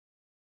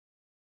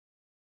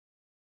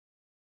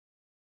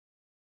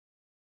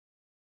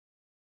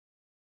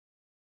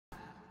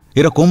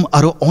এরকম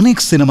আরো অনেক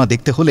সিনেমা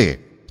দেখতে হলে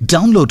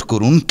ডাউনলোড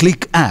করুন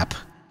click app.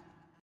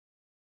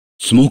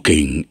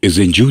 Smoking is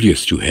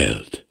injurious to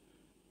health.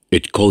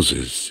 It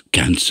causes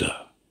cancer.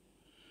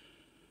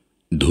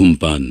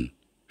 ধূমপান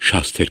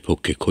স্বাস্থ্যের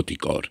পক্ষে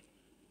ক্ষতিকর,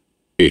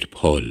 এর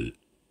ফল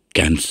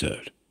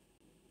ক্যান্সার।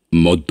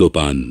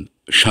 মদ্যপান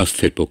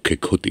স্বাস্থ্যের পক্ষে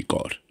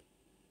ক্ষতিকর।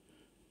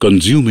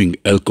 Consuming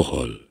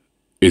alcohol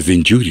is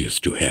injurious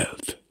to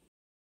health.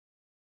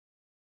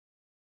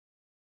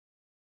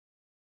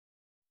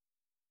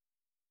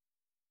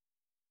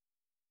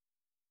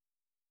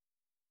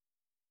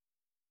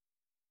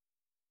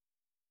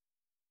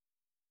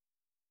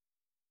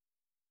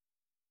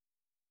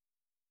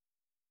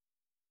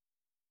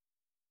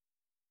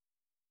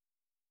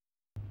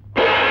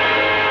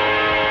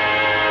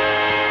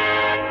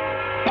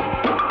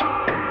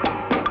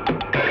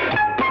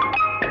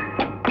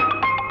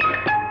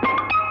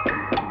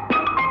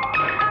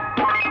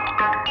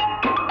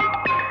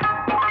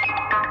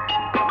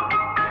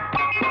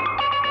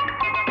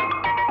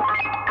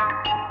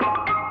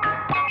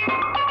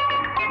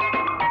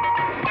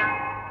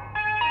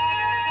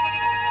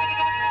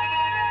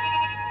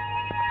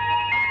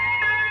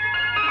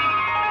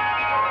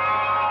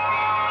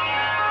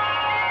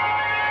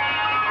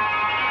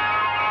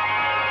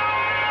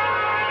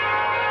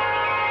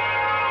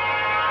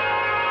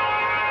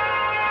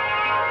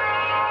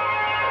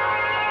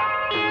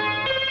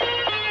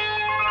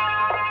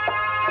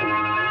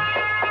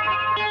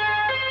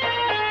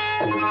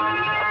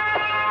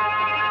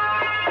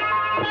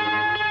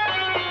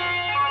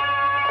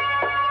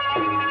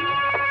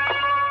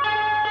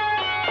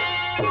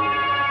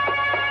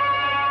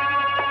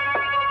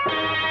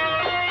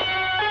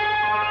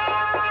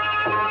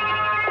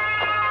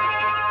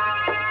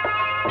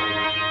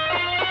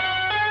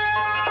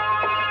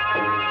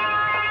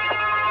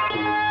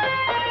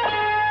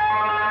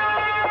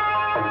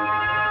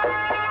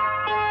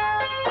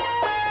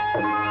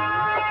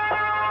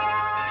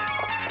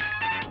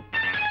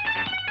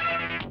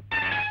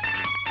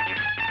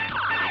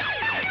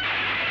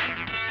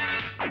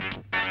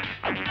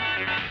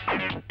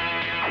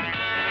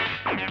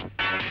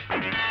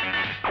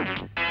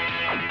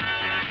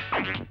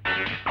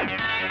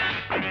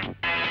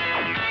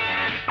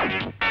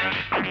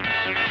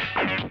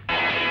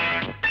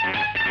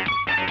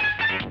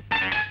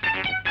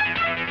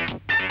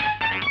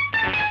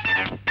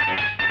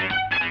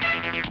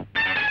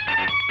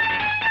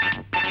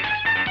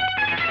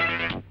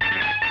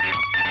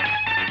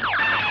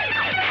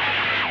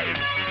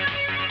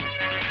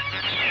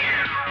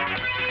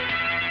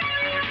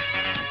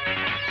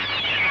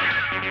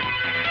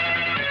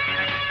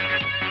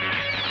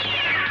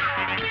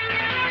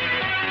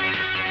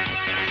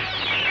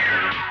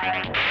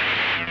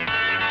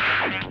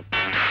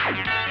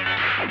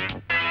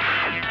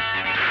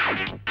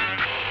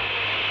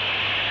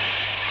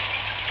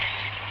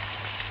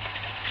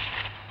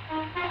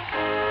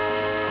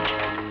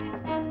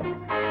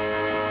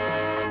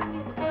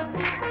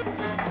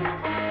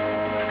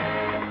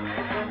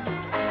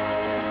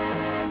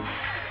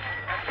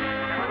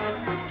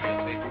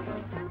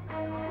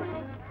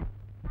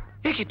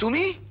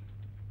 তুমি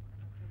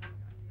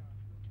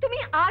তুমি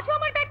আজও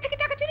আমার ব্যাগ থেকে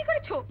টাকা চুরি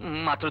করেছো?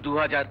 মাত্র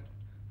 2000।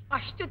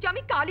 আশ্চর্য,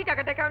 আমি কালই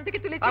টাকাটা অ্যাকাউন্ট থেকে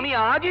তুলেছি। আমি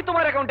আজই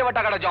তোমার অ্যাকাউন্টে আবার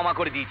টাকাটা জমা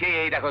করে দিয়েছি।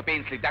 এই দেখো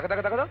পেন স্লিপ, দেখো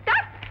দেখো দেখো।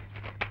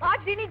 আজ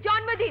দিনের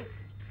জন্মদিন,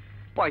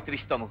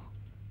 35তম।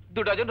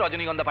 2 ডজন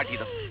রজনীগন্ধা পাঠিয়ে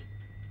দাও।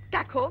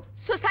 দেখো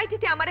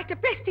সোসাইটিতে আমার একটা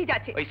প্রেস্টিজ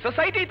আছে। ওই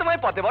সোসাইটি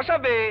তোমায় পথে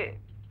বসাবে।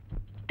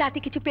 তাতে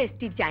কিছু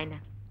প্রেস্টিজ যায় না,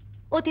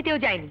 অতীতেও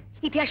যায়নি।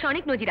 ইতিহাসে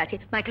অনেক নজির আছে।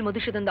 মাইকেল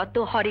মধুসূদন দত্ত,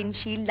 হরেন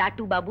শীল,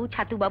 লাটু বাবু,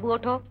 ছাতু বাবু।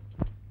 ওঠো।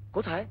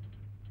 কোথায়?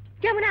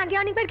 যেমন আগে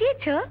অনেকবার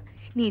গিয়েছো।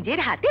 নিজের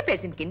হাতে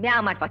প্রেজেন্ট কিনবে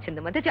আমার পছন্দ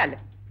মতো। চলো।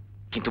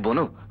 কিন্তু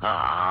বোনো,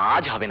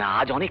 আজ হবে না,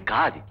 আজ অনেক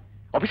কাজ।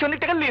 অফিসে অনেক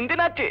টাকা লেনদেন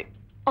আছে।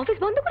 অফিস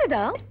বন্ধ করে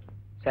দাও।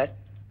 স্যার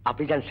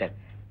আপনি যান, স্যার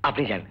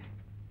আপনি যান।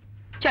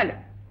 চলো।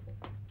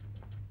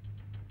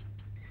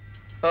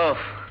 ওহ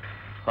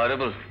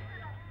হরিবল।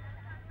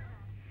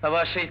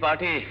 আবার সেই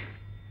পার্টি,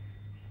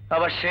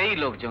 আবার সেই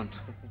লোকজন।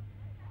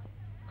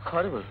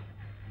 হরিবল।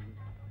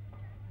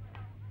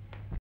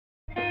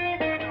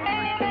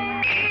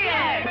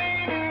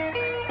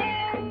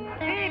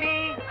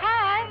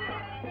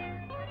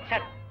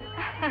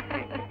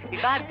 Happy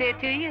birthday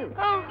to you.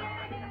 Oh.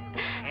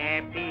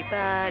 Happy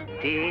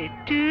birthday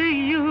to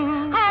you.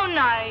 How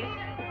nice.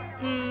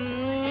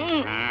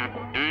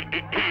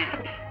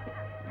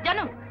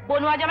 জানো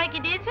বনু আজ আমায় কি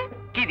দিয়েছে?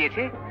 কি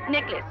দিয়েছে?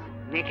 নেকলেস।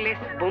 নেকলেস?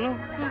 বনু?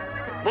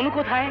 বনু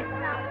কোথায়?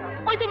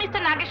 ওই তো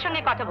মিস্টার নাগের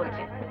সঙ্গে কথা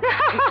বলছে।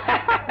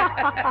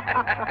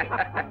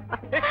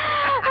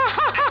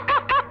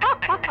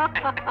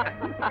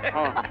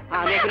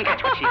 আমি এখন কাজ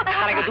করছি,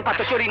 তার আগে 2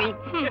 পাত্র চড়িনি।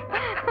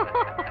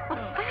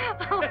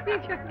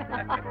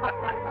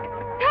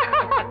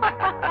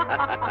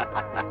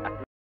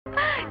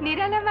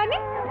 নিরালা মানে?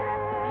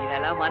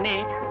 নিরালা মানে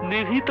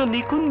নিভৃত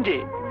নিকুঞ্জে।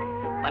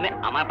 মানে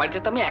আমার বাড়িতে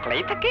তো আমি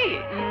একলাই থাকি।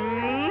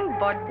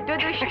 বড্ড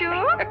দুষ্টু।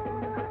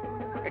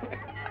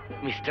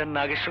 মিস্টার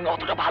নাগের সঙ্গে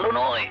অতটা ভালো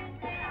নয়।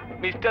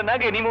 মিস্টার নাগ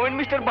এনি মোমেন্ট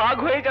মিস্টার বাঘ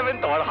হয়ে যাবেন,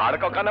 তোমার হাড়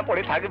ককানা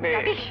পড়ে থাকবে।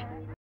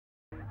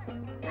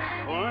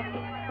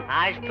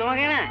 আজ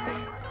তোমাকে না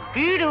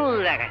বিউটিফুল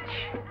দেখাচ্ছি,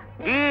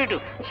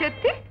 বিউটিফুল।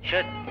 সত্যি?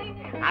 সত্যি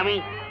আমি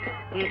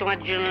তোমার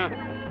জন্য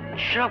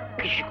সব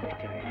কিছু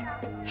করতে পারি।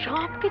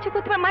 সব কিছু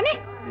করতে পার মানে?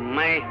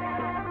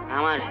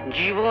 আমার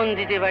জীবন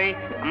দিতে পারি।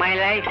 My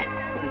life,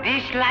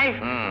 this life,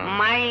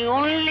 my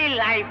only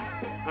life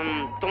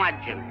তোমার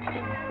জন্য।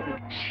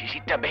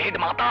 শিশিরটা ভেদ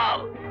মাতাল।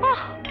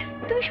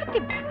 তুমি সত্যি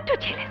বড্ড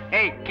ছেলে।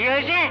 এই কি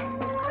হয়েছে?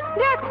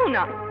 দেখো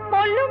না,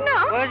 বললাম না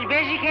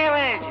বেশি খেয়ে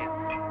হয়েছে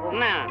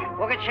না।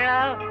 ওকে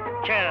ছেড়াও,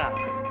 ছেড়াও।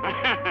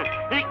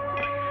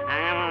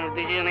 আমার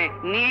দুজনে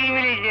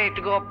নিরিবিলি যে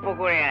একটু গপ্প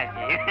করে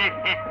আছি।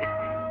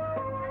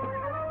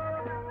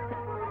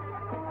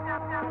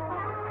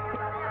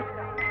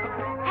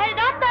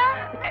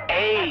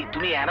 এই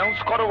তুমি অ্যানাউন্স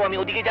করো, আমি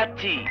ওদিকে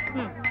যাচ্ছি।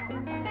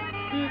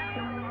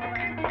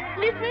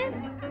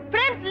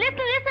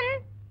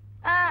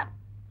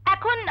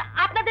 এখন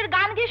আপনাদের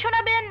গান গিয়ে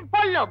শোনাবেন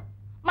পল্লব,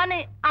 মানে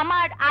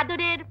আমার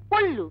আদরের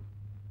pallu.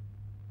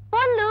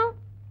 Pallu,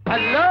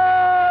 hello.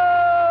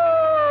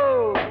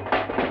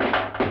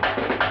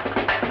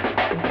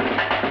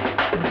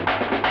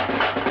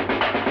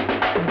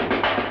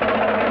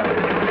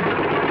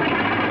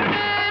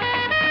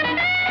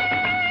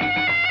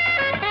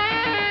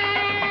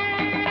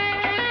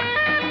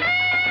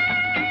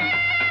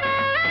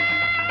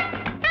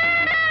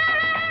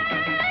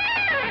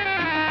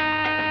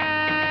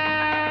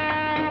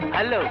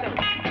 Hello,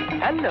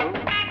 hello,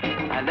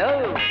 hello,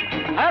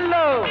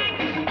 hello.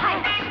 hi,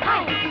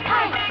 hi,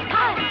 hi,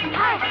 hi,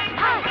 hi,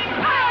 hi,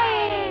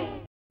 hi.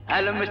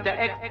 Hello, Mr.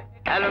 X.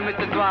 Hello,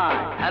 Mr. Y.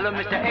 Hello,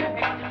 Mr. X.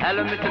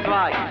 Hello, Mr.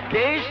 Y.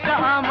 দেশটা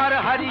আমার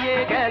হারিয়ে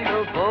গেল,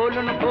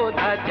 বলুন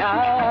কোথা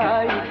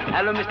যাই।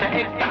 Hello, Mr.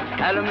 X.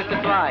 Hello, Mr.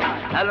 Y.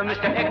 Hello,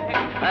 Mr. X.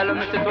 Hello,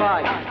 Mr.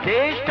 Y.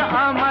 দেশটা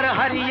আমার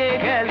হারিয়ে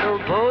গেল,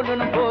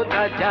 বলুন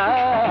কোথা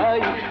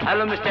যাই।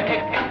 Hello, Mr.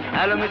 X.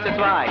 Hello, Mr.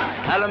 Y.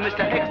 Hello,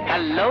 Mr. X.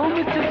 Hello,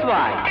 Mr.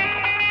 Y.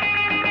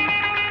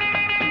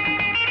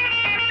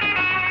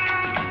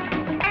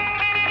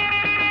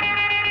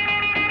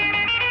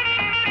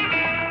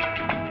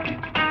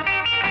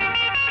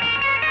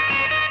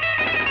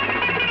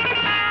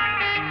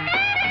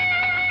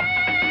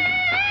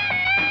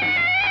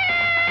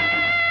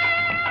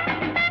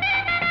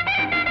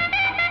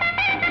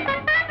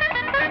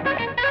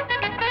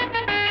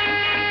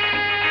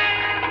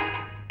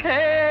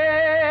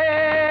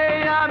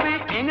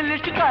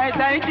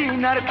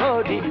 Dinner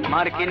করি,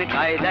 মার্কিন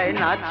কায়দায়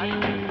নাচি,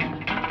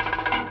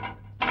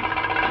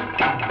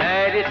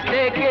 প্যারিস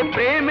থেকে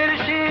প্রেমের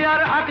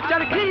শেয়ার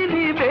আকচার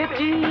কিনি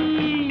বেচি।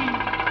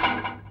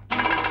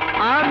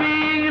 আমি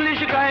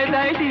ইংলিশ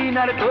কায়দায়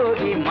ডিনার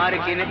করি,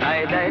 মার্কিন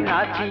কায়দায়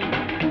নাচি,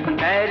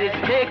 প্যারিস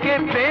থেকে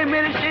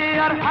প্রেমের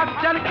শেয়ার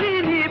আকচার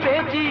কিনি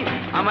বেচি।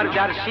 আমার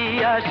জার্সি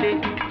আসে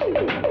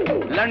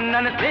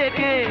লন্ডন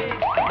থেকে,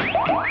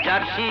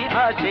 জার্সি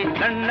আসে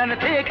লন্ডন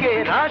থেকে,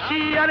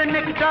 রাশি আর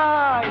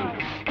নেকটাই।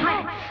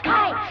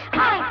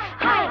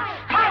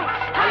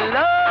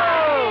 Hello,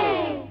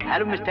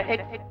 hello mister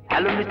x,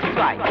 hello mister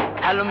Y,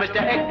 hello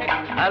mister x,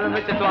 hello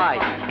mister Y.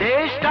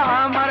 দেশটা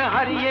আমার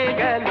হারিয়ে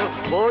গেল,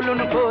 বলুন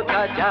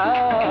কোথা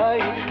যাই।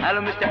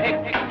 Hello mister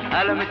x,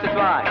 hello mister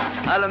Y,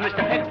 hello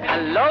mister x,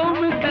 hello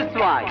mister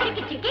Y.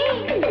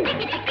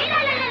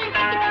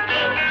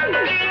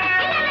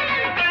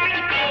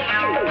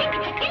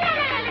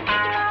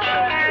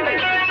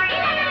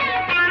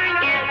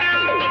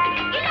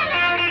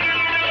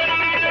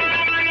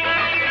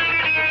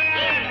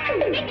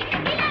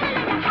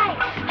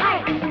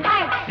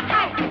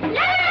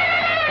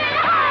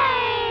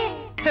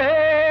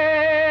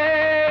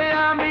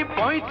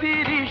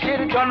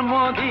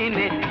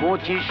 জন্মদিনে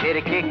 25-এর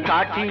কেক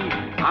কাটি,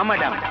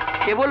 আমাডাম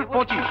কেবল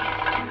 25।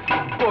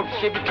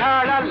 কোর্টশিপ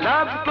ছাড়া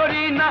লাভ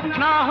করি না,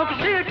 না হোক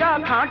সেটা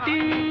খাঁটি।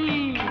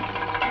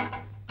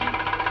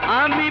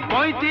 আমি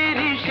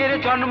 35-এর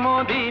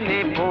জন্মদিনে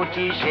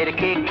 25-এর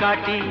কেক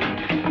কাটি,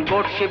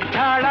 কোর্টশিপ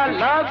ছাড়া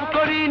লাভ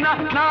করি না,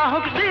 না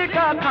হোক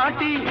সেটা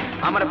খাঁটি।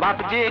 আমার বাপ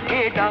যে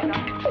কেডা,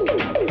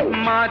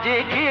 মা যে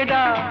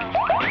কেডা,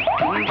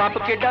 বাপ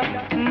কেডা,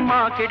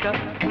 মা কেডা,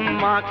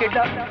 মা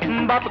কেডা,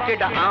 বাপ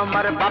কেডা।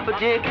 আমার বাপ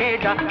যে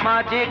কেডা, মা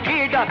যে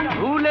কেডা,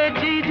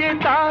 ভুলেছি যে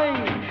তাই,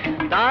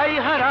 তাই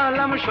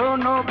হারালাম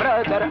শোনো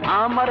ব্রাদার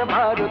আমার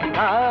ভারত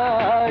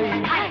ভাই।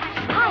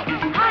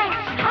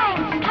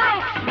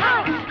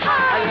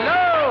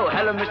 Hello,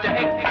 hello mister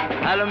x,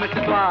 hello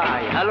mister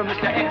Y, hello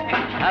mister x,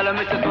 hello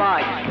mister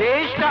Y.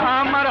 দেশটা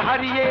আমার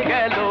হারিয়ে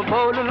গেল,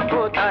 বলুন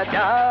কোথা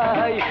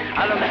যাই।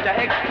 Hello mister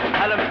x,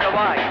 hello mister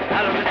Y,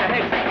 hello mister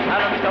x,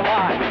 hello mister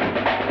Y.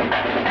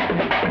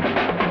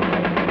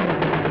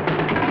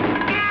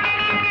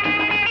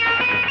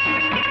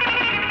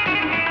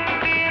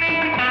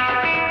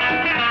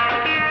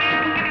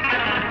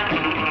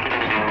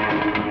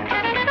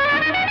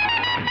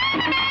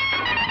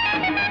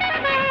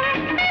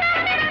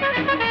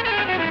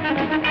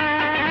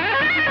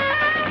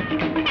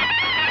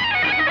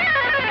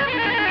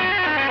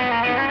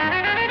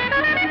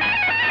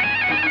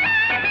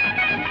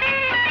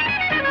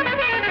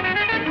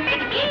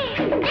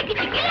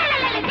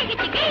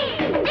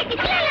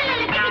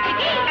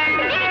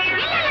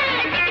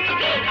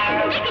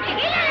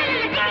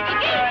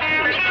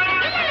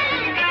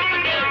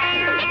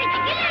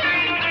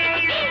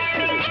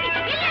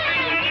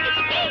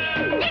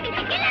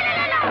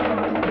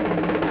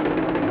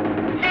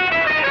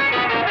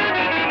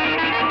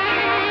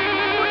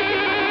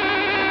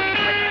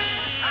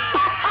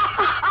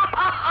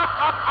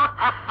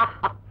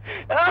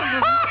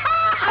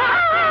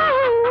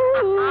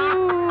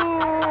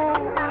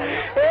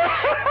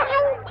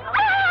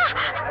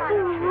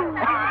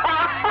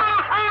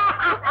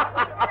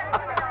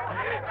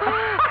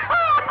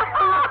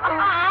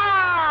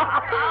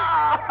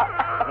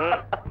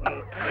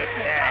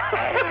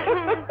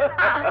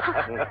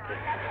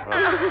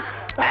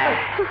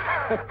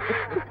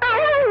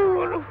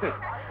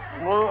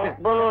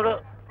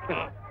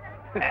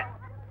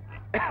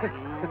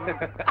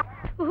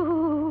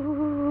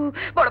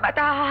 বড়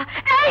ব্যথা।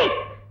 এই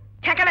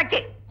ছেঁকা লাগছে।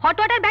 হট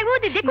ওয়াটার ব্যাগ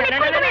বলতে দেখো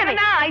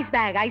না, আইস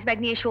ব্যাগ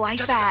নিয়ে এসো।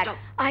 Ice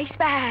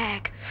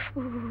bag.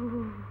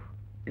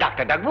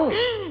 ডাক্তার ডাকবো?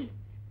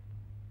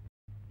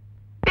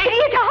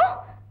 বেরিয়ে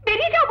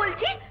যাও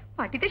বলছি।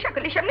 পার্টিতে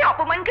সকলের সামনে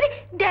অপমান করে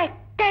দেখ।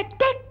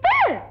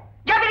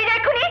 যা বেরিয়ে যায়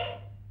এক্ষুনি।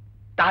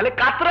 তাহলে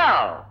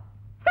কাতরাও।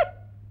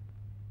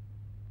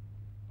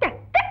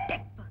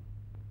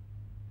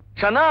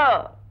 শোনো,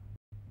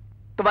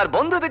 তোমার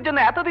বন্ধুদের জন্য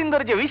এতদিন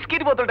ধরে যে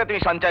হুইস্কির বোতলটা তুমি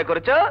সঞ্চয়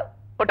করেছো,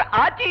 ওটা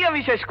আজই আমি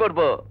শেষ করব।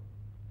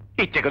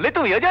 ইচ্ছে করলে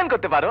তুমিও জয়েন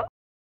করতে পারো।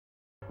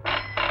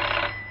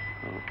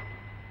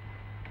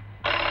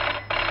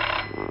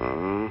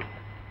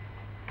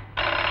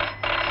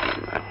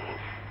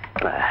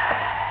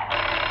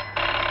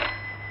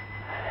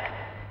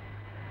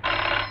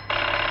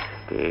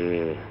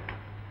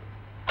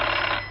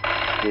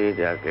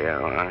 যাকে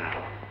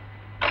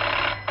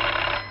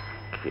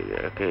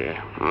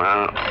আমার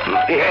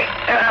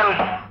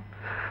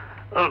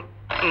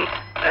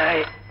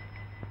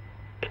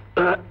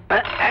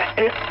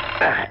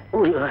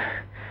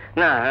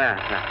না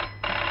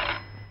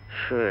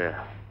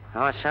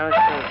আমার স্বামী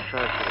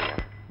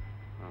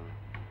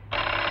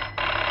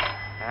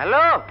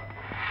হ্যালো,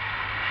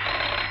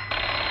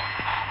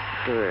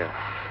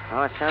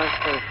 আমার স্বামী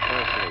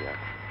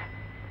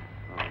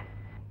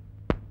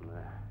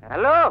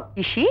hello,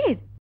 ইশির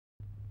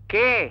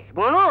K?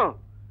 Banu,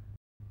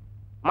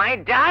 my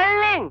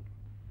darling.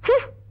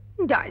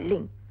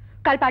 Darling,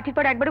 কাল পার্টির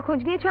পর একবারও খোঁজ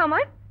নিয়েছো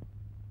আমার?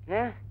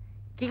 হ্যাঁ,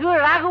 কি করে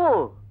রাখবো,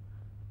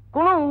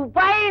 কোনো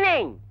উপায়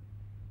নেই।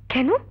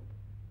 কেন?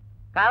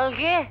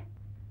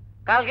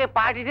 কালকে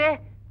পার্টিতে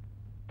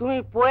তুমি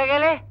পড়ে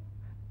গেলে,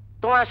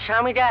 তোমার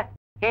স্বামীটা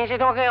এসে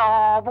তোমাকে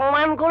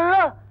অপমান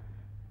করলো।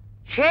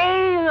 সেই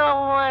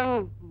অপমান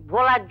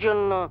ভোলার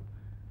জন্য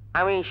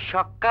আমি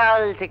সকাল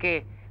থেকে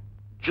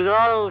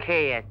জল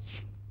খেয়ে যাচ্ছি।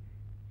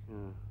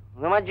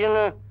 তোমার জন্য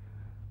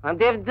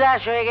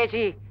দেবদাস হয়ে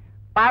গেছি।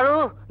 পারু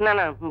না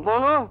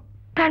বনু।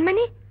 তার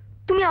মানে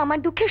তুমি আমার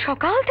দুঃখে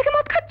সকাল থেকে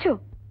মদ খাচ্ছ?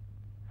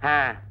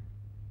 হ্যাঁ,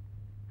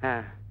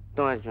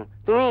 তোমার জন্য।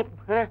 তুমি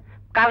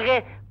কালকে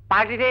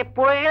পার্টিতে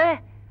পড়ে গেলে,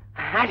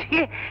 আজকে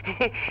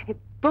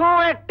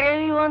তোমার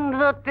টেলিফোন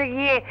ধরতে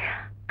গিয়ে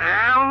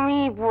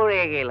আমি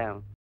পড়ে গেলাম।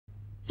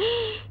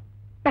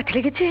 ব্যথা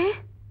লেগেছে?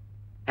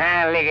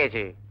 হ্যাঁ,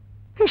 লেগেছে।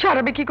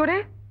 সারাবে কি করে?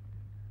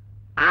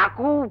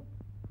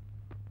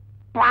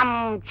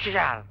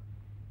 পাংচার।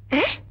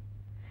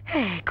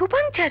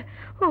 পাংচার?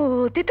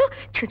 ওতে তো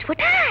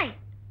ছুঁচফোটায়।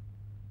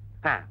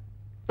 হ্যাঁ,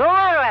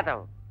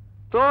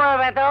 তোমার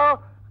ব্যথাও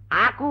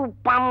আকু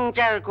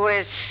পাংচার করে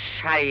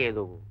সারিয়ে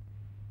দেবো।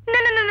 না,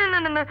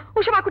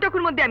 ওসব আকু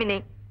টাকুর মধ্যে আমি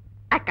নেই।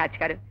 এক কাজ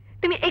করো,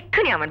 তুমি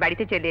এক্ষুনি আমার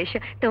বাড়িতে চলে এসো।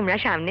 তোমরা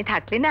সামনে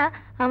থাকলে না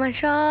আমার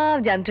সব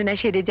যন্ত্রণা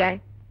সেরে যায়।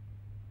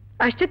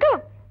 আসছো তো?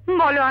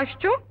 বলো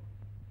আসছো।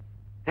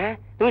 হ্যাঁ,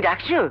 তুমি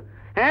ডাকছো?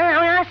 হ্যাঁ,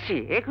 আমি আসছি,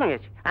 এক্ষুনি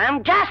আছি। I am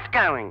just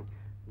coming.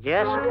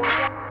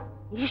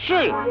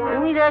 নিশ্চয়ই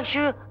তুমি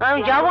ডাকছো, আমি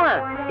যাবো না?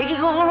 এ কি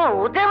কখনো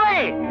হতে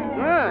পারে?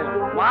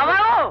 বাবা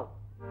গো!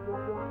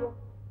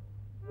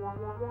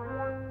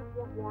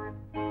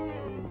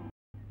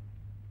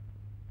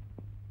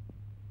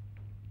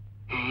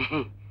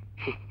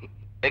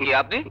 কি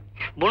আপনি?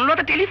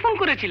 বন্যটা টেলিফোন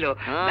করেছিল।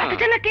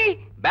 ব্যথা নাকি?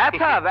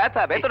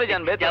 ব্যথা ভেতরে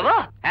যান। যাবো?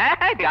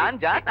 হ্যাঁ, যান।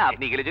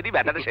 আপনি গেলে যদি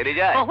ব্যথাটা সেরে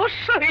যায়।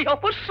 অবশ্যই।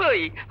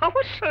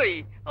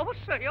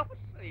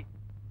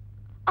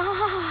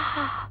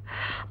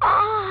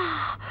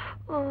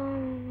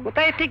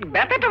 কোথায় ঠিক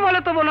ব্যথাটা বলো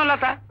তো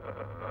বনলতা?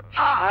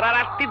 সারা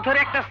রাত্রি ধরে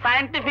একটা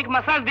সায়েন্টিফিক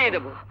মাসাজ দিয়ে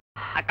দেবো,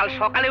 আর কাল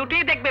সকালে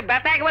উঠেই দেখবে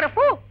ব্যথা একবারে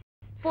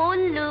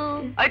পল্লু।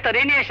 ওই তো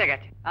রিনি এসে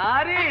গেছে।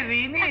 আরে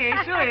রিনি,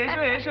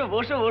 এসো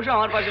বসো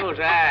আমার পাশে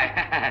বসো।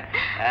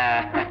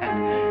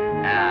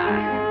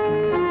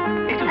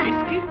 একটু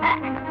বিস্কিট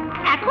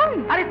এখন?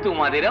 আরে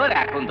তোমাদের আবার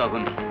এখন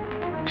তখন,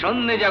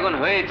 সন্ধ্যে যখন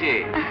হয়েছে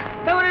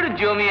তখন একটু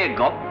জমিয়ে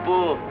গপ্প,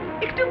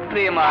 একটু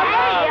প্রেম।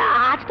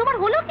 আজ তোমার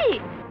হলো কি?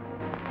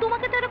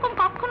 তোমাকে তো এরকম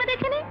কখনো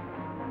দেখিনি।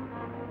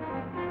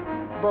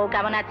 বউ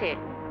কেমন আছে?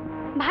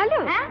 ভালো।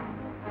 হ্যাঁ,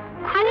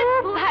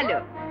 খুব ভালো।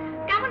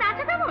 কেমন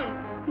আছে? কেমন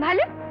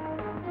ভালো।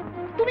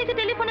 তুমি যে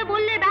টেলিফোনে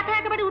বললে ব্যথা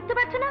একেবারে উঠতে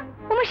পারছো না।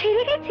 ওমা,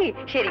 সেরে গেছি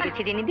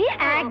দিদি,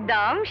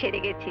 একদম সেরে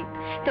গেছি।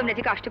 তোমরা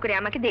যে কষ্ট করে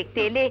আমাকে দেখতে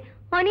এলে,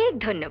 অনেক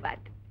ধন্যবাদ।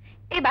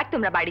 এবার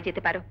তোমরা বাড়ি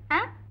যেতে পারো।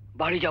 হ্যাঁ,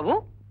 বাড়ি যাবো?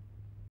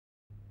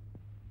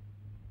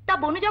 তা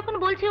বনু যখন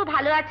বলছে ও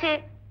ভালো আছে,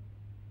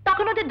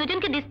 তখন ওদের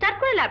দুজনকে ডিস্টার্ব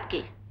করে লাভ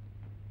কি?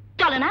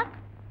 চলো না।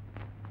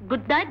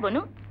 গুড নাইট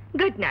বনু।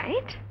 Good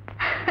night.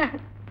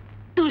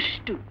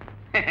 দুষ্টু।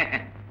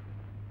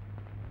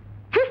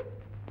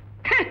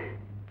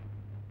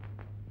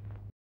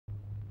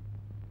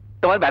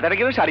 তোমার ব্যথাটা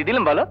কেন সারিয়ে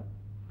দিলাম বলো?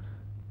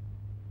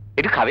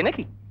 একটু খাবে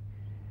নাকি?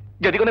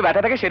 যদি কোনো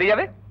ব্যথা থাকে সেরে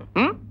যাবে।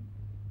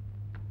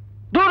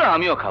 ধরো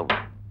আমিও খাবো।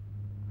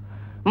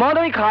 মদ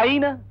আমি খাই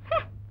না।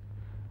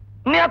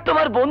 আর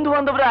তোমার বন্ধু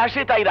বান্ধবরা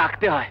আসে তাই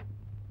রাখতে হয়,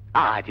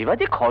 আজে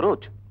বাজে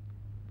খরচ।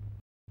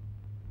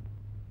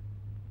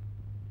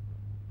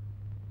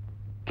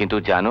 কিন্তু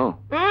জানো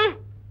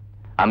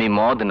আমি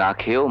মদ না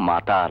খেয়েও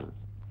মাতাল।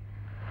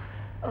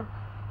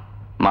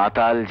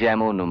 মাতাল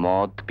যেমন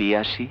মদ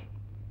পিয়াসী,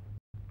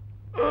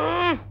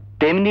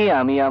 তেমনি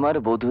আমি আমার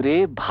বধূরে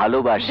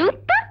ভালোবাসি।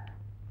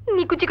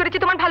 নিকুচি করেছে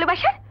তোমার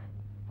ভালোবাসা,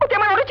 ওতে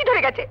আমার অরুচি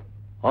ধরে গেছে।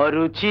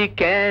 অরুচি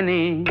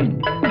কেনে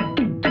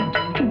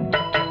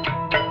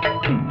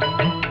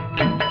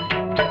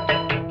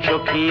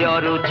সখী,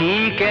 অরুচি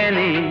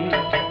কেনে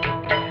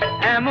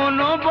এমন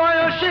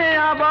বয়সে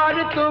আবার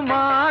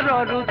তোমার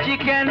অরুচি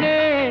কেনে?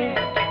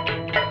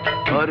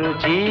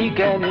 অরুচি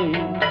কেনে?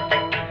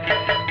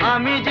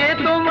 আমি যে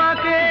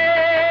তোমাকে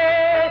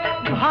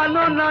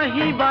ভালো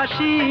নাহি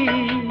বাসি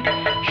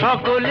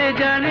সকলে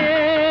জানে,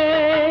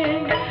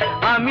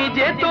 আমি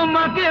যে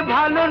তোমাকে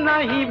ভালো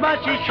নাহি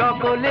বাসি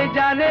সকলে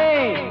জানে।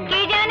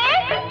 কি জানে?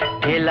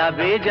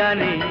 খেলাবে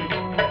জানে,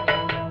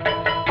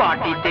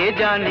 পার্টিতে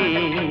জানে।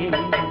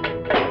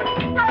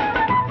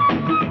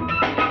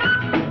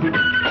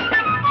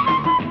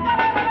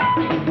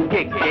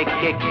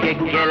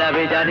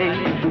 খেলাবে জানে,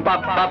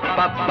 পাপ পাপ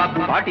পাপ পাপ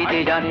পার্টিতে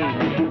জানে।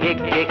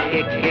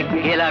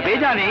 খেলাবে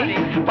জানে,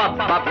 পাপ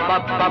পাপ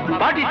পাপ পাপ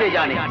পার্টিতে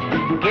জানে।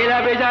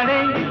 খেলাবে জানে,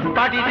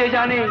 পার্টিতে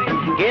জানে।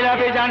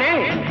 খেলাবে জানে,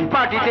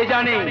 পার্টিতে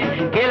জানে।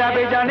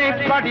 খেলাবে জানে,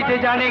 পার্টিতে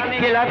জানে।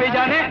 খেলাবে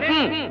জানে।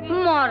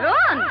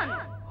 মরণ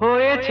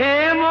হয়েছে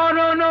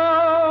মরণ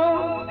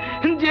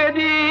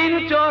যেদিন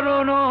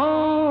চরণ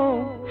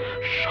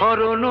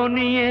শরণ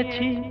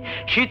নিয়েছি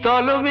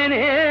শীতল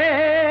মেনে।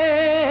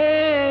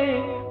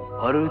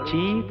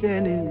 অরুচি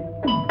কেনে?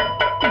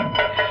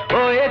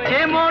 হয়েছে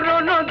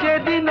মরণ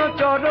যেদিন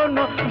চরণ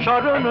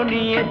শরণ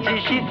নিয়েছি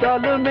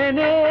শীতল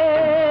মেনে।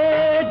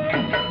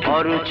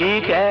 অরুচি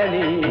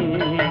কেনে?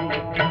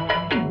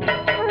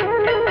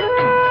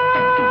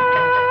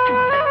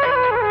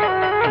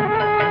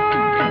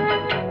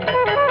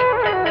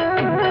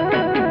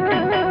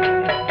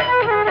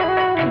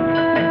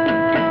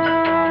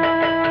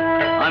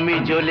 আমি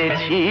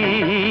জ্বলেছি,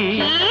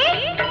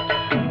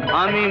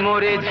 আমি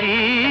মরেছি,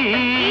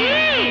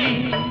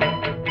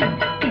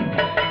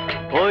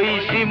 ওই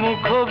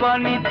শ্রীমুখ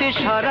বাণীতে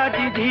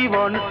সারাটি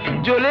জীবন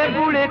জ্বলে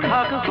পুড়ে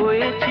খাক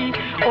হয়েছি।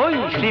 ওই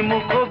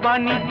শ্রীমুখ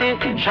বাণীতে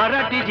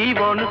সারাটি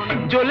জীবন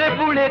জ্বলে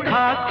পুড়ে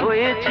খাক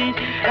হয়েছি।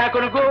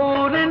 এখন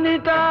গৌর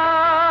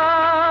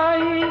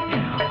নিতাই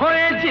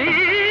হয়েছি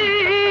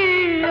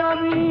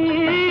আমি,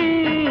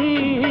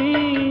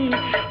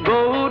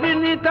 গৌর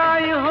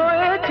নিতাই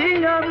হয়েছি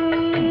আমি।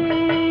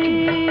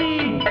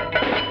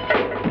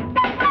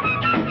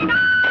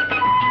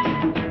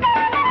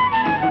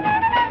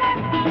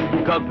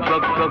 গগ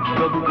গগ গগ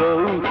গগ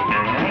গৌ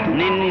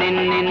নিন নিন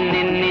নিন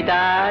নিন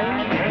নিতাই।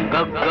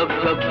 গগ গগ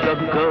গগ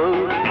গগ গৌ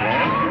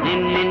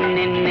নিন নিন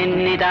নিন নিন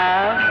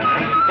নিতাই।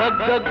 গগ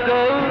গগ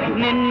গৌ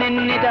নিন নিন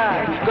নিতাই।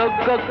 গগ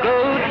গগ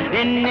গৌ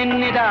নিন নিন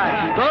নিতাই।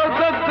 গগ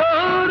গগ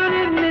গৌর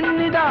নিন নিন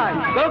নিতাই।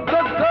 গগ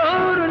গগ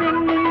গৌর নিন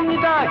নিন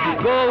নিতাই।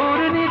 গৌর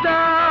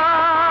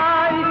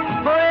নিতাই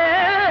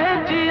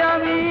হয়েছি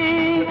আমি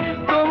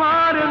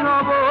তোমার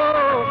নব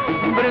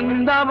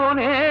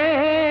বৃন্দাবনে।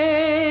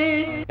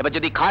 এবার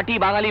যদি খাঁটি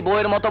বাঙালি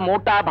বউয়ের মতো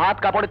মোটা ভাত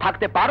কাপড়ে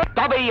থাকতে পারো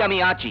তবেই আমি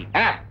আছি।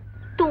 হ্যাঁ,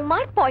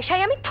 তোমার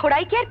পয়সায় আমি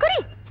থোড়াই কেয়ার করি?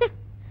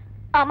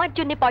 আমার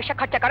জন্য পয়সা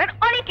খরচা করার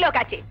অনেক লোক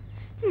আছে।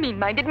 মিন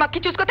মাইন্ডেড মাখি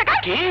চুজ করতে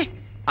কার? কি?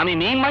 আমি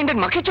মিন মাইন্ডেড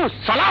মাখি চুজ?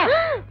 সালা!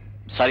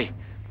 সরি,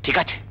 ঠিক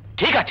আছে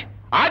ঠিক আছে,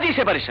 আজই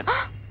সেপারেশন।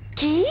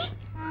 কি?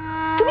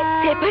 তুমি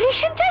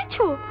সেপারেশন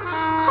চাইছো?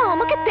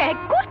 আমাকে ত্যাগ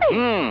করবে?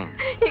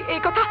 এই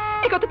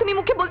কথা তুমি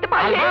মুখে বলতে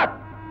পারলে?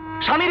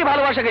 স্বামীর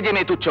ভালোবাসাকে যে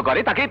মেয়ে তুচ্ছ করে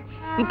তাকে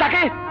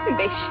তাকে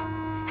বেশ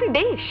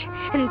বেশ,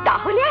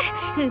 তাহলে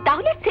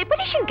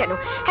সেপারেশন কেন?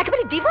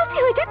 একেবারে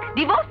ডিভোর্সই হয়ে যাক।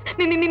 Divorce,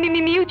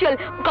 mutual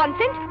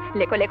consent.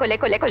 লেখো লেখো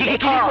লেখো লেখো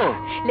লেখো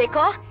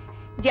লেখো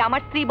যে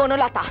আমার স্ত্রী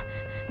বনলতা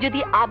যদি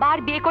আবার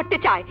বিয়ে করতে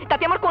চায়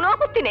তাতে আমার কোনো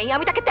আপত্তি নেই,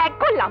 আমি তাকে ত্যাগ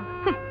করলাম।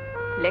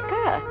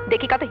 লেখা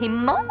দেখি কত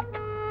হিম্মত।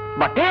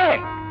 বটে,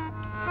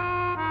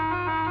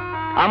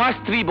 আমার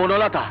স্ত্রী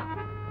বনলতা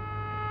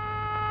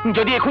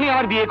যদি এখনই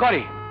আমার বিয়ে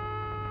করে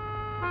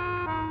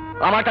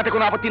আমার তাতে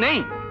কোনো আপত্তি নেই।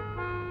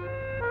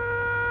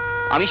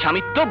 আমি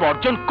স্বামিত্ব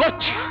বর্জন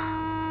করছি,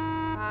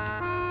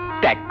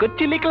 ত্যাগ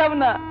করছি লিখলাম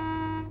না।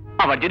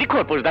 আবার যদি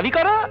খোরপোশ দাবি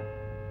করো।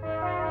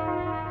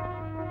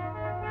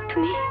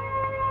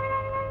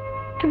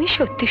 তুমি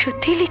সত্যি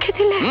সত্যি লিখে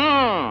দিলে?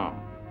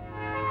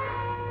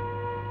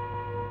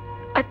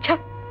 আচ্ছা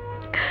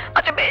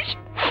আচ্ছা বেশ,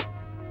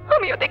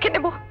 আমিও দেখে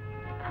নেব।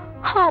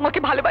 আমাকে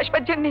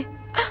ভালোবাসবার জন্য,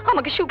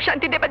 আমাকে সুখ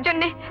শান্তি দেবার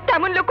জন্য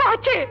তেমন লোক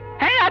আছে।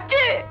 হ্যাঁ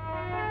আছে,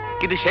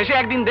 কিন্তু শেষে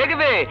একদিন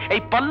দেখবে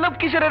এই পল্লব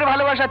কিশোরের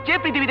ভালোবাসার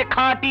চেয়ে পৃথিবীতে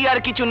খাঁটি আর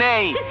কিছু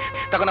নেই।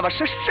 তখন আবার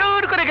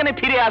সুর করে এখানে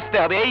ফিরে আসতে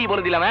হবে, এই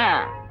বলে দিলাম।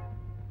 হ্যাঁ,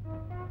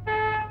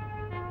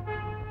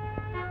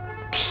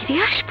 ফিরে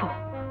আসবো?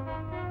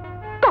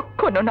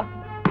 কখনো না।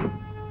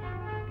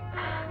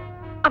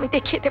 আমি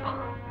দেখিয়ে দেব,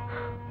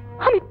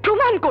 আমি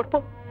প্রমাণ করব।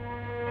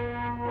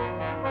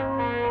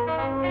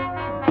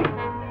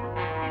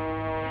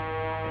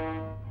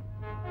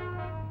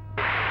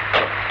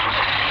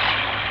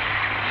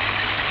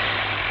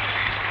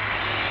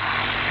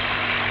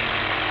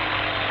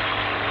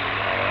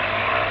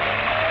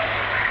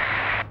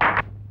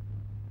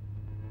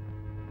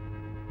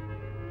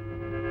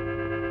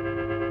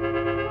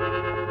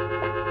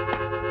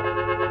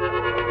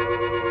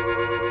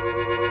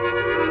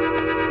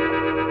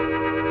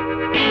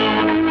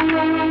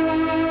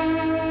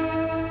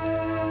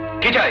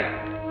 কি চাই?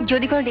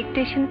 যদি কোনো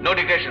dictation. No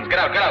ডিকটেশনস, get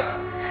out, get out.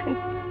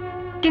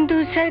 কিন্তু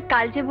স্যার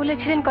কাল যে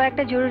বলেছিলেন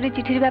কয়েকটা জরুরি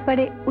চিঠির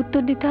ব্যাপারে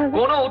উত্তর দিতে হবে।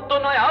 কোনো উত্তর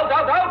নয়, out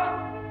out out.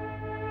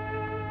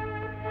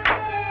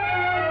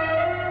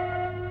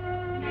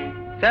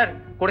 Sir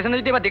quotation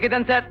যদি এবার দেখে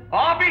দেন স্যার।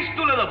 অফিস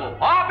তুলে দেবো,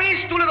 অফিস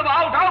তুলে দেবো,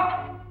 আউট আউট।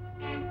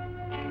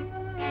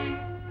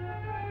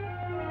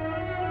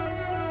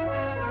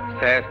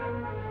 স্যার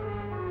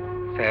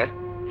স্যার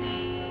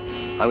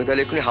আমি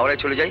তাহলে এক্ষুনি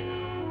হাওড়ায় চলে যাই,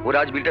 ওরা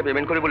আজ বিলটা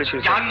পেমেন্ট করে বলেছিল।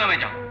 জাহান্নামে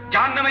যাও,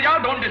 জাহান্নামে যাও,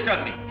 don't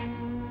disturb me.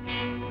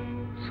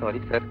 Sorry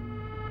sir.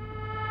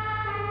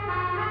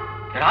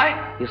 Roy?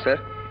 Yes sir.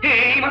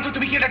 এই মাত্র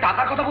তুমি কি একটা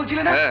টাকার কথা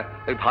বলছিলে না? হ্যাঁ,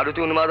 ওই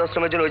ভারতীয় উন্মাদ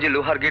আশ্রমের জন্য ওই যে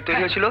লোহার গেট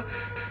তৈরি হয়েছিল,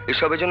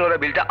 এসবের জন্য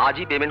ওরা বিলটা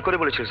আজই পেমেন্ট করে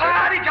বলেছিল স্যার।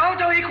 আরে যাও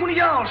যাও, এক্ষুনি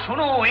যাও।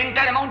 শোনো,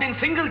 entire amount in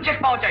single check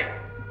পাওয়া চাই।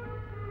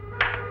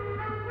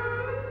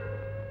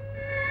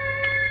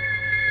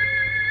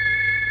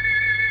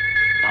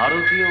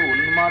 ভারতীয়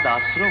উন্মাদ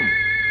আশ্রম।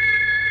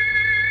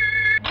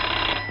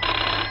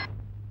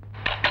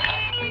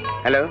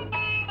 হ্যালো,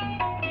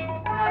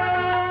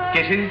 কে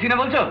সেদিন না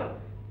বলছো?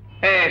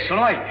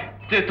 শোনো ভাই,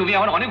 তুমি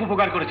আমার অনেক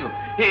উপকার করেছো,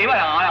 এবার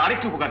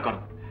আরেকটু উপকার করো।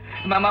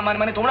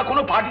 মানে তোমরা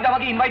কোনো পার্টিতে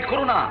আমাকে ইনভাইট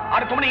করো না,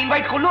 আর তোমরা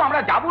ইনভাইট করলেও আমরা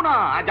যাবো না,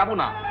 যাবো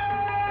না।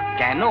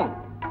 কেন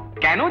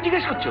কেন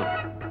জিজ্ঞেস করছো?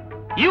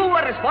 You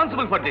R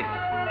responsible for this.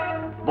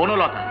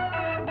 Banalata,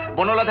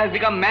 Banalata has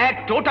become mad,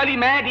 totally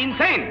mad,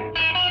 insane.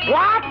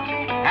 What?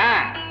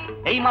 হ্যাঁ,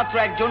 এইমাত্র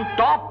একজন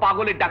টপ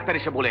পাগলের ডাক্তার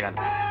এসে বলে গেল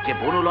যে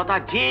বনলতা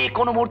যে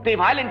কোনো মুহূর্তে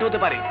ভায়োলেন্ট হতে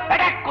পারে,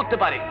 অ্যাটাক করতে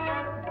পারে।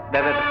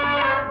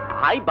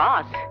 হাই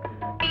বাস,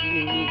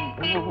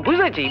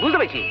 বুঝতে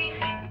পেরেছি।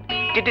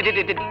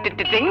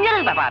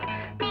 ডেঞ্জারাস ব্যাপার,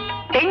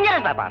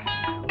 ডেঞ্জারাস ব্যাপার।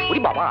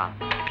 ওরে বাবা,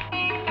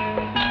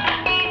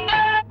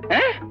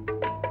 হ্যাঁ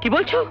কি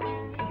বলছো?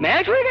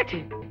 ম্যাচ হয়ে গেছে?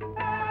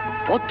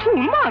 অর্থ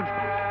উন্মাদ?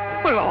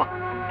 ওরে বাবা,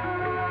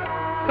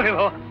 ওরে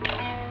বাবা।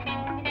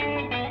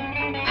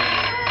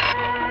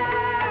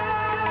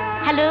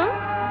 হ্যালো,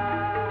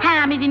 হ্যাঁ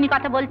আমি রিনি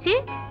কথা বলছি।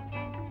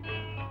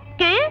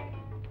 কে?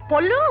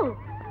 পল্লু?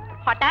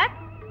 হঠাৎ?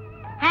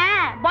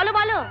 হ্যাঁ বলো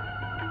বলো।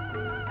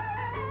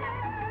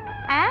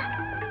 হ্যাঁ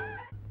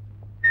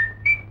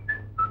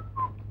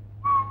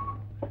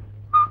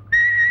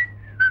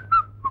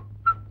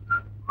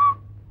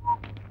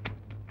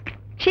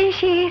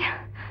শিশির।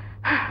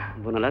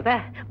 বনলতা,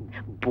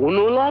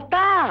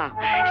 বনলতা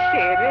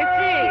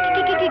সেরেছে।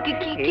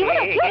 কি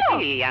হলো?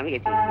 আমি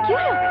গেছি। কি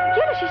হলো? কি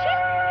হলো শিশির?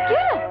 কি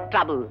হলো?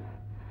 ট্রাবল।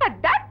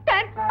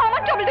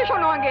 আমার ট্রাবলটা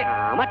শোনো আগে।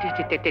 আমার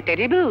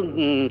টেরিবল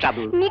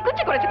ট্রাবল।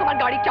 নিকুচি করেছে তোমার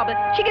গাড়ির ট্রাবল।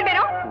 শিগগির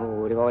বেরো।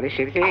 ওরে বাবা রে,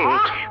 সেরেছে।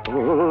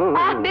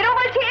 বেরো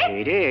বলছি।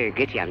 রে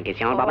গেছি, আমি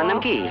গেছি। আমার বাবার নাম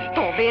কি?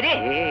 তবে রে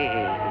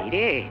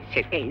রে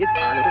সেটা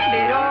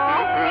বেরো,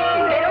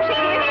 বেরো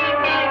শিগগির।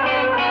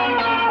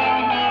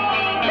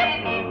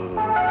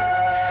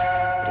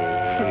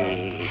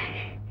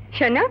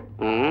 শোনো,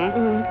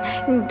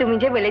 তুমি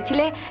যে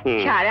বলেছিলে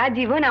সারা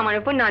জীবন আমার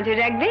উপর নজর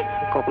রাখবে,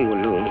 কখন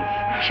বললু?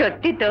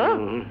 সত্যি তো?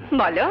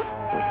 বলো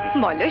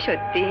বলো,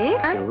 সত্যি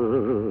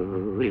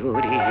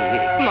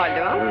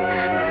বলো।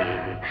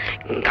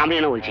 কামড়ে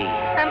না বলছি।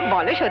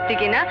 বলো সত্যি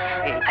কিনা?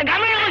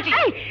 কামড়ে না বলছি।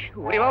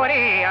 ওরে বাবা রে,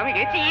 আমি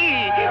গেছি।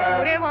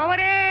 ওরে বাবা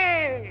রে।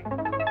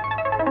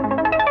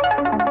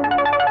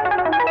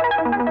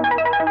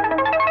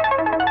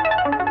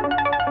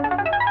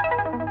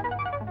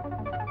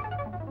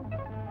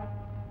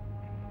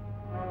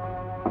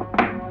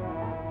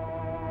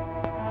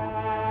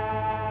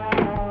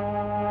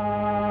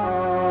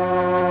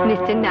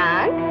 মিস্টার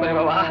নাগ। ওরে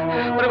বাবা,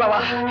 ওরে বাবা,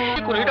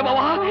 কি করবি রে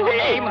বাবা?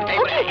 এই মরটাই।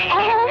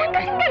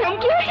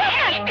 কি হয়েছে?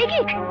 এই কি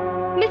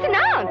মিস্টার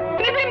নাগ?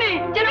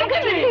 যেন আমাকে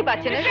চিনতেই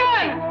পারছে না।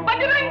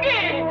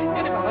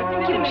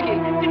 কি মুশকিল?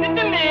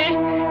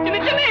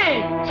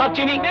 সব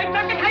চিনি।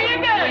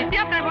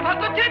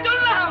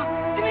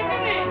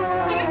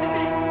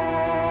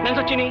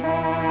 চিনি।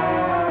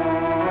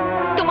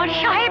 তোমার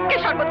সাহেবকে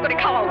শরবত করে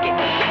খাওয়া ওকে।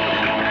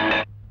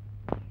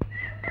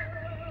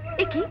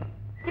 এ কি?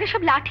 এরা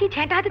সব লাঠি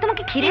ঝেঁটা হাতে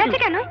তোমাকে ঘিরে আছে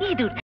কেন?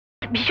 ইঁদুর,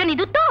 ভীষণ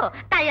ইঁদুর তো,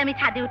 তাই আমি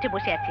ছাদে উঠে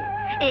বসে আছি।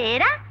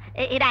 এরা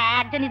এরা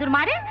একজন ইঁদুর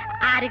মারে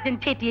আর একজন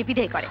ছেটিয়ে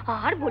পিঠে করে।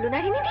 আর বলো না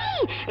রিনিদি,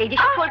 এই যে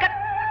কলকাতা।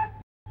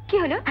 কি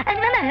হলো?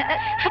 না না,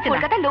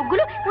 কলকাতার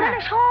লোকগুলো ওরা না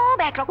সব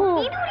একরকম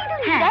ইঁদুর,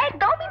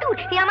 একদম ইঁদুর।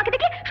 এ আমাকে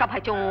দেখে সবাই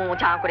চোঁ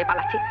চাঁ করে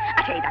পালাচ্ছে।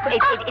 আচ্ছা এই দেখো, এই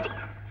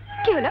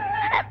কি হলো?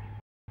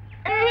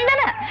 না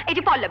না, এই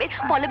যে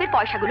পল্লবের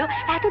পয়সাগুলো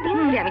এতদিন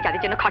ধরে আমি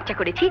যাদের জন্য খরচা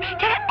করেছি,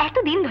 যারা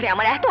এতদিন ধরে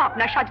আমার এত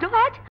আপনার সাজলো,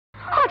 আজ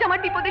আজ আমার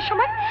বিপদের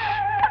সময়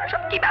তারা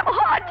সব কি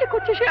ব্যবহার যে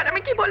করছে সে আর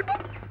আমি কি বলবো।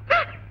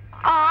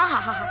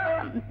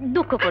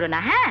 দুঃখ করো না।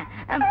 হ্যাঁ,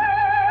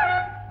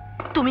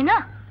 তুমি না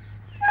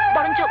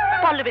বরঞ্চ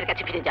পল্লবের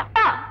কাছে ফিরে যাও।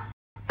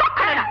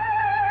 কখনো না।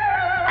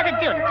 আচ্ছা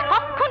যেও না,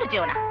 কখনো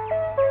যেও না।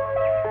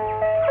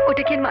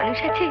 ওটা কি মানুষ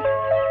আছে?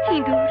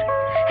 ইঁদুর,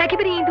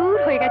 একেবারে ইঁদুর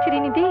হয়ে গেছে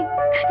রিনিদি।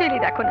 রেলি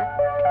দেখো না,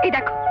 এই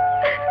দেখো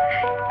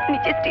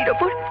নিচের স্ত্রীর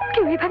ওপর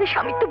কেউ এইভাবে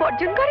স্বামিত্ব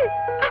বর্জন করে?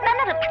 না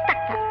না,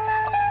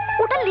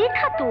 ওটা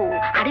লেখা তো।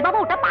 আরে বাবা,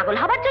 ওটা পাগল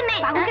হবার জন্য।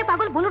 পাগলকে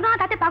পাগল বলো না,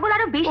 তাতে পাগল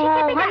আরো বেশি।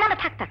 না না,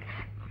 থাক থাক।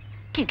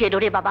 কি গেলো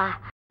রে বাবা।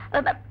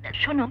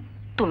 শোনো,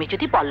 তুমি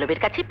যদি পল্লবের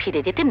কাছে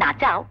ফিরে যেতে না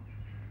চাও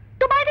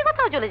তো বাইরে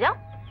কোথাও চলে যাও।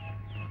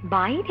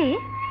 বাইরে?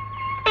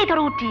 এই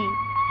ধরো উটি,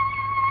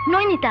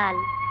 নৈনিতাল,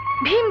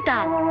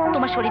 ভীমতাল।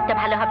 তোমার শরীরটা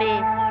ভালো হবে,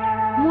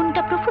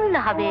 মনটা প্রফুল্ল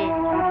হবে।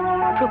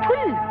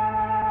 প্রফুল্ল?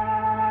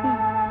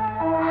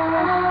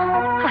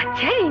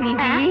 আচ্ছা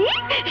রিনিদি,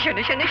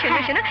 শোনো শোনো শোনো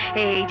শোনো,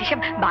 এই যেসব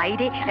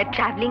বাইরে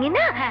ট্রাভেলিং এ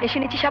না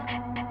শুনেছি সব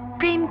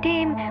প্রেম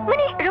টেম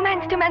মানে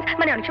রোম্যান্স টোম্যান্স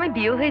মানে অনেক সময়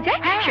বিয়ে হয়ে যায়।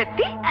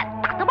 সত্যি?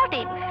 তা তো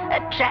বটে,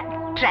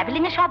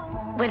 ট্রাভেলিং এ সব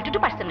ওয়েল টু ডু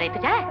পার্সন রয়েছে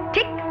যায়।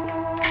 ঠিক,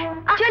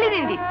 চলি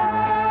রিনিদি,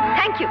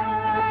 থ্যাংক ইউ।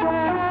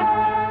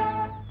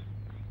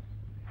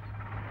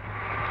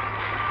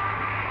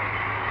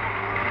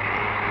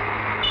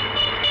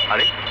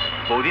 আরে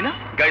বৌদি না,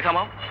 গাড়ি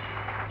থামাও।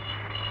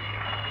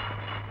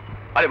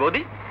 আরে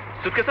বৌদি,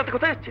 সুটকেস সাথে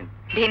কোথায় যাচ্ছেন?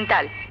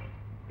 ভীমতাল।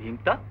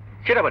 ভীমতাল?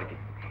 সেটা বাড়িতে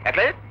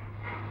একলাই?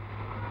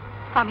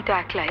 আমি তো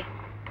একলাই।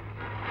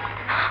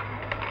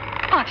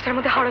 5টার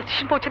মধ্যে হাওড়া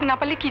স্টেশন পৌঁছাতে না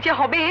পারলে কি যে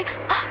হবে।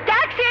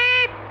 Taxi,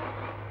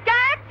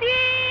 taxi.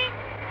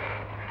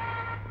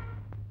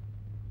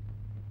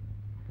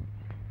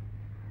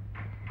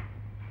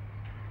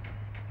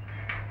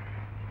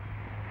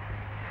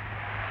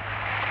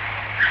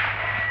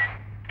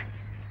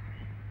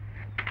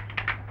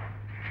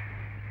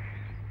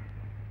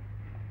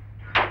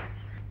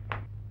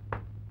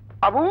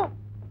 বাবু,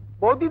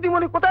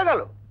 বৌদিদিমণি কোথায়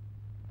গেল?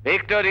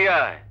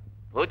 ভিক্টোরিয়ায়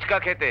ফুচকা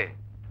খেতে।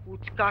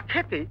 ফুচকা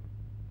খেতে?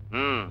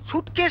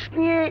 সুটকেস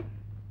নিয়ে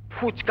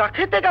ফুচকা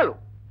খেতে গেল?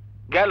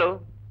 গেল।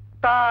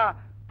 তা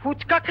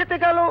ফুচকা খেতে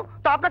গেল,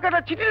 তা আপনাকে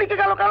একটা চিঠি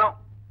লিখে গেল কেন?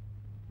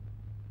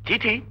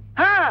 চিঠি?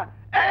 হ্যাঁ,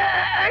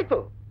 এই তো।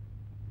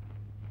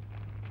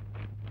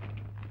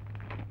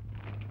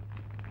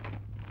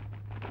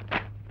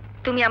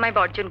 তুমি আমায়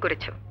বর্জন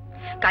করেছো,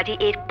 কাজে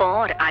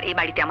এরপর আর এই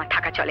বাড়িতে আমার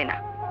থাকা চলে না।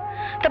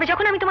 তবে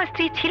যখন আমি তোমার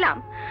স্ত্রী ছিলাম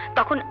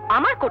তখন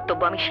আমার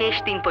কর্তব্য আমি শেষ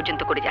দিন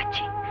পর্যন্ত করে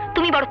যাচ্ছি।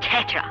 তুমি বড়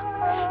ছ্যাঁচড়া,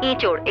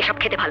 এঁচোড় এসব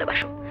খেতে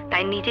ভালোবাসো,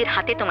 তাই নিজের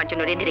হাতে তোমার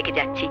জন্য রেঁধে রেখে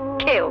যাচ্ছি,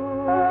 খেও।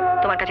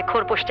 তোমার কাছে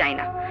খোরপোশ চাই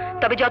না,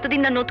 তবে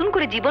যতদিন না নতুন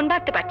করে জীবন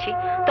বাঁধতে পারছি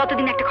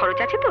ততদিন একটা খরচ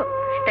আছে তো,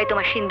 তাই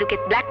তোমার সিন্ধুকে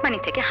ব্ল্যাক মানি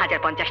থেকে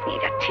 1050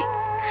 নিয়ে যাচ্ছি।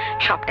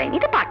 সবটাই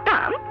নিতে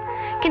পারতাম,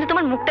 কিন্তু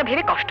তোমার মুখটা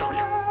ভেবে কষ্ট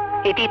হলো।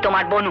 এটি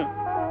তোমার বনু।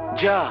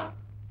 যা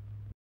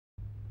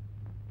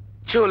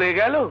চলে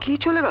গেল। কি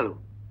চলে গেল?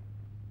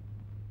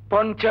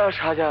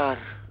 50,000।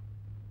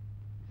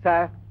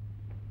 স্যার।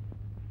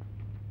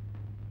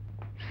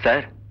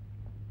 স্যার,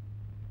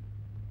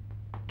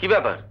 কি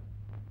ব্যাপার?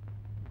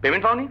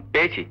 পেমেন্ট পাওনি?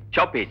 পেয়েছি,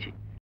 সব পেয়েছি।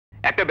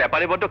 একটা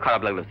ব্যাপারে বড্ড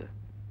খারাপ লাগলো স্যার।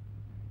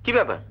 কি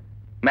ব্যাপার?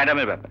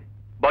 ম্যাডামের ব্যাপারে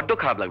বড্ড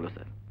খারাপ লাগলো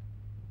স্যার।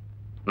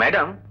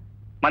 ম্যাডাম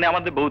মানে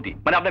আমাদের বৌদি,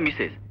 মানে আপনার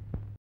মিসেস,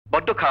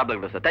 বড্ড খারাপ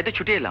লাগলো স্যার, তাই তো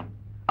ছুটে এলাম।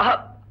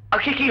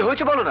 আখি কি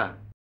হয়েছে বলো না।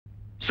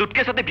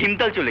 সুটকের সাথে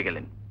ভীমতাল চলে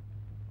গেলেন।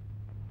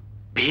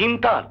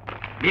 ভীমতাল?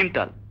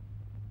 ভীমতাল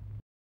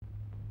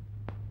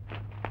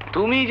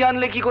তুমি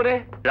জানলে কি করে?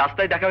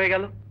 রাস্তায় দেখা হয়ে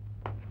গেল।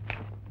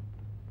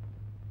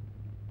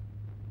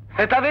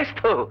 তা বেশ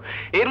তো,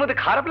 এর মধ্যে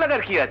খারাপ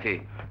লাগার কি আছে?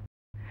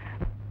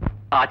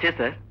 আছে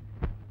স্যার,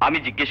 আমি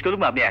জিজ্ঞেস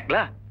করুন আপনি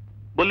একলা?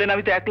 বললেন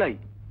আমি তো একলাই,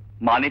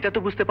 মানেটা তো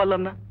বুঝতে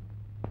পারলাম না।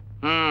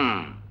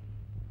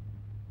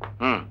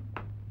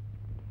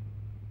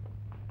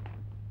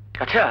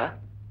 আচ্ছা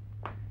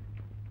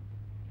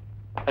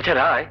আচ্ছা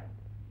রায়,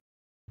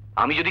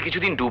 আমি যদি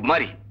কিছুদিন ডুব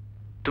মারি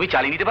তুমি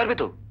চালিয়ে নিতে পারবে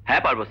তো?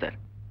 হ্যাঁ পারবো স্যার,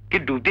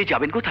 কিন্তু ডুবতে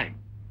যাবেন কোথায়?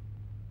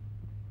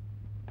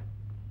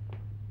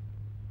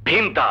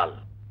 ভীমতাল।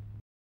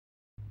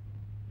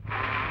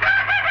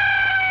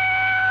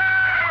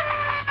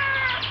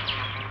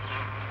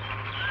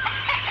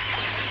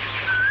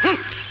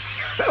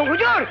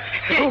 হুজুর,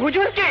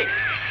 হুজুর কি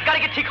গাড়ি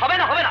কি ঠিক হবে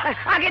না? হবে না?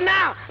 আগে না,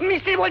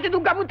 মিস্ত্রি বলছে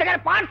দুর্গাপুর থেকে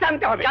পার্টস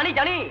আনতে হবে। জানি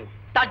জানি,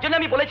 তার জন্য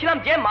আমি বলেছিলাম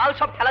যে মাল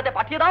সব ঠেলাতে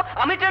পাঠিয়ে দাও,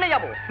 আমি ট্রেনে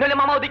যাবো, নইলে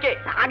মামা ওদিকে।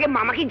 আগে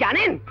মামা কি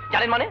জানেন?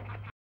 জানেন মানে?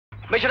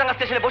 মেশোডাঙ্গা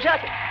স্টেশনে বসে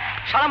আছে,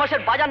 সারা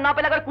মাসের বাজার না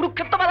পেলে আবার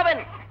কুরুক্ষেত্র বাঁধাবেন।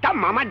 তা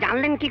মামা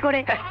জানলেন কি করে?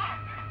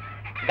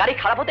 গাড়ি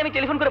খারাপ হতে আমি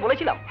টেলিফোন করে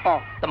বলেছিলাম,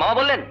 তো মামা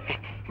বললেন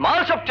মাল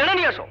সব ট্রেনে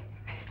নিয়ে এসো,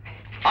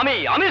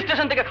 আমি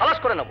স্টেশন থেকে খালাস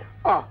করে নেবো।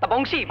 তা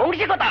বংশী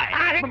কোথায়?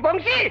 আরে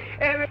বংশী,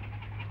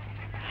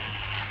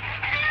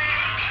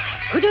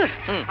 হুজুর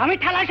আমি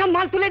ঠেলায় সব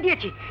মাল তুলে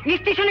দিয়েছি,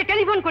 স্টেশনে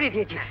টেলিফোন করে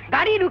দিয়েছি,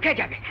 গাড়ি রুখে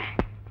যাবে।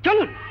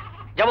 চলুন।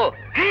 যাবো?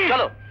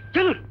 চলো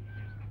চলুন।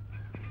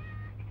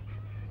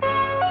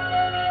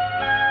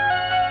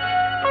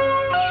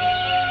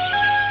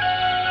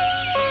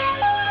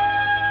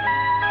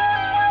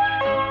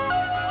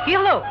 কি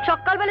হলো?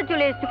 সকালবেলা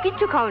চলে এসছো,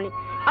 কিচ্ছু খাওনি,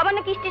 আবার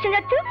নাকি স্টেশন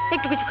যাচ্ছ?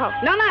 একটু কিছু খাও।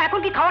 না না, এখন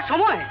কি খাওয়ার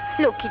সময়?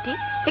 লক্ষ্মীটি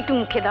একটু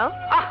মুখে দাও।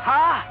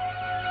 আহা,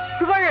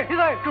 ঠিক আছে ঠিক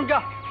আছে, তুমি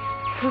যাও।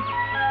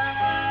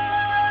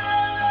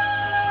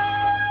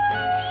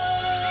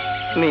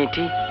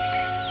 মেয়েটি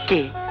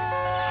কে?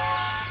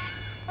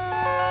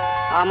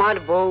 আমার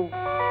বউ।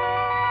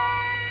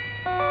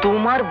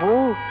 তোমার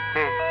বউ?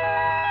 হ্যাঁ।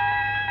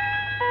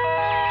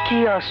 কি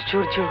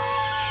আশ্চর্য,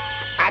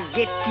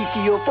 আজকে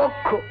তৃতীয়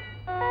পক্ষ।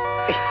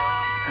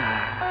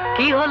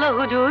 কি হলো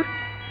হুজুর?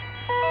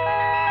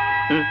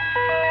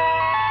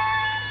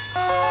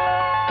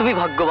 তুমি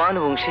ভাগ্যবান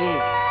বংশী,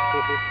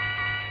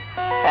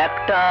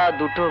 একটা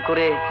দুটো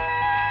করে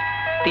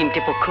তিনটে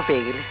পক্ষ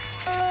পেয়ে গেলে,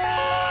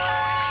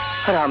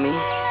 আর আমি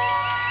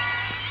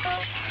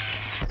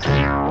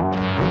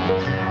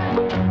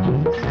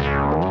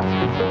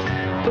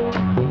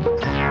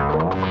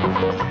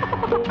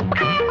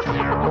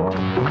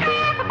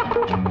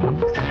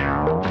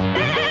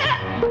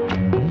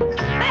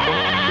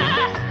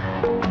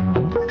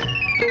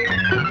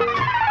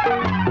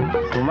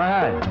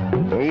কুমার,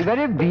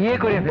 এইবারে বিয়ে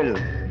করে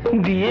ফেলুন।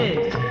 বিয়ে?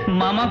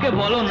 মামাকে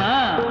বলো না।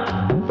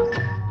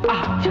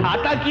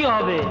 ছাতা কি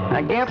হবে?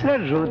 আগে আপনার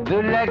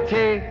রোদ্দুর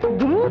লাগছে।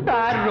 দুধ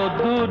আর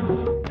রোদ্দুর,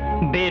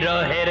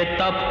 বিরহের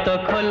তপ্ত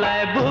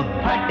খোলায় বুক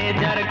ফাটে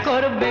যার,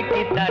 করবে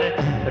কি তার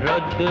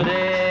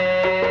রোদ্দুরে।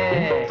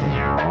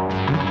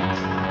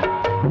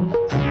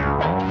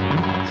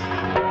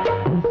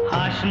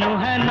 হাসনু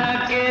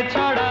হেনাকে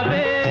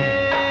ছড়াবে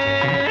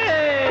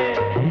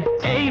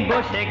এই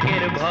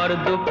বসেকের ভর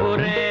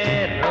দুপুরে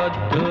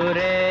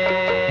রোদ্দুরে।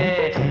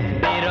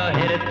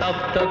 বিরহের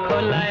তপ্ত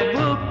খোলায়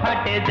বুক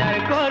ফাটে যার,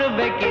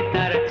 করবে কি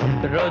তার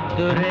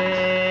রোদ্দুরে।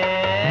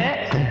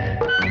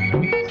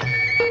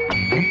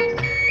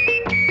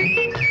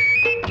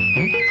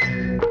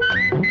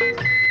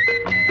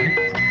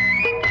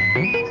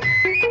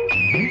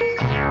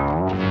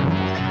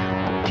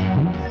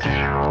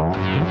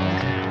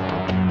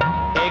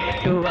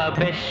 একটু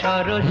আবেশ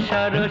সরস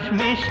সরস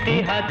মিষ্টি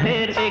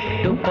হাতের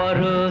একটু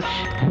পরশ,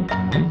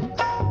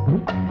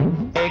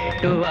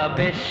 একটু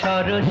আবেশ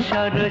সরস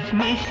সরস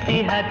মিষ্টি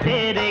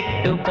হাতের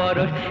একটু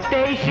পরশ।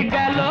 23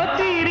 গেল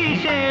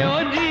 30-এ ও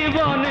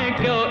জীবনে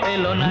কেউ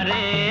এলো না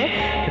রে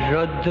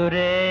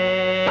রোদ্দুরে।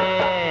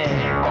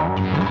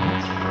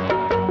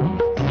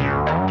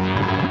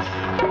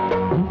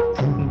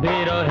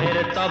 বিরহের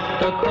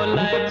তপ্ত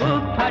খোলায়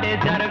বুক ফাড়ে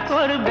যার,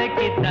 করবে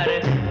কি তার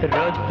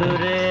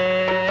রোদ্দুরে।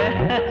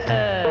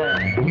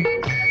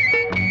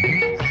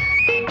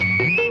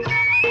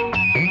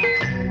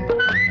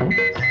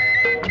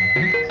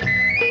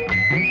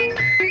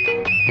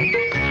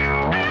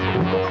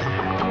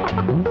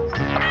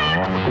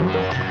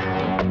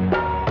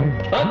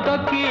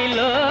 কোকিল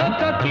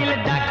কোকিল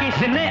ডাকিস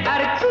নে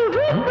আর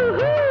কুহু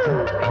কুহু,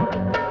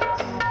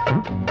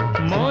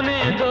 মনে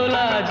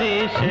দোলা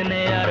দিস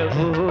নে আর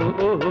হুহু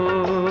উহু।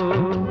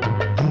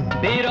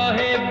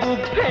 বিরহে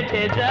বুক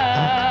ফেটে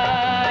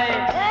যায়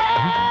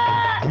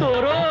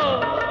তোরও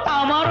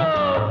আমারও,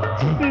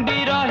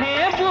 বিরহে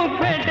বুক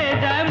ফেটে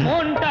যায়,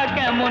 মনটা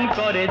কেমন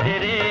করে যে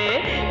রে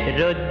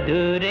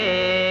রোদ্দুরে।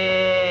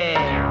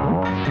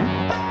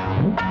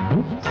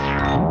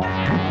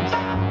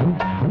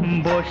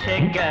 বসে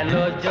গেল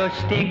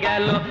জ্যৈষ্ঠী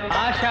গেল,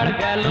 আষাঢ়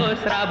গেল,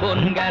 শ্রাবণ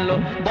গেল,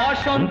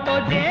 বসন্ত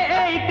যে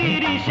এই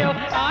 30-এও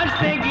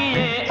আসতে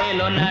গিয়ে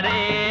এলো না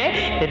রে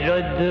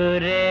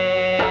রোদ্দুরে।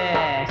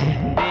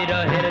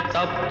 বিরহের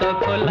তপ্ত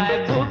খোলায়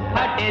বুক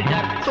ফাটে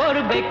যার,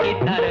 করবে কি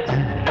তার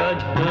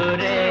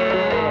রোদ্দুরে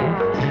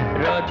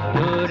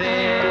রোদ্দুরে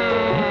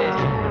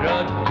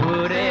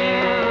রোদ্দুরে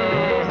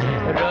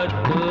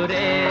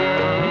রোদ্দুরে।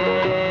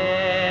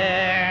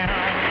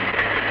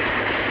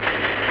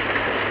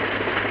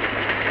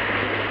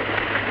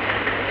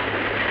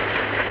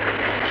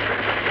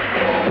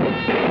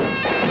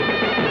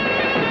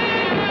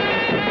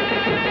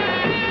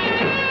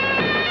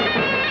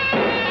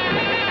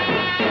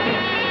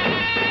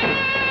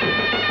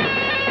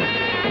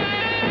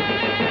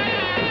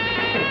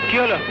 কি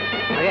হলো?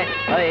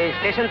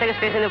 স্টেশন থেকে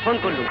স্টেশনে ফোন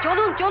করলুম।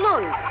 চলুন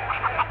চলুন,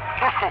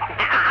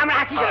 আমরা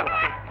আছি।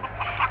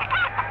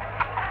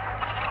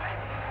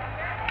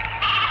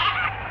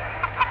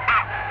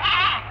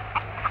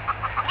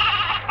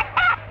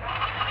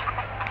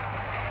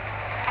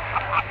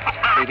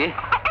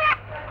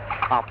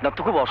 আপনার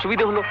তো খুব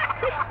অসুবিধা হলো।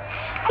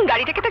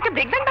 গাড়িটাকে তো একটা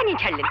ব্রেকডাউন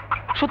বানিয়ে ছাড়লেন।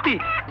 সত্যি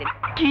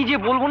কি যে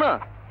বলবো না,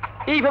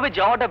 এইভাবে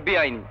যাওয়াটা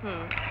বেআইনি,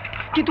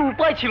 কিন্তু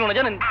উপায় ছিল না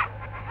জানেন।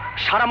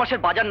 সারা মাসের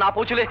বাজার না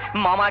পৌঁছলে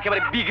মামা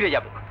একেবারে বিগড়ে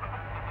যাবে।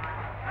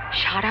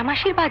 সারা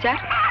মাসের বাজার?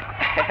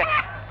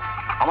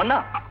 আমার না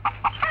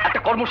একটা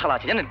কর্মশালা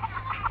আছে জানেন,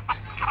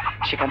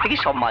 সেখান থেকে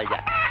সব মাল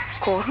যায়।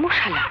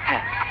 কর্মশালা?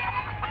 হ্যাঁ।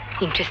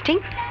 ইন্টারেস্টিং।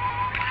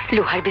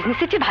 লোহার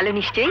বিজনেসের চেয়ে ভালো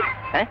নিশ্চয়ই।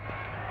 হ্যাঁ,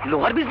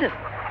 লোহার বিজনেস?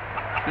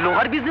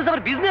 লোহার বিজনেস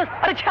আবার বিজনেস?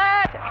 আরে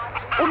ছাড়,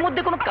 ওর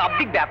মধ্যে কোনো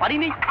কাব্যিক ব্যাপারই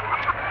নেই।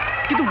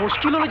 কিন্তু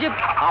মুশকিল হলো যে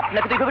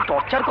আপনাকে তো এইভাবে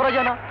টর্চার করা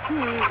যায় না।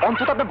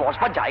 অন্তত আপনার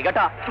বসবার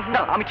জায়গাটা না,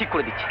 আমি ঠিক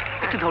করে দিচ্ছি।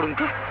 একটু ধরুন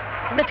তো।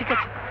 না ঠিক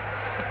আছে।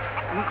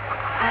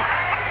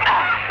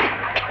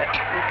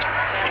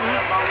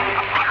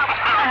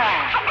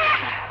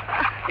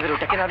 এবার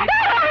ওটাকে রাখি।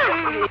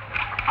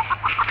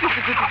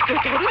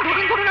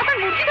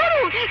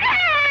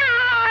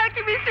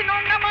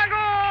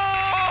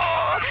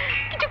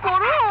 কিছু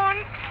করুন।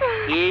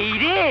 এই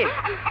রে,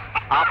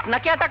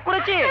 আপনাকে অ্যাটাক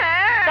করেছে?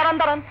 দাঁড়ান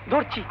দাঁড়ান,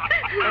 ধরছি।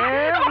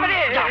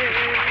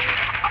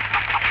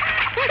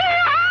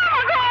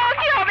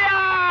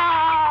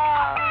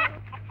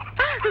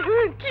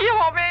 কি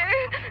হবে?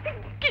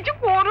 কিছু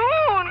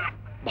করুন।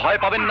 ভয়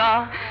পাবেন না,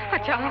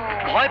 আছে।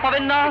 ভয়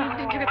পাবেন না,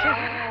 ঠিক আছে,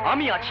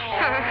 আমি আছি।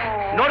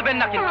 নড়বেন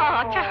না কিন্তু।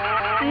 আচ্ছা,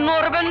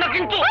 নড়বেন না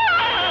কিন্তু।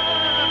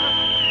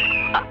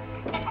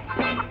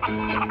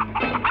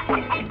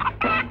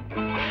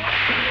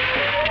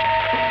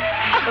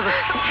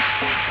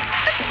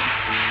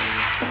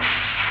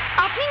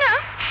 আপনি না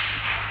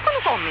কোনো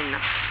কমবেন না।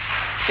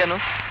 কেন?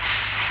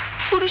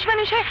 পুরুষ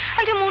মানুষ হয়ে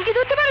একটা মুরগি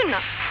ধরতে পারেন না?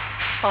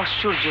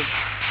 আশ্চর্য,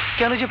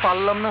 কেন যে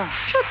পারলাম না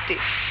সত্যি।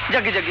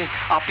 যাকে যাকে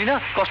আপনি না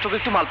কষ্ট করে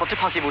একটু মালপত্রে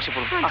ফাঁকে বসে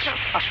পড়ুন। আসুন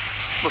আসুন,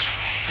 বসুন।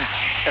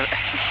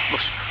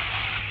 বসুন।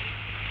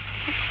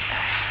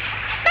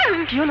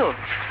 কি হলো?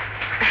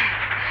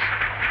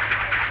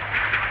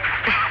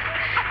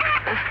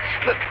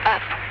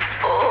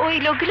 ওই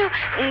লোকগুলো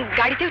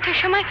গাড়িতে ওঠার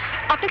সময়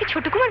আপনাকে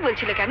ছোট কুমার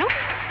বলছিল কেন?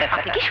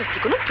 আপনি কি সত্যি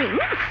কোনো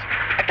প্রিন্স?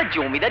 একটা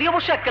জমিদারি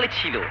অবশ্য এককালে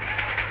ছিল,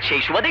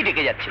 সেই সুবাদেই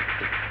ডেকে যাচ্ছে।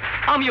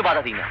 আমিও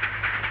বাধা দিই না।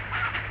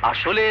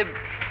 আসলে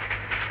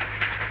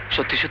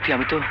সত্যি সত্যি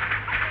আমি তো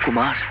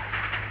কুমার।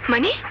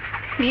 মানে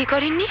বিয়ে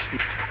করেননি?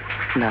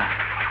 না।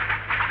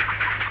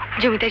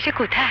 জমিদার সে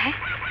কোথায়?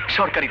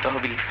 সরকারি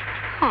তহবিল।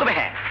 তবে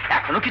হ্যাঁ,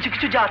 এখনো কিছু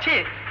কিছু যা আছে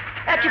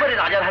একেবারে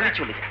রাজার হালি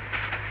চলে যায়।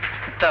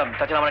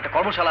 তাছাড়া আমার একটা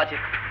কর্মশালা আছে,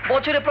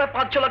 বছরে প্রায়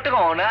 5-6 লাখ টাকা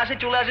অনায়াসে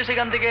চলে আসে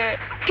সেখান থেকে।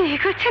 বিয়ে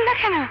করছেন না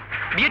কেন?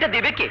 বিয়েটা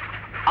দেবে কে?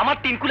 আমার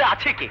তিনকুলে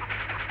আছে কে?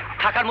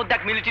 থাকার মধ্যে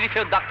এক মিলিটারি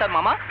ফেরত ডাক্তার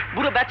মামা,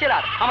 বুড়ো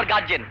ব্যাচেলার, আমার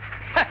গার্জেন।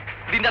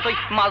 দিন রাত ওই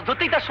মাছ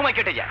ধরতেই তার সময়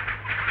কেটে যায়।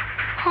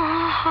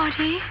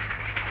 আরে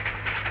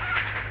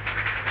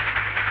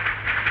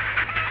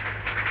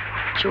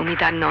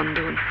জমিদার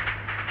নন্দন,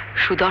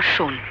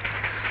 সুদর্শন,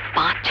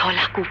 5-6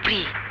 লাখ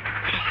উপরি।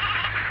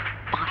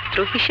 পাত্র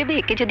হিসেবে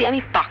একে যদি আমি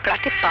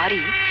পাকড়াতে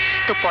পারি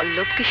তো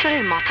পল্লব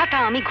কিশোরের মাথাটা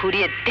আমি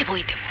ঘুরিয়ে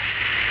দেবই দেব।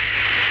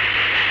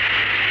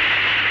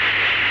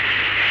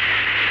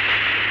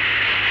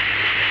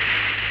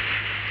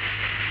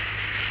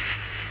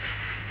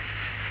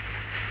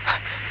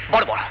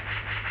 বড় বড়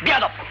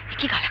বেয়াদব।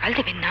 কি গালাগাল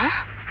দেবেন না?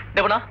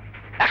 দেব না,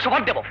 100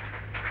 বার দেব।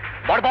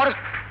 বড় বড়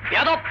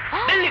বেয়াদব।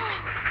 দিল্লি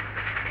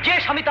যে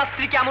স্বামী তার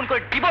স্ত্রীকে এমন করে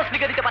ডিভোর্স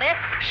লিখে দিতে পারে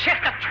সে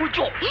একটা ছুঁচ।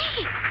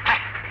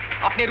 হ্যাঁ,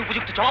 আপনি এর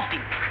উপযুক্ত জবাব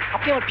দিন।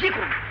 আপনি আমার বিয়ে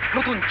করুন,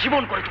 নতুন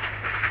জীবন করে তুলুন।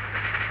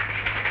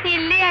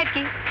 দিল্লি আর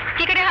কি,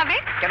 কি করে হবে?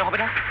 কেন হবে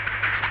না?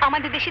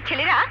 আমাদের দেশের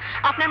ছেলেরা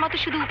আপনার মতো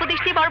শুধু উপদেশ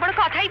দিয়ে বড় বড়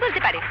কথাই বলতে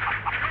পারে,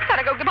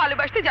 তারা কাউকে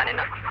ভালোবাসতে জানে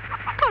না,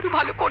 কারো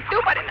ভালো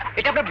করতেও পারে না।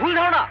 এটা আপনার ভুল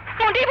ধারণা।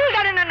 মোটেই ভুল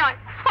ধারণা নয়।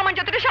 আমার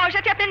যতটা সাহস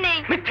আছে আপনার নেই।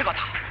 মিথ্যে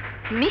কথা।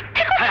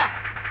 মিথ্যে কথা?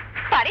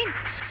 পারেন?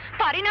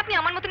 পারেন আপনি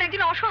আমার মতন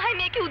একজন অসহায়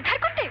মেয়েকে উদ্ধার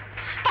করতে?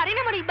 পারেন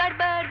আমার এই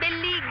বারবার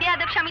বেল্লি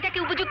বেয়াদব স্বামীটাকে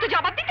উপযুক্ত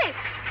জবাব দিতে?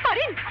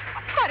 পারেন?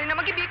 পারেন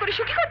আমাকে বিয়ে করে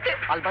সুখী করতে?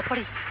 আলবাত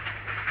পারি।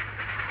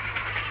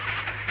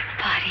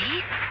 পারেন?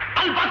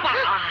 আলবাত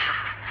পারি।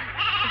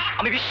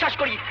 আমি বিশ্বাস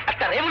করি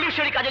একটা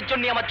রেভলিউশনারি কাজের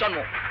জন্য আমার জন্ম।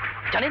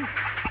 জানেন,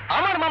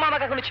 আমার মামা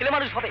আমাকে এখনো ছেলে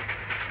মানুষ ভাবে,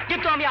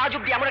 কিন্তু আমি আজ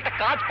অব্দি এমন একটা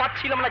কাজ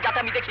পাচ্ছিলাম না যাতে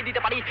আমি দেখিয়ে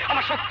দিতে পারি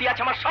আমার শক্তি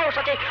আছে, আমার সাহস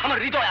আছে,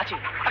 আমার হৃদয় আছে।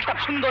 একটা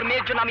সুন্দর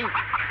মেয়ের জন্য আমি,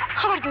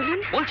 আবার বলুন।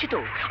 বলছি তো,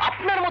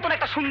 আপনার মতন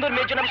একটা সুন্দর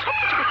মেয়ের জন্য আমি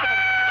সবকিছু করতে পারি।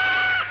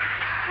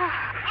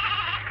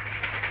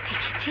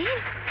 দেখেছেন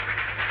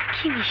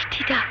কি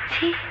মিষ্টি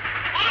ডাকছে?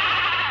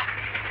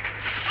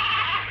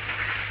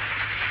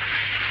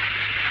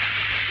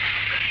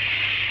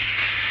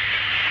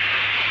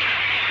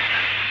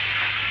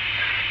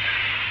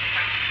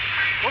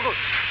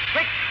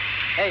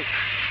 এই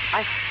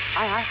আয়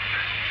আয় আয়।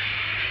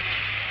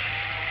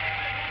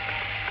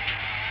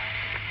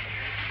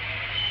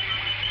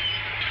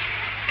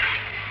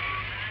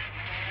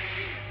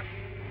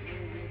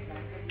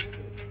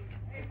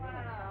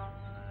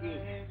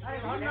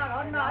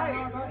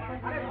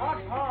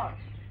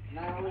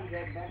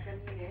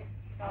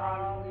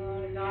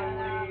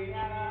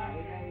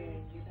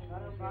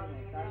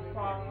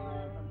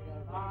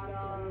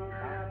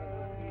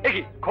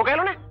 দেখি খোকা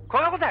এলো না?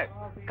 খোকা কোথায়?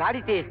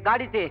 গাড়িতে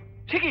গাড়িতে।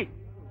 ঠিকই,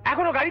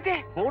 এখনো গাড়িতে?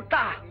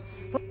 ওটা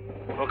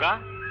খোকা,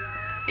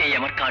 এই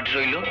আমার কার্ড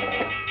রইল।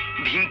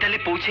 ভীমতালে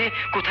পৌঁছে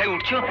কোথায়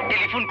উঠছো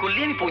টেলিফোন করলে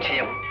আমি পৌঁছে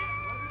যাব।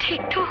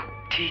 ঠিক তো?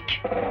 ঠিক।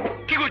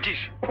 কি করছিস?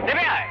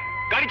 নেমে আয়,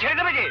 গাড়ি ছেড়ে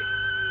দেবে যে।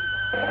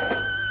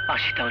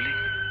 আসি তাহলে।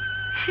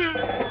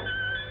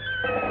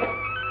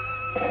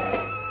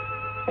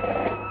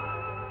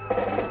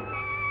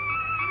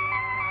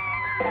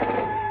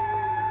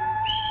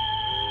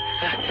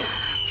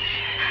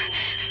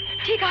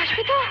 ঠিক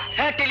আসবে তো?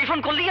 হ্যাঁ, টেলিফোন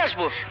করলেই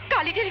আসবো।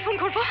 কালই টেলিফোন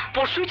করবো?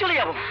 পরশুই চলে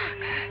যাবো।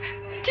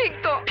 ঠিক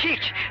তো?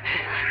 ঠিক।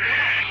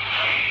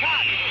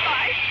 Bye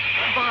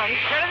bye.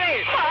 ছেড়ে দে।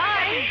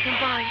 Bye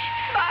bye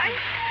bye.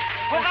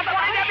 খোকা তো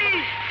পড়ে যাবি,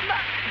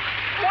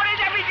 পড়ে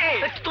যাবি যে।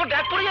 তোর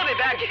ব্যাগ পড়ে যাবে।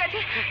 ব্যাগ ঠিক আছে,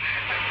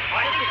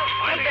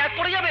 ব্যাগ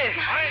পড়ে যাবে।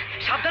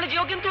 সাবধানে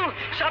যেও কিন্তু,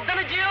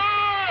 সাবধানে যেও।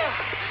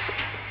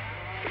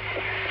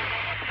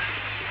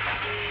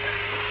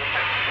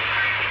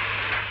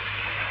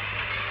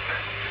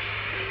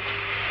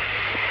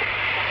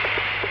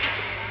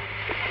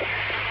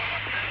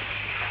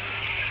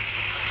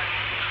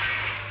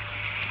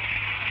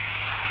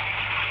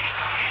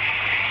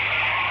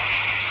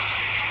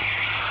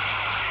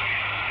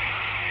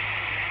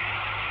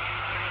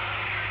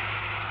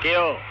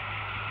 কেউ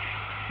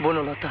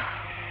বনলতা।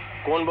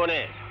 কোন বনে?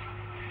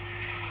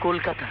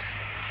 কলকাতার।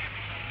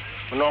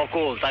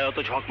 নকল, তাই অত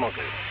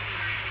ঝকমকে।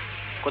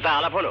 কোথায়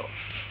আলাপ হলো?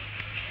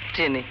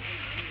 ট্রেনে।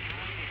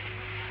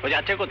 ও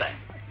যাচ্ছে কোথায়?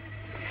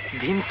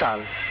 ভীমতাল।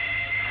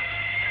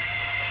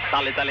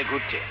 তালে তালে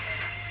ঘুরছে।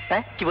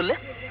 হ্যাঁ, কি বললে?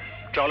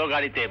 চলো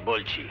গাড়িতে,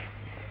 বলছি।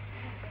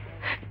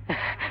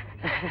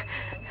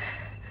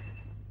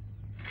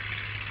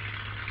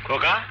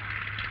 খোকা।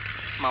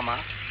 মামা,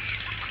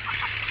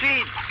 তুই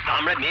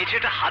আমরা মেয়ে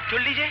ছেলেটা হাত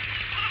ধরলি যে?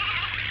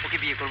 ওকে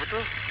বিয়ে করবো তো?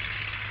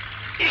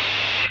 ইস,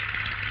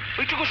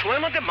 ওইটুকু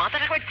সময়ের মধ্যে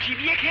মাথাটা একবার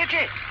চিবিয়ে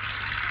খেয়েছে।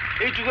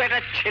 এইটুকু একটা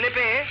ছেলে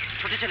পেয়ে।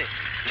 ছোট ছেলে?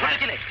 ছোট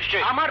ছেলে?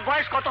 আমার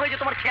বয়স কত হয়েছে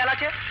তোমার খেয়াল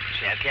আছে?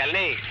 সে আর খেয়াল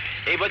নেই।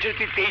 এই বছর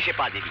তুই 23-এ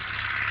পা দিবি।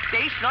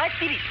 23 নয়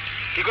 30।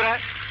 কি করে?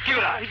 কি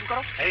করে? হিসাব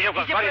করো। হিসাব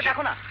কর।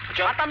 দেখো না,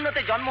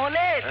 57-তে জন্ম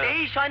হলে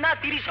 23 হয় না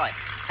 30 হয়।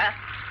 হ্যাঁ,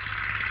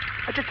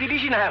 আচ্ছা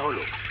 30ই না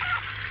হলো,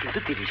 কিন্তু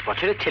 30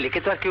 বছরের ছেলেকে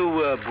তো আর কেউ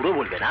বুড়ো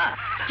বলবে না।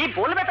 কি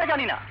বলবে তা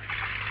জানি না,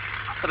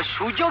 তবে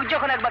সুযোগ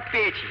যখন একবার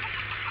পেয়েছি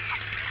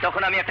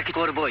তখন আমি একটা কি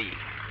করবই।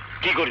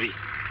 কি করবি?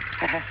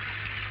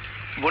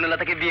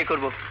 বনলতাকে বিয়ে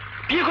করব।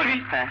 বিয়ে করবি?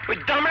 হ্যাঁ। ওই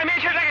দামড়া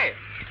মেয়ে ছেলেটাকে?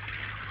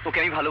 ওকে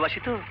আমি ভালোবাসি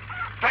তো।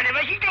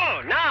 ভালোবাসি তো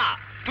না,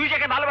 তুই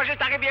যাকে ভালোবাসিস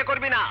তাকে বিয়ে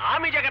করবি না,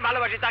 আমি যাকে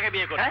ভালোবাসি তাকে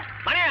বিয়ে করবি।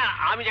 মানে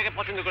আমি যাকে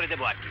পছন্দ করে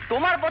দেবো আর কি।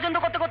 তোমার পছন্দ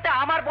করতে করতে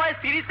আমার বয়স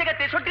 30 থেকে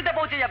 63-তে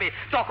পৌঁছে যাবে,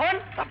 তখন?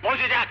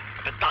 পৌঁছে যাক,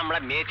 দামড়া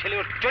মেয়ে ছেলে,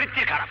 ওর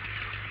চরিত্রই খারাপ।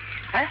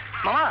 হ্যাঁ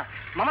মামা,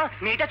 মামা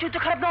মেয়েটা চরিত্র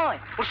খারাপ নয়,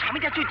 ওর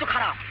স্বামীটা চরিত্র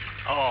খারাপ।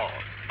 ও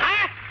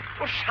হ্যাঁ,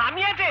 ওর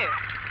স্বামী আছে,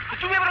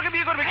 তুমি আবার ওকে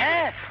বিয়ে করবে?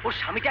 হ্যাঁ, ওর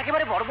স্বামীটা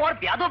একেবারে বড় বড়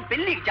বেয়াদব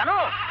বেল্লিক, জানো?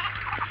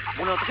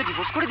 মনে ওকে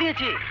ডিভোর্স করে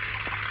দিয়েছে।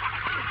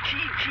 ছি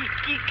ছি,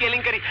 কি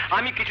কেলেঙ্কারি!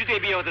 আমি কিছুতে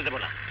বিয়ে হতে দেবো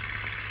না।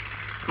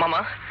 মামা,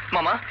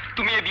 মামা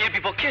তুমি এ বিয়ের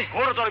বিপক্ষে?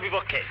 ঘোরতর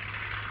বিপক্ষে।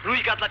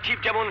 রুই কাতলা ছিপ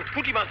যেমন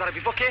পুঁটি মাছ ধরার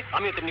বিপক্ষে,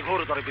 আমিও তেমনি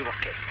ঘোরতর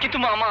বিপক্ষে। কিন্তু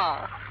মামা।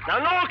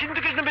 না,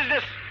 কিন্তু কিছু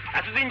বিজনেস।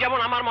 এতদিন যেমন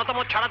আমার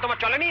মতামত ছাড়া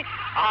তোমার চলেনি,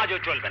 আজও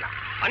চলবে না।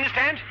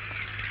 আন্ডারস্ট্যান্ড?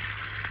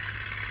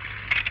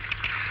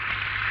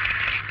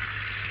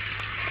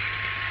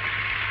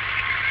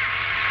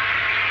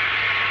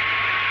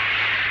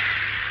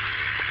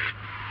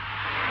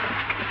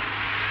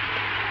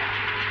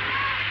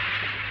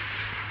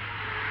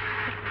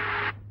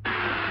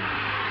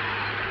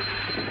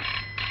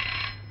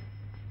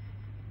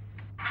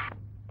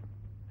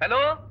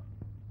 হ্যালো,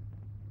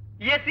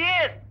 ইয়েস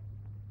ইয়েস,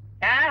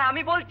 হ্যাঁ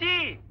আমি বলছি,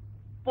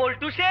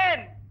 পল্টু সেন।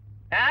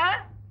 হ্যাঁ,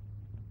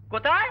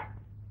 কোথায়?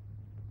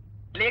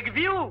 লেক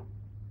ভিউ,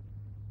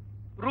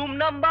 রুম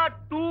নাম্বার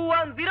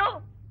 210,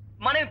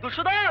 মানে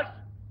 210।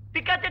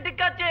 ঠিক আছে ঠিক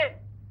আছে,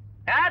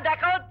 হ্যাঁ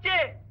দেখা হচ্ছে।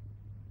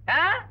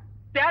 হ্যাঁ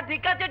হ্যাঁ,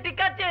 ঠিক আছে ঠিক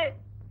আছে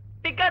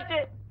ঠিক আছে।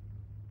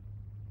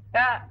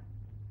 হ্যাঁ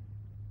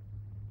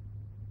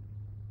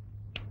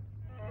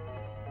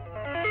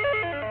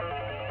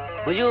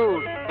হুজুর,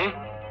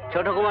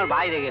 ছোট কুমার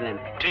বাইরে গেলেন।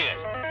 ঠিক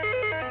আছে।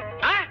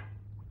 হ্যাঁ,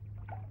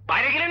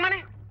 বাইরে গেলেন মানে?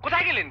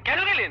 কোথায় গেলেন? কেন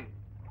গেলেন?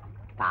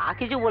 তা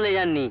কিছু বলে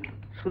যাননি,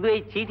 শুধু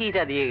এই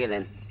চিঠিটা দিয়ে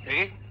গেলেন।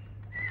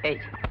 এই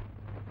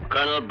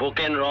colonel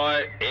বোকেন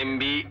Roy,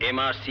 MB,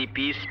 MRCP,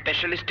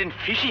 specialist in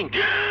fishing.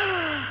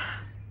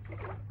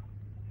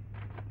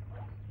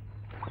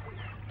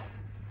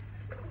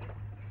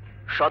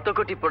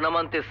 শতকোটি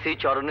প্রণামান্তে শ্রী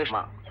চরণে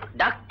মা।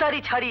 ডাক্তারি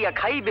ছাড়িয়া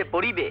খাইবে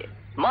পড়িবে,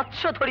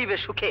 মৎস্য ধরিবে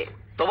সুখে।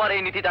 তোমার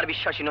এই নীতি তার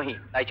বিশ্বাসী নহি,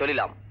 তাই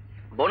চলিলাম।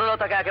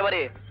 বনলতাকে একেবারে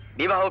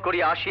বিবাহ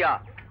করিয়া আসিয়া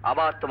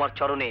আবার তোমার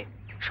চরণে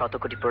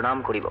শতকোটি প্রণাম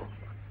করিব।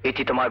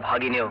 এটি তোমার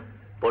ভাগিনেও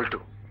পল্টু।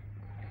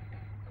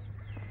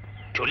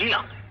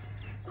 চলিলাম?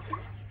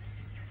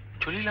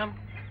 চলিলাম?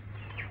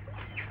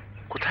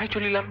 কোথায়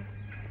চলিলাম?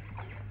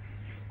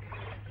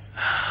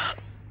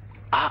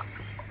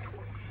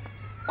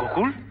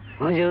 গোকুল,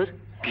 হুজুর,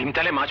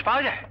 ভীমতালে মাছ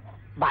পাওয়া যায়?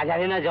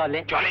 বাজারে না জলে?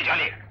 জলে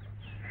জলে।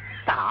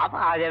 তা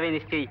পাওয়া যাবে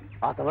নিশ্চয়ই,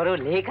 অত বড়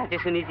লেক আছে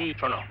শুনেছি।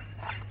 শোনো,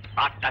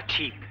 8টা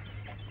ছিপ,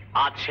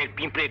 আধশের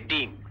পিঁপড়ের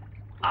ডিম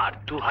আর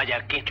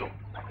 2000 কেঁচো।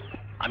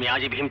 আমি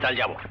আজই ভীমতাল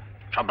যাব,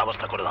 সব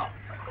ব্যবস্থা করে দাও।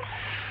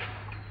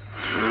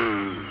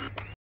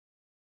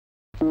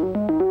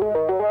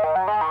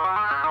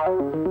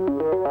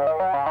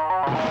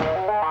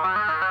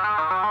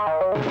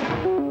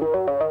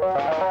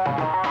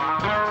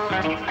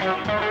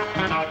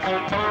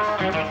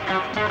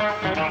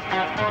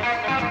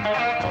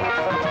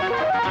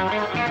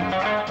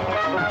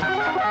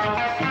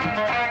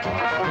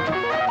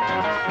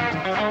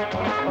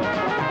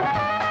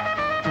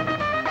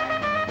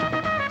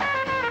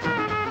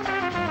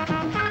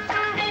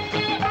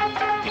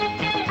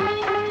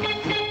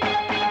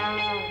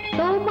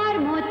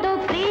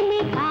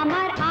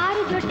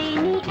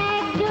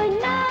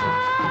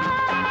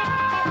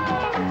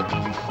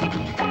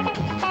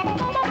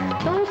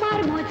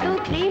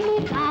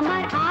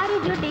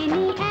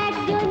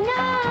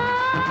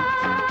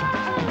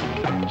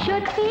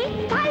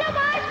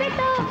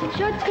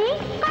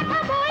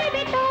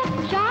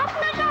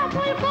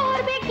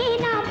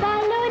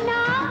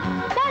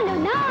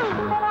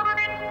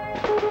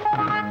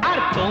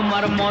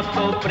 তোমার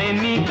মতো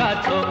প্রেমিকা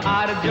তো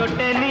আর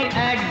জোটেনি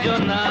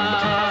একজনা।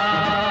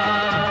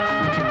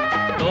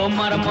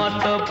 তোমার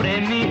মতো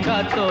প্রেমিকা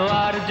তো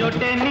আর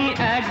জোটেনি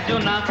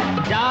একজনা,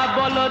 যা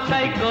বলো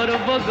তাই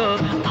করবো গো,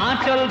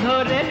 আঁচল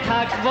ধরে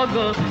থাকবো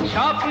গো,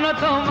 স্বপ্ন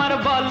তোমার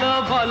বলো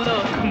বলো,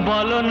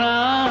 বলো না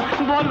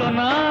বলো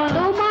না।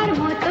 তোমার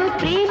মতো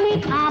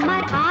প্রেমিক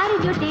আমার আর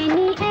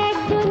জোটেনি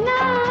একজনা।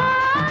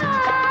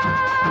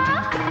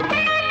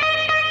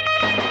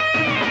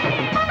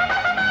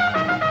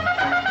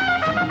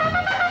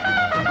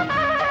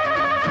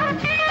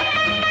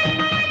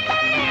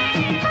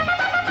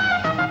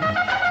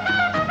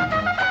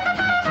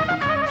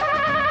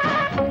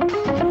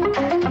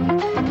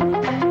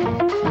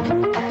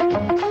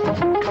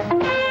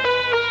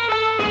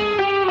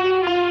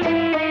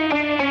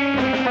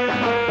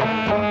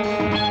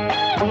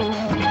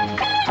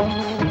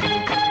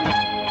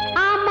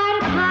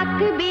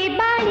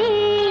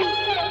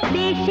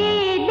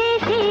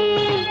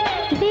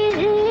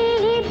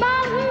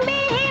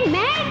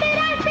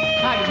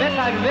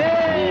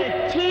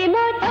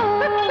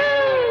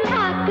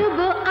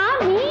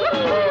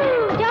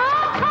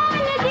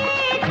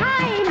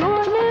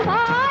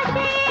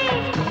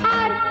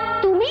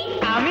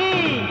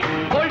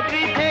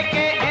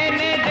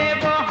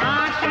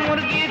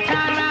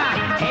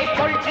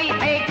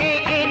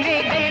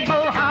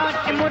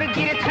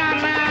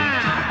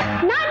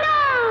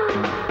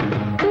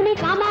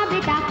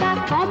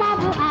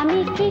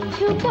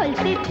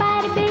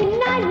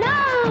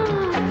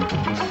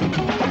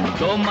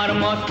 তোমার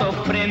মতো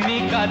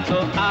প্রেমিকা তো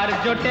আর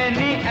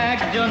জোটেনি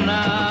একজনা,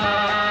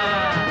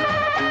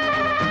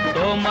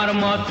 তোমার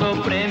মতো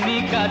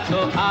প্রেমিকা তো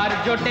আর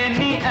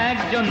জোটেনি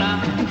একজনা,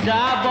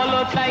 যা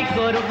বলো তাই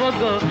করবো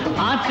গো,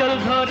 আঁচল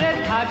ধরে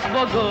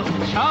থাকবো গো,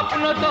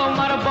 স্বপ্ন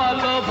তোমার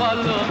বলো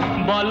বলো,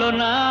 বলো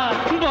না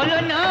বলো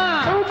না।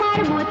 তোমার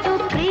মতো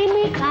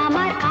প্রেমিক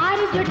আমার আর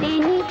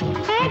জোটেনি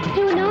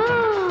একজনা।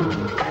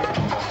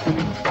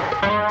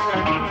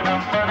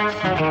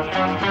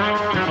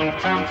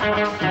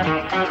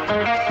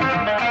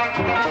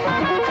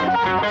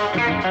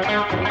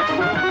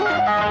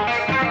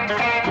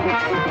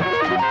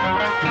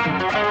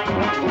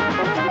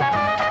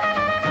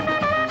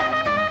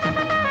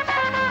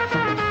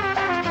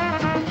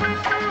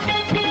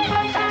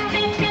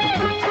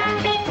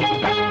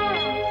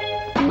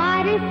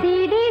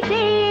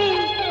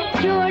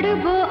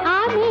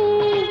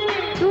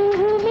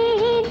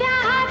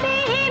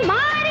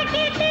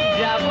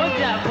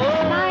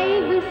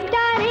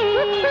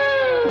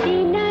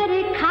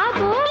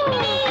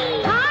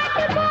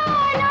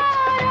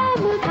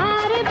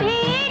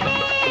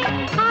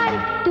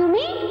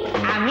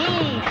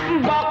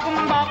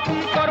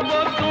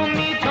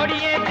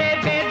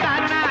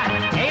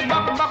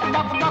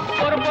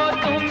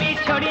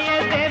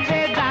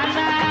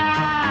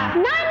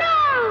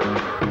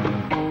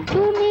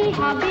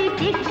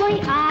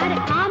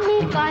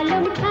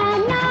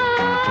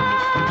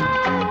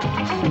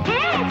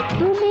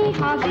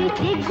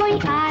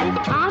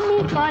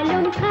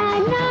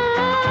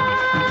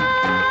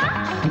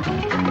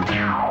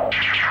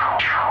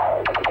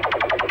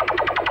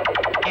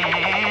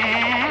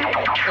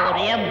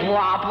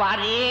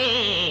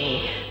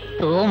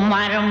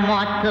 তোমার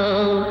মতো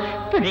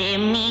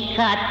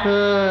প্রেমিকা তো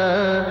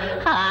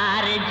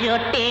আর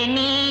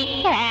জোটেনি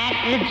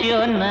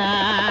একজনা।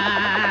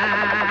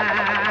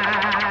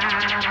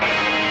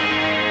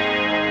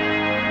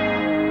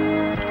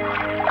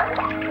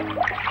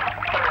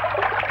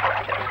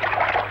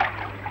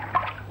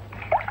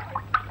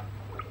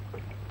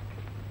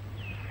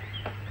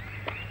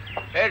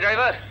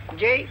 ड्राइवर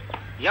जी,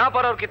 यहाँ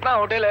पर और कितना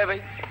होटल है भाई?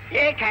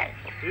 एक है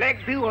lake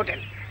view hotel.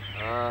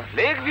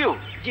 Lake view?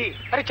 जी।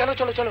 अरे चलो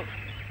चलो चलो।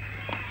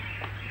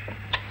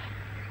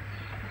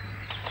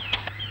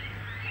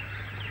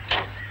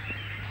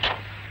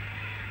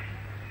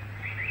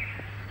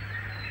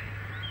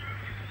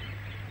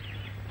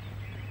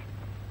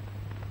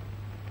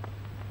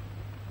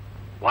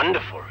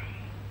 ওয়ান্ডারফুল।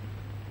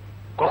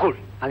 কখন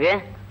আগে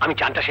আমি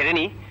চানটা সেরে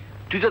নি,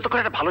 তুই যতক্ষণ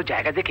একটা ভালো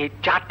জায়গা দেখে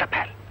চারটা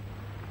ফেল।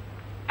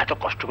 এত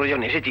কষ্ট করে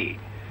যখন এসেছি,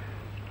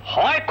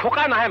 হয়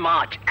খোকা না হয়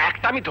মাছ,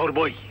 একটা আমি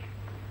ধরবই।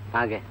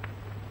 আগে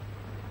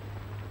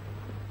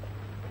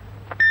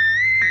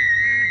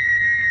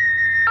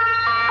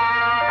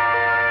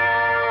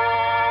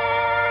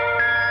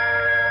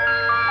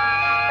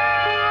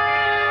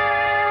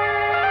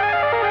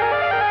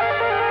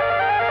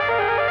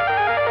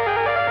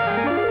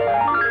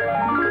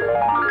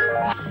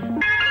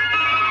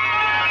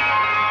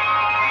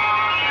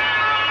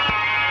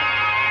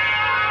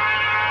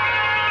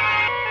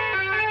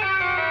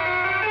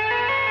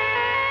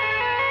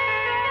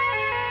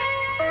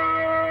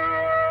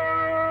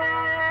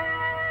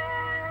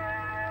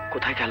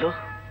কোথায় গেল?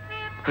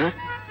 হ্যাঁ,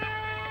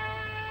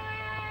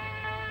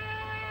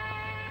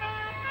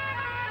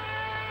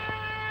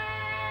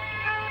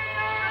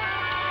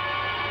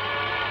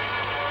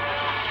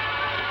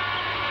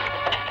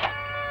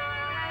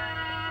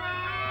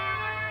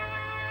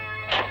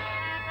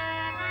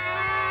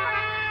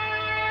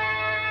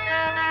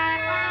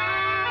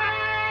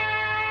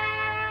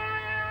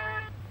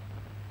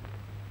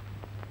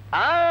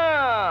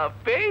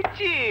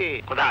 পেয়েছি।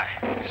 কোথায় কোথায়?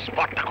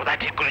 স্পটটা কোথায়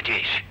ঠিক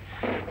করেছিস?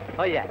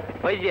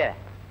 ওই যে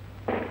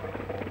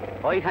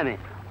ওইখানে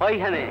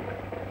ওইখানে।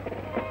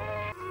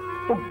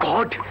 ও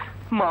গড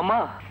মামা,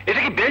 এটা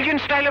কি বেলজিয়ান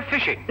স্টাইল অফ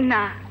ফিশিং?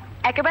 না,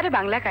 একেবারে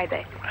বাংলা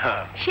কায়দায়।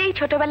 হ্যাঁ। সেই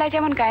ছোটবেলায়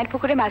যেমন গায়ের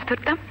পুকুরে মাছ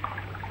ধরতাম,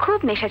 খুব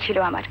নেশা ছিল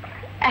আমার।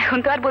 এখন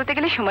তো আর বলতে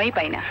গেলে সময়ই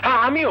পাই না। হ্যাঁ,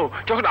 আমিও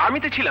যখন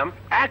আর্মিতে ছিলাম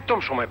একদম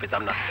সময়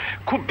পেতাম না।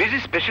 খুব বিজি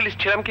স্পেশালিস্ট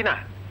ছিলাম কিনা।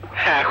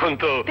 এখন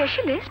তো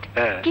স্পেশালিস্ট?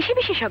 কিসে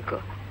বিশেষজ্ঞ?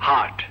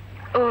 হার্ট।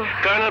 ও,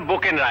 কর্নেল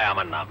বোকেন রায়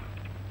আমার নাম।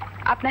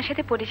 আপনার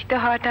সাথে পরিচিত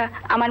হওয়াটা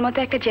আমার মতো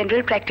একটা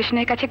জেনারেল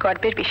প্র্যাকটিশনারের কাছে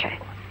গর্বের বিষয়।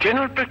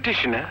 General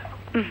practitioner?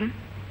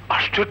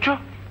 আশ্চর্য।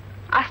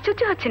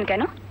 আশ্চর্য হচ্ছেন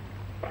কেন?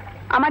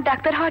 আমার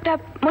ডাক্তার হওয়াটা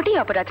মোটেই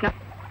অপরাধ না।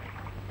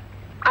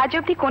 আজ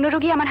অব্দি কোনো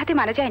রোগী আমার হাতে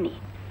মারা যায়নি।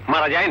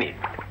 মারা যায়নি?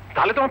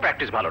 তাহলে তোমার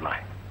প্র্যাকটিস ভালো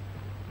নয়।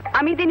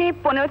 আমি দিনে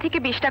 15 থেকে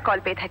 20টা কল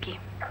পেয়ে থাকি।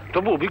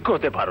 তবু অভিজ্ঞ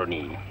হতে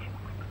পারোনি।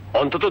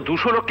 অন্তত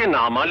 200 লোককে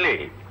না মারলে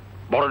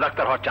বড়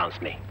ডাক্তার হওয়ার চান্স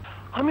নেই।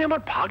 আমি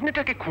আমার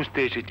ভাগ্নেটাকে খুঁজতে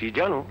এসেছি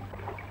জানো।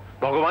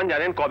 ভগবান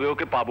জানেন কবে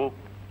ওকে পাবো।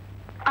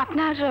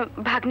 আপনার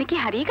ভাগ্নে কি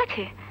হারিয়ে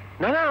গেছে?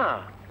 না না,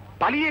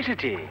 পালিয়ে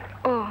এসেছে।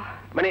 ও,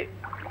 মানে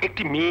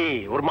একটি মেয়ে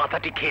ওর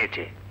মাথাটি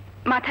খেয়েছে।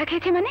 মাথা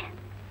খেয়েছে মানে?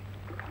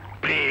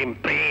 প্রেম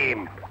প্রেম,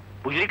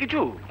 বুঝলে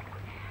কিছু?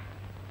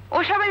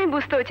 ওসব আমি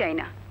বুঝতেও চাই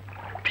না।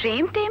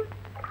 প্রেম টেম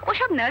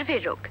ওসব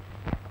নার্ভের রোগ,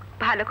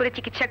 ভালো করে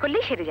চিকিৎসা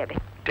করলেই সেরে যাবে।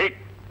 ঠিক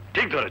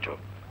ঠিক ধরেছো।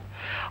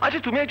 আচ্ছা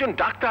তুমি একজন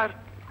ডাক্তার,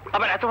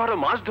 আবার এত ভালো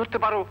মাছ ধরতে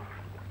পারো।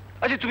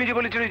 আচ্ছা তুমি যে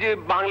বলেছিলে যে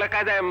বাংলা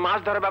কায়দায় মাছ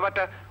ধরার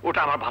ব্যাপারটা, ওটা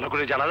আমার ভালো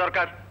করে জানা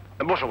দরকার।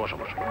 বসো বসো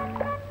বসো।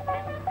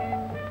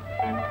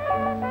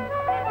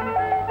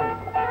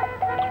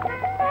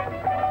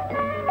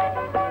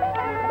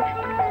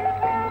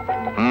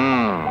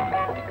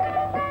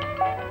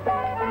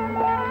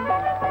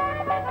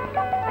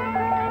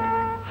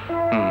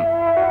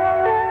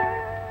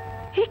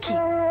 কি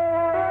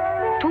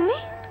তুমি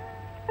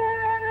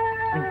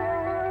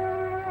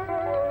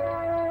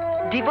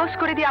ডিভোর্স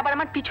করে দিয়ে আবার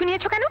আমার পিছু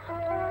নিয়েছো কেন?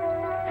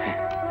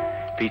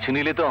 পিছু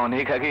নিলে তো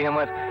অনেক আগেই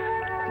আমার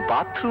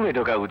বাথরুমে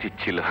ঢোকা উচিত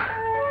ছিল।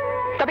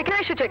 তবে কেন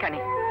এসেছো এখানে?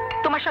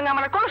 তোমার সঙ্গে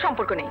আমার কোনো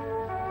সম্পর্ক নেই।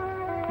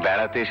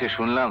 বেড়াতে এসে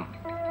শুনলাম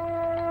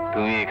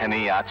তুমি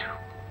এখানেই আছো।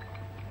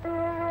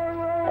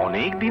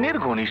 অনেক দিনের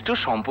ঘনিষ্ঠ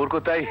সম্পর্ক,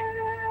 তাই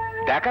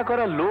দেখা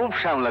করার লোভ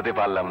সামলাতে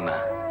পারলাম না।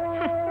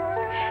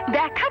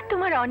 দেখার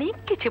তোমার অনেক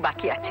কিছু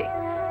বাকি আছে।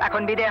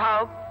 এখন বিদায়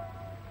হও।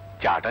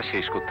 চাটা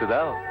শেষ করতে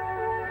দাও।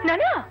 না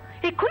না,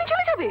 এক্ষুনি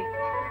চলে যাবে?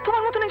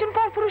 তোমার মতন একজন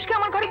পরপুরুষকে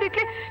আমার ঘরে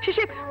দেখলে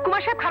শেষে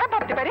কুমার সাহেব খারাপ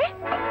ভাবতে পারে।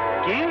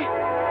 কি?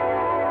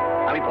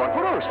 আমি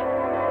পরপুরুষ?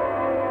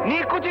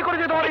 নিকুচি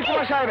করেছে তোমার এই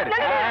কুমার সাহেবের?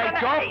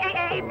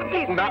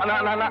 না না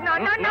না না না,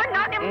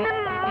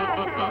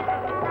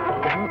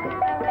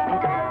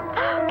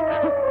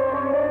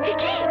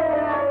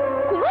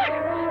 কুমার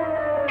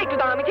একটু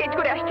দাঁড়া, আমি চেঞ্জ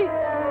করে আসছি।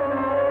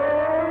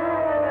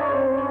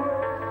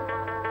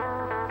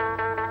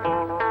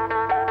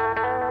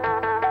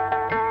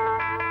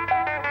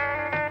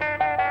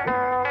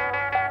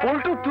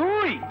 পল্টু,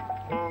 তুই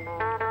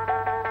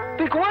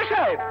কুমার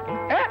সাহেব?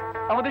 হ্যাঁ,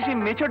 আমাদের সেই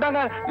মেচো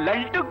ডাঙ্গার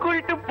লালটু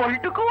কুলটু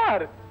পল্টু কুমার।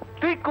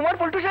 তুই কুমার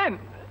পল্টু সেন?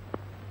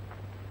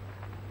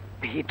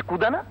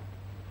 ভেটকুদা না?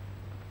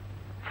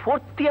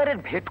 4th ইয়ারের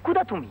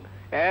ভেটকুদা তুমি?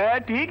 হ্যাঁ,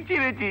 ঠিক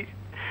চিনেছিস।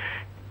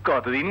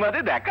 কতদিন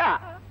বাদে দেখা।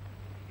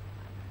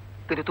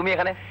 কিন্তু তুমি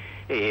এখানে?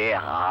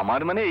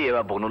 আমার মানে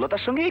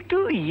বনলতার সঙ্গে একটু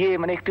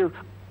মানে একটু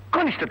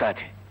ঘনিষ্ঠতা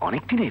আছে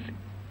অনেক দিনের।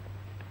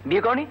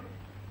 বিয়ে করনি?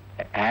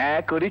 হ্যাঁ,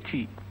 করেছি।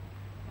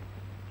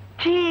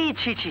 ছি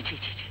ছি ছি ছি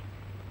ছি,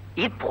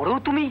 এরপরেও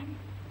তুমি?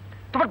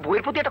 তোমার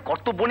বইয়ের প্রতি একটা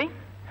কর্তব্য নেই?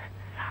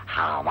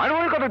 আমার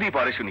বই কত দিয়ে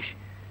পরে শুনিস।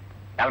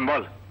 এখন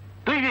বল,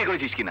 তুই বিয়ে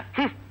করেছিস কিনা?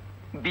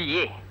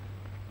 বিয়ে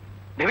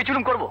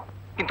ভেবেছিলাম করবো,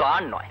 কিন্তু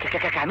আর নয়।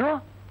 কেন?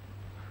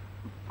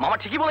 মামা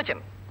ঠিকই বলেছেন,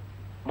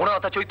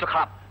 বনলতার চরিত্র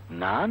খারাপ।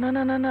 না না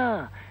না না না,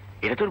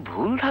 এটা তোর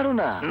ভুল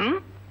ধারণা।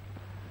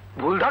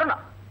 ভুল ধারণা?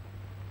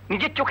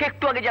 নিজের চোখে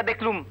একটু আগে যা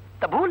দেখলুম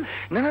তা ভুল?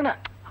 না না না,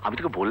 আমি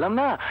তোকে বললাম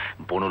না,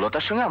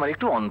 বনলতার সঙ্গে আমার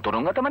একটু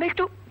অন্তরঙ্গতা মানে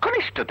একটু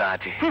ঘনিষ্ঠতা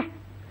আছে।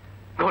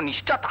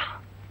 ঘনিষ্ঠতা?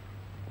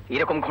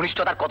 এরকম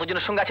ঘনিষ্ঠতার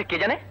কতজনের সঙ্গে আছে কে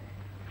জানে।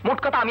 মোট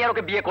কথা, আমি আর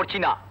ওকে বিয়ে করছি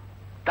না।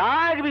 তা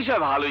এক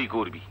বিষয় ভালোই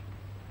করবি।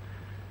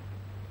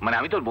 মানে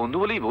আমি তোর বন্ধু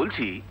বলেই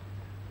বলছি,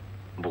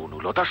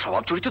 বনলতার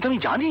স্বভাব চরিত্র তো আমি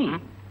জানি।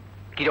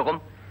 কিরকম?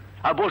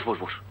 আর বস বস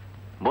বস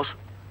বস।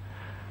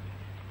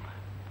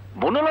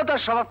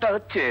 বনলতার স্বভাবটা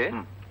হচ্ছে,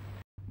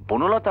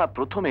 বনলতা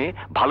প্রথমে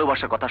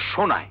ভালোবাসার কথা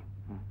শোনায়,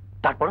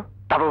 তারপর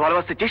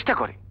ভালোবাসতে চেষ্টা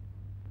করে,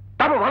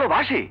 তারপর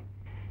ভালোবাসে,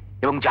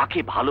 এবং যাকে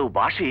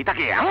ভালোবাসে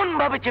তাকে এমন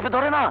ভাবে চেপে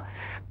ধরে না,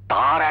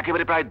 তার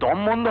একেবারে প্রায় দম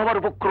বন্ধ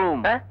হবার উপক্রম।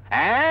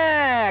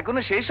 হ্যাঁ,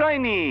 এখনো শেষ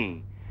হয়নি।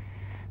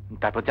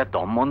 তারপর যা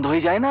দম বন্ধ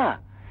হয়ে যায় না,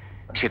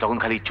 সে তখন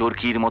খালি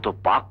চরকির মতো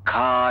পাক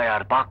খায়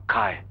আর পাক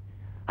খায়।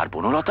 আর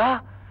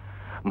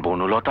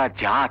বনলতা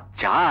যা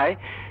চায়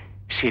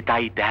সে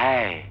তাই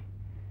দেয়।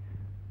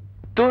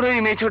 তোর এই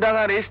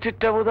মেচোডাঙ্গার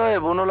এস্টেটটা বোধ হয়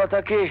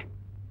বনলতাকে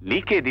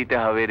লিখে দিতে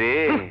হবে রে।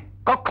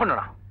 কখনো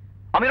না,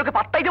 আমি ওকে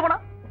পাত্তাই দেবো না।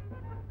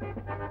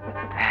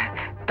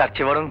 তার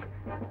চেয়ে বরং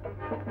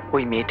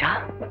ওই মেয়েটা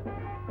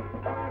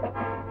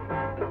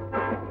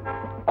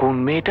কোন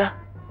মেয়েটা?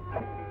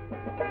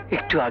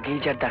 একটু আগেই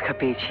যার দেখা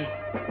পেয়েছি,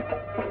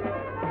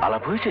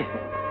 আলাপ হয়েছে?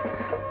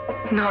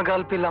 না,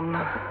 গাল পেলাম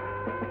না।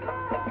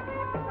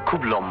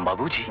 খুব লম্বা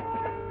বুঝি?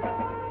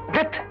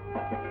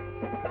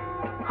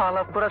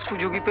 আলাপ করার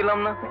সুযোগই পেলাম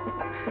না,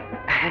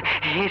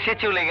 হেসে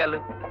চলে গেল।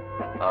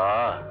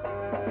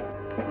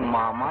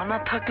 মামা না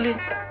থাকলে।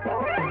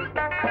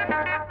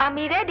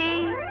 আমি রেডি।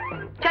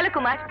 চলো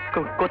কুমার।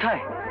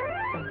 কোথায়?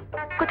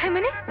 কোথায়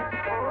মানে?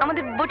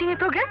 আমাদের বোটিং এর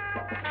প্রোগ্রাম।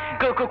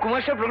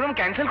 কুমার সাহেব প্রোগ্রাম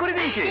ক্যান্সেল করে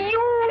দিয়েছে।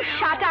 You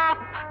shut up.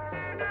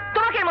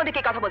 তোমাকে এর মধ্যে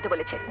কে কথা বলতে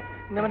বলেছে?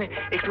 না মানে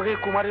একটু আগে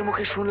কুমারের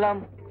মুখে শুনলাম।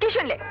 কি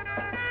শুনলে?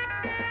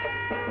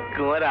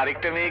 কুমার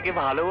আরেকটা মেয়েকে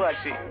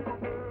ভালোবাসে।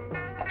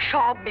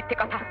 সব মিথ্যে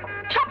কথা,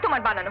 সব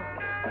তোমার বানানো।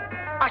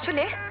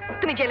 আসলে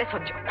তুমি জেলাস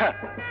হচ্ছ। হ্যাঁ,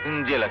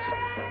 জেলাস।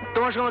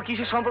 তোমার সঙ্গে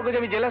কিসের সম্পর্ক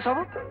যে আমি জেলাস হব?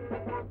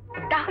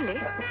 তাহলে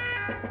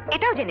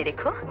এটাও জেনে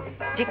রেখো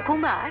যে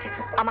কুমার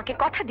আমাকে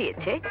কথা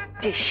দিয়েছে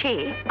যে সে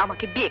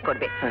আমাকে বিয়ে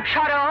করবে।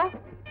 সরো।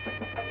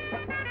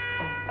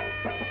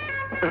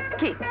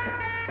 কি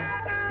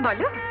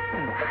বলো?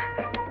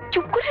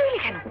 চুপ করে রইলে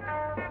কেন?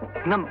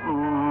 না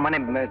মানে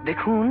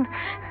দেখুন।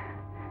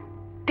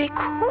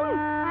 দেখুন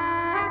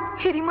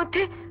এরই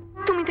মধ্যে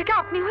তুমি থেকে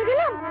আপনি হয়ে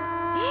গেলাম।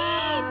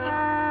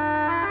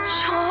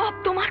 সব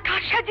তোমার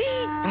কারসাজি।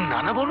 না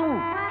না বলু,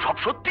 সব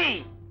সত্যি।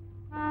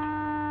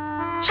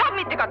 সব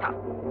মিথ্যে কথা,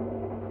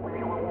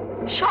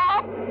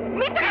 সব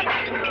মিথ্যে কথা।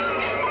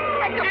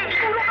 একদম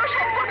পুরোনো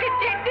সম্পর্কের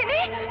জেদ টেনে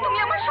তুমি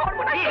আমার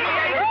সর্বনাশ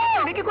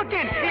কি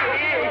করছেন?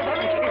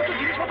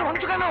 জিনিসপত্র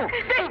ভাঙছো কেন?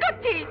 শেষ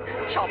করছি।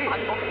 সব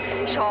ভাঙবো,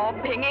 সব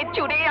ভেঙে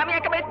চুরে আমি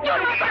একেবারে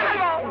চলে যাবো।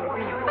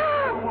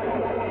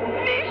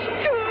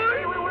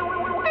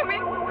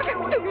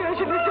 তুমি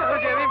আসলে চাও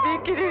যে আমি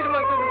বিক্রির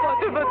মতন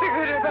পথে পথে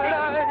ঘুরে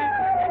বেড়াই?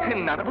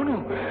 না না বলু,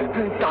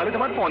 তাহলে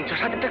তোমার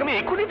 50,000 টাকা আমি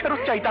এখনই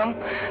ফেরত চাইতাম।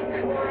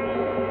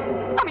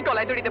 আমি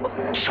গলায় দড়ি দেবো।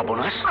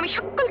 সর্বনাশ। আমি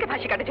সকলকে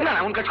ফাঁসি কাটেছি। না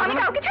এমন কাজ আমি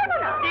কাউকে ছাড়বো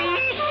না।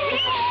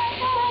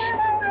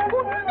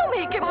 পূর্ণ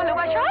মেয়েকে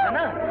ভালোবাসা।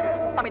 না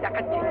আমি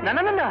দেখাচ্ছি। না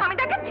না না না আমি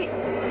দেখাচ্ছি।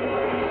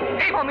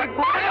 আমি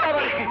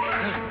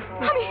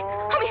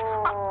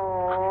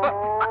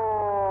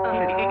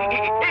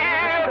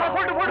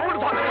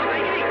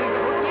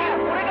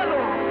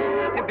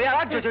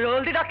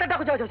जल्दी डॉक्टर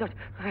डाको जाओ जाओ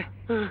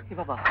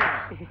बाबा।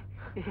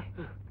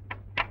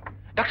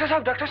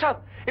 डॉक्टर साहब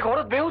एक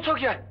औरत बेहोश हो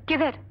गया है।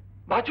 किधर?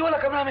 बाजू वाला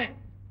कमरा में,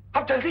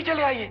 आप जल्दी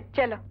चले आइए।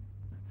 चलो।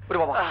 अरे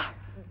बाबा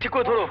ठीक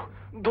हो, धरो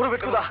धरो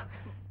बेट खुदा,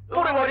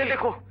 पूरे बॉडी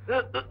देखो।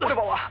 अरे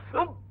बाबा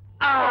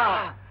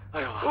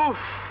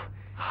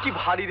কি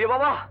ভারী রে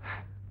বাবা।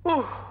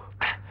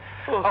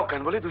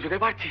 অজ্ঞান বলে দুজনে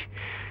পারছি,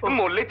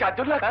 মরলে 4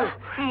 জন লাগতো।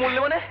 মরলে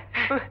মানে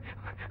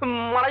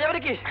মারা যাবে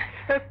নাকি?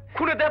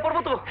 খুনে দেয়া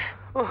পড়বো তো।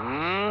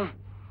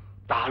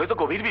 তাহলে তো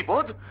গভীর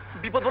বিপদ।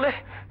 বিপদ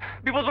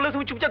বলে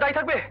তুমি চুপচাপ দাঁড়িয়ে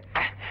থাকবে?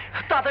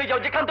 তাড়াতাড়ি যাও,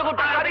 যেখান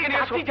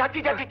থেকে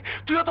যাচ্ছি।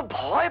 তুইও তো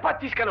ভয়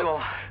পাচ্ছিস কেন?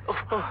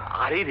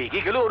 আরে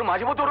রেগে গেলে ওর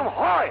মাঝে মধ্যে ওরকম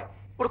হয়।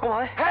 ওরকম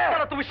হয়?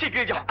 হ্যাঁ, তুমি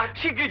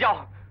শিগগিরই যাও।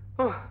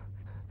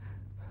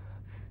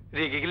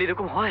 রেগে গেলে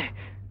এরকম হয়?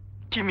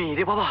 কি মেয়ে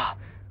রে বাবা,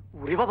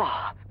 ওরে বাবা,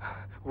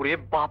 ওরে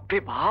বাপ রে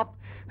বাপ।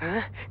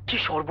 হ্যাঁ, কি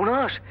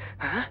সর্বনাশ।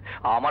 হ্যাঁ,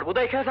 আমার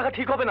বোধহয় এখানে থাকা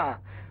ঠিক হবে না।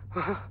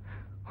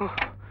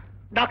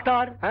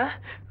 ডাক্তার। হ্যাঁ,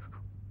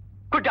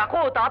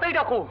 ডাকো, তাড়াতাড়ি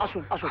ডাকো।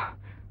 আসুন আসুন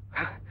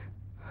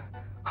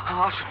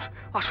আসুন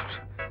আসুন।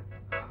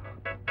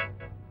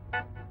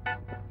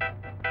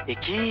 এ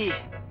কি?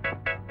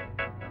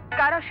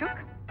 কার অসুখ?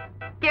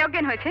 কে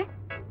অজ্ঞান হয়েছে?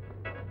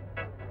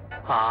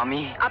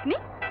 আমি। আপনি?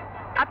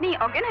 আপনি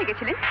অজ্ঞান হয়ে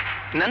গেছিলেন?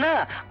 না না,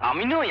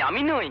 আমি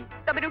নই।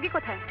 তবে রোগী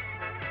কোথায়?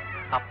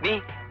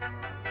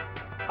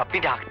 আপনি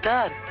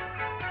ডাক্তার?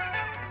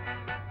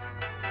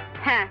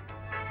 হ্যাঁ।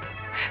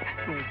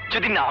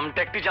 যদি নামটা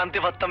একটু জানতে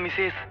পারতাম।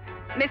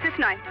 মিসেস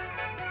নয়,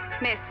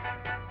 মিস।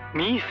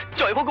 মিস?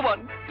 জয় ভগবান।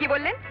 কি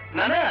বললেন?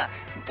 না না,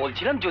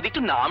 বলছিলাম যদি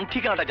একটু নাম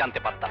ঠিকানাটা জানতে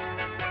পারতাম।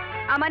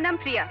 আমার নাম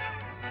প্রিয়া,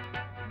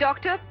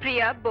 ডক্টর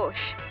প্রিয়া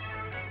বোস।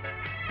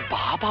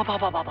 বাবা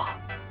বাবা বাবা,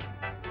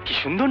 কি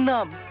সুন্দর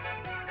নাম,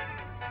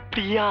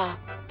 প্রিয়া।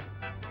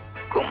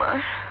 কুমার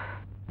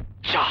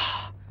যা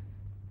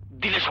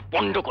দিলে সব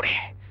পণ্ড করে।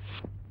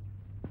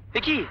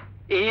 কি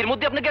এর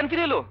মধ্যে আপনার জ্ঞান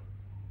ফিরে এলো?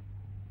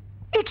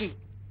 কি?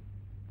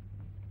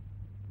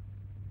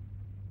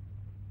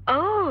 ও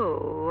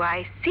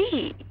আই সি।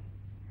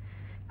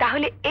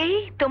 তাহলে এই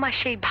তোমার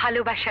সেই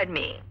ভালোবাসার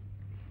মেয়ে।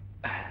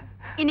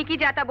 ইনি কি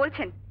যা তা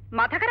বলছেন?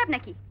 মাথা খারাপ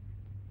নাকি?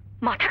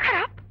 মাথা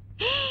খারাপ?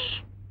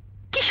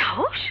 কি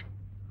সাহস!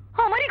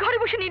 আমারই ঘরে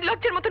বসে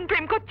নির্লজ্জের মতন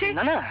প্রেম করছে।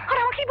 না না, আর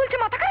আমাকেই বলছে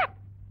মাথা খারাপ।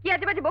 কি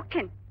আজে বাজে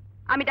বকছেন?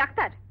 আমি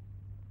ডাক্তার,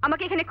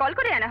 আমাকে এখানে কল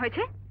করে আনা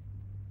হয়েছে।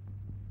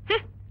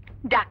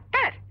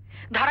 ডাক্তার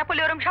ধরা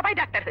পড়লে ওরম সবাই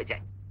ডাক্তার হয়ে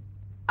যায়।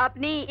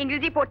 আপনি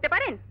ইংরেজি পড়তে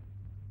পারেন?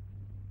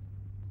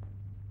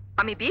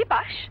 আমি বিএ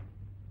পাস।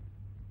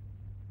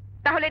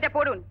 তাহলে এটা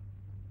পড়ুন,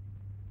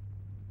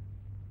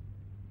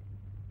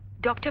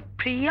 ডক্টর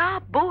প্রিয়া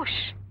বোস।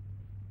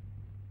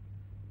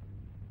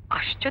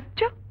 আশ্চর্য।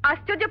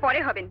 আশ্চর্য পরে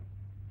হবেন,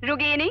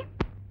 রোগী নেই।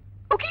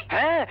 ওকে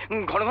হ্যাঁ,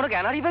 ঘন ঘন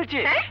জ্ঞান হারিয়ে ফেলছে।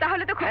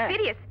 তাহলে তো খুব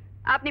সিরিয়াস।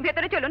 আপনি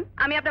ভেতরে চলুন,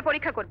 আমি আপনার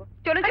পরীক্ষা করব।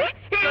 চলুন।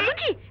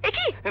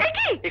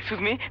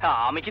 এক্সকিউজ মি,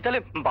 আমি কি তাহলে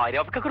বাইরে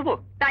অপেক্ষা করব?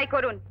 তাই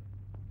করুন।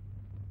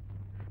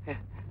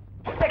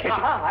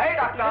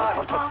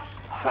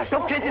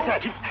 সব খেয়েছি স্যার,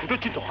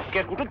 দুচ্ছি তো আজকে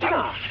আর কুটোচ্ছি না।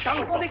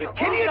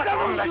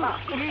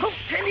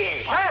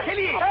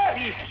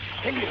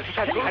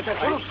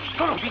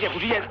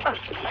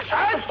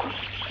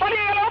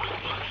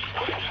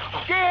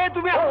 কে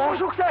তুমি?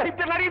 অসুখ স্যার,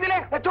 হিপটা নাড়িয়ে দিলে।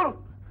 চলুন।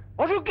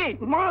 অসুখ কি?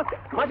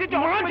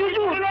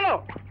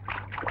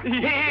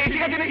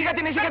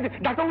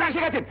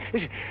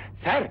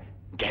 স্যার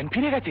জ্ঞান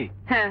ফিরে গেছে?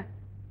 হ্যাঁ।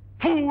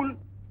 ফুল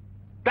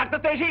ডাক্তার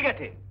তো এসেই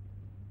গেছে,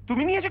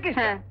 তুমি নিয়েছো কি?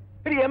 হ্যাঁ।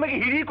 আমাকে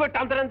হিড়ি করে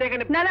টানতে টানতে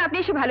এখানে। না না, আপনি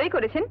এসে ভালোই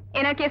করেছেন।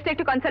 এনার কেসটা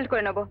একটু কনসাল্ট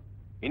করে নেবো।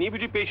 ইনি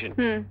বুঝি পেশেন্ট?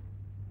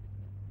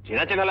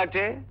 চেনা চেনা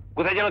লাগছে,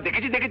 কোথায় যেন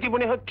দেখেছি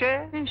মনে হচ্ছে।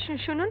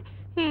 শুনুন,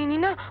 ইনি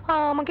না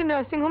আমাকে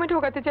নার্সিং হোমে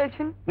ঢোকাতে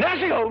চাইছেন।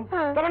 Nursing home?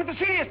 তার মানে তো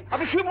সিরিয়াস।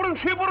 আপনি শুয়ে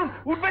পড়ুন,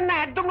 উঠবেন না,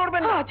 একদম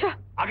নড়বেন না। আচ্ছা,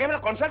 আগে আমরা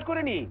কনসাল্ট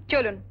করে নি।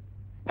 চলুন।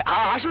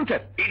 আসুন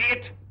স্যার।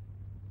 ইডিয়েট,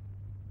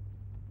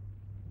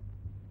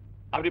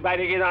 আপনি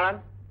বাইরে গিয়ে দাঁড়ান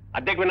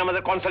আর দেখবেন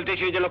আমাদের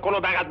কনসালটেশনের জন্য কোনো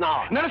ব্যাঘাত না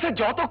হয়। না না স্যার,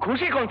 যত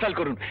খুশি কনসাল্ট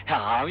করুন।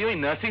 হ্যাঁ, আমি ওই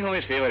নার্সিং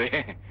হোমের ফেভারে।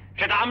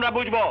 সেটা আমরা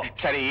বুঝবো।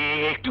 স্যার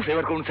একটু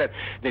ফেভার করুন স্যার।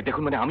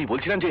 দেখুন, মানে আমি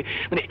বলছিলাম যে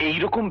মানে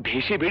এইরকম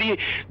ভেসে বেরিয়ে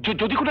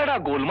যদি কোনো একটা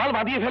গোলমাল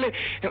বাঁধিয়ে ফেলে,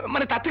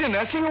 মানে তার থেকে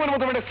নার্সিং হোমের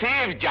মতো একটা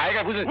সেফ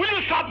জায়গা বুঝলেন।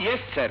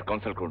 ইয়েস স্যার,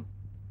 কনসাল্ট করুন।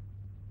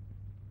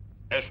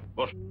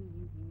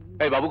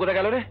 এই বাবু কোথায়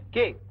গেল রে?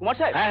 কে? কুমার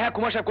সাহেব? হ্যাঁ হ্যাঁ,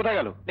 কুমার সাহেব কোথায়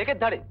গেল? লেকের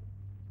ধারে।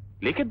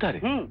 লেকের ধারে?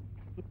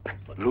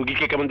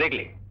 রুগীকে কেমন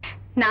দেখলে?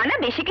 না না,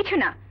 বেশি কিছু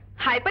না,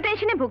 হাইপার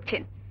টেনশনে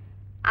ভুগছেন।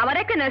 আমার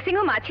একটা নার্সিং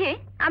হোম আছে,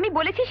 আমি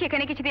বলেছি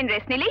সেখানে কিছুদিন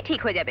রেস্ট নিলেই ঠিক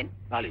হয়ে যাবেন।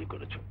 ভালোই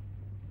করেছো।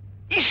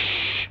 ইস,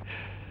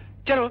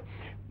 চলো,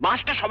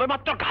 মাছটা সবে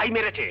মাত্র ঘাই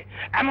মেরেছে,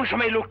 এমন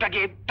সময় লোকটাকে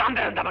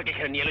টানতে টানতে আমাকে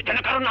এখানে নিয়ে এলো, যেন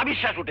কারণ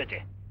আবিশ্বাস উঠেছে।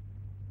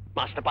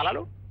 মাছটা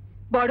পালালো।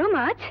 বড়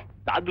মাছ?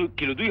 তা 2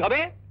 কিলো 2 হবে।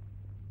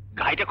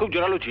 ঘাইটা খুব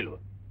জোরালো ছিল।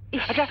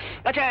 আচ্ছা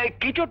আচ্ছা,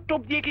 কেঁচোর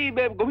টোপ দিয়ে কি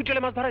গভীর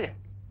জলে মাছ ধরা যায়?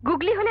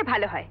 গুগলি হলে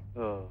ভালো হয়।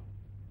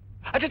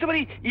 আচ্ছা, তোমার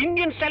এই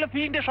ইন্ডিয়ান স্টাইল অফ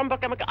ফিশিং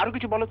সম্পর্কে আমাকে আরো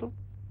কিছু বলো তো।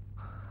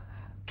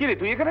 কি রে,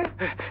 তুই এখানে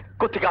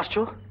কোত্থেকে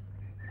আসছো?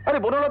 আরে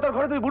বনলতার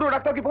ঘরে তুই বুড়ো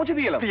ডাক্তারকে পৌঁছে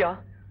দিয়ে এলাম।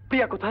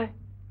 প্রিয়া কোথায়?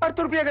 আর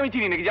তোর প্রিয়াকে আমি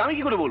চিনি নাকি, যে আমি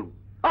কি করে বলবো?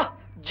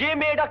 যে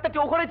মেয়ে ডাক্তারটি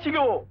ওখানে ছিল,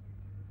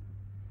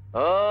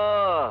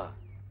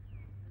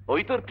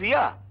 ওই তোর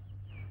প্রিয়া?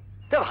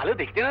 তা ভালো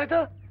দেখতে নয় তো।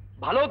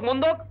 ভালো হোক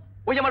মন্দ হোক,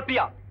 ওই আমার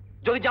প্রিয়া।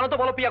 যদি জানো তো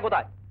বলো প্রিয়া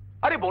কোথায়?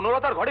 আরে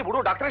বনলতার ঘরে বুড়ো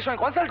ডাক্তারের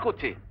সঙ্গে কনসাল্ট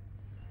করছে।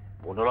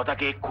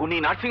 বনলতাকে এক্ষুনি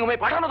নার্সিং হোমে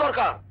পাঠানো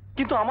দরকার।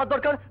 কিন্তু আমার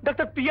দরকার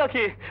ডাক্তার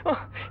প্রিয়াকে,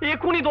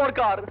 এক্ষুনি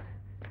দরকার।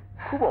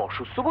 খুব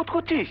অসুস্থ বোধ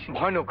করছিস?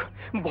 ভয়ানক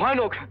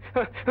ভয়ানক।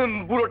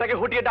 বুড়োটাকে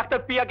হটিয়ে ডাক্তার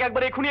প্রিয়াকে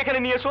একবার এক্ষুনি এখানে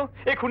নিয়ে এসো,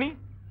 এক্ষুনি।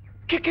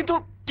 কিন্তু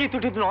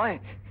কিন্তু নয়,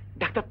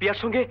 ডাক্তার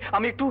প্রিয়ার সঙ্গে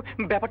আমি একটু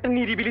ব্যাপারটা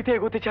নিরিবিলিতে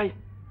এগোতে চাই।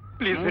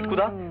 প্লিজ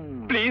ভেটকুদা,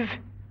 প্লিজ,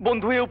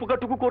 বন্ধু এই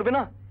উপকারটুকু করবে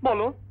না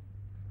বলো?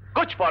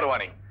 কুছ পরোয়া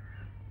নেই,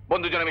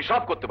 বন্ধুজন আমি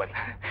সব করতে পারি।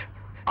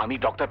 আমি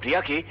ডক্টর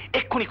প্রিয়াকে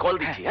এক্ষুনি কল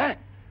দিচ্ছি। হ্যাঁ,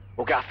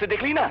 ওকে আসতে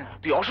দেখলি না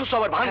তুই অসুস্থ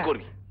আবার ভান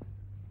করবি।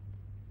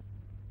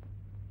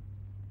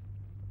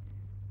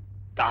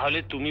 তাহলে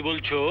তুমি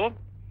বলছো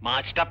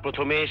মাছটা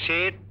প্রথমে এসে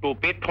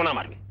টোপে ঠোনা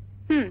মারবে,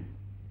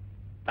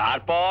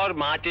 তারপর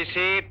মাছ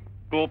এসে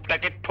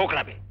টোপটাকে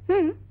ঠোকরাবে,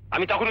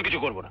 আমি তখনও কিছু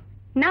করবো না?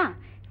 না,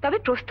 তবে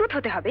প্রস্তুত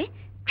হতে হবে।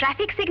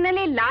 ট্রাফিক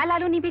সিগন্যালে লাল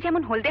আলো নিভে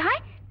যেমন হলদে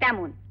হয়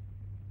তেমন।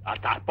 আর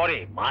তারপরে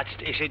মাছ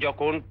এসে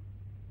যখন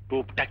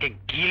টোপটাকে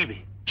গিলবে,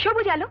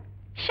 সবুজ আলো,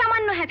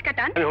 সামান্য হ্যাঁচকা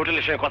টান। আমি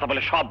হোটেলের সঙ্গে কথা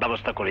বলে সব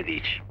ব্যবস্থা করে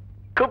দিয়েছি।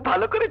 খুব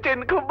ভালো করেছেন,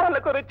 খুব ভালো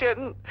করেছেন।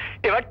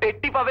 এবার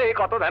টেট্টি পাবে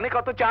কত ধানে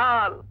কত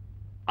চাল।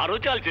 আরো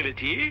চাল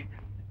চলেছি।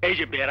 এই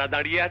যে বেড়া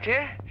দাঁড়িয়ে আছে,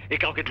 এ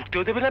কাউকে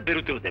ঢুকতেও দেবে না,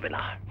 বেরোতেও দেবে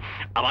না।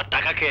 আবার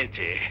টাকা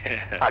খেয়েছে।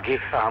 আগে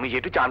আমি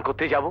যেটু চান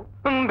করতে যাবো।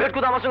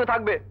 ভেটকুদা আমার সঙ্গে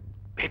থাকবে।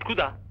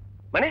 ভেটকুদা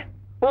মানে?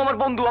 ও আমার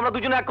বন্ধু, আমরা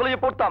দুজনে এক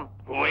কলেজে পড়তাম।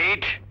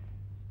 ওয়েট,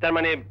 তার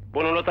মানে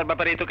বনলতার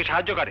ব্যাপারে তোকে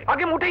সাহায্য করে?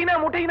 আগে মোটেই না,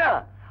 মোটেই না।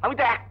 আমি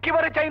তো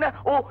একেবারে চাই না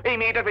ও এই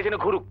মেয়েটার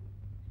পেছনে ঘুরুক।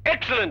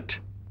 এক্সেলেন্ট,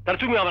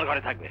 তাহলে তুমি আমার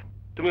ঘরে থাকবে,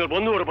 তুমি ওর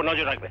বন্ধুর উপর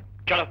নজর রাখবে।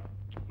 চলো,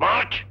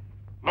 মার্চ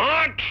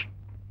মার্চ।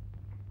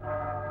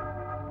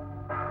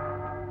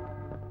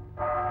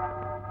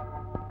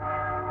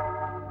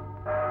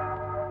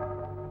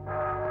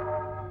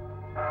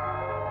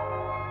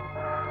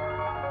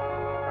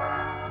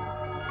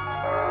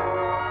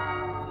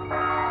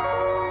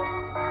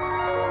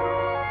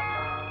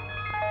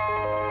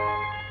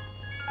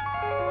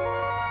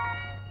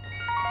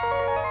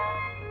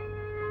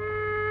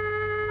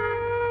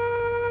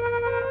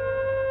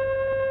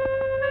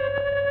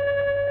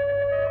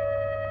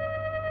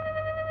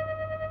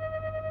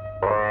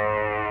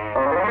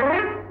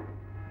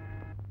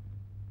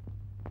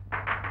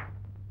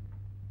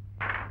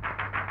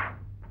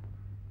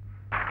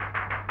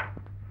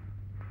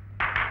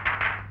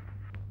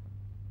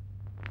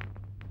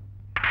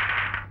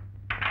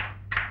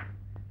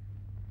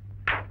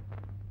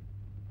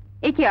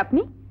 কি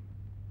আপনি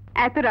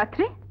এত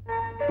রাত্রে?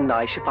 না,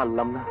 এসে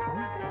পারলাম না।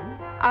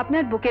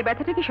 আপনার বুকের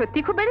ব্যথাটা কি সত্যি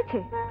খুব বেড়েছে?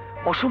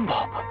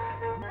 অসম্ভব,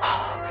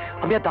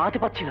 আমি আর দাঁড়াতে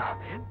পারছি না,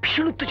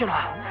 ভীষণ উত্তেজনা।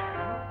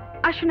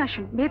 আসুন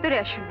আসুন, ভেতরে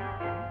আসুন।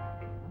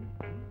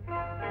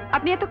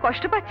 আপনি এত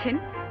কষ্ট পাচ্ছেন,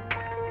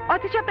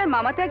 অথচ আপনার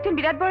মামা তো একজন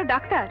বিরাট বড়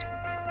ডাক্তার।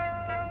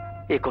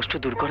 এই কষ্ট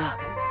দূর করা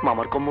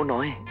মামার কম্য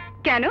নয়।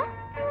 কেন?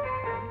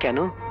 কেন?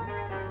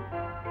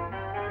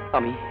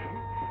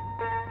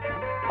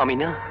 আমি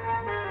না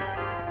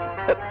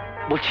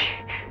বলছি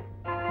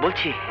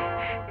বলছি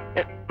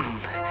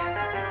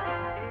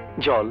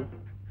জল।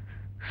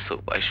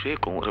 সোফায় শুয়ে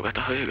কোমর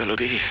ব্যথা হয়ে গেল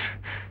রে।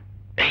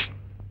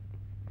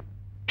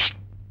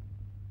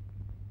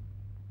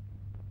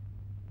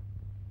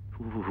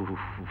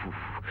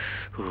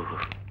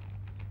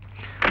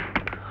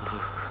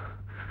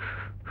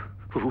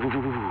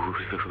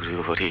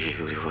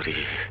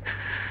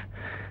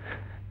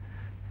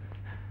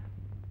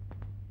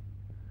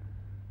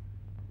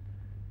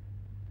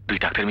 দুই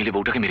ডাক্তার মিলে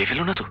বউটাকে মেরে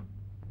ফেলো না তো?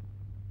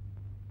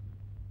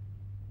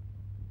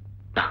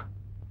 না,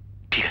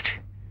 ঠিক আছে।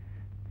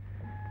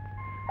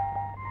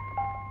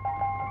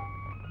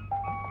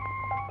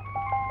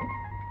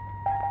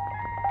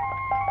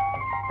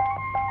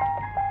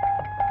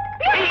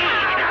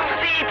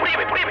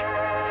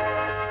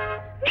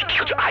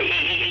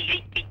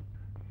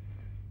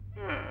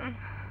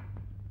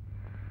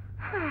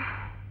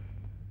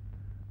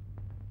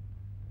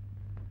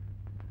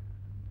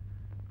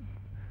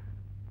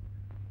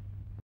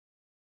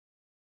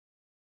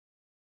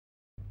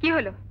 কি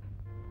হলো?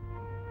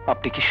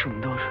 আপনি কি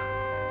সুন্দর।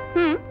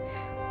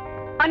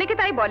 অনেকে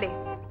তাই বলে।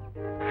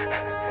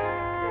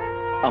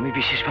 আমি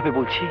বিশেষভাবে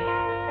বলছি।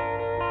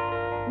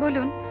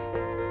 বলুন,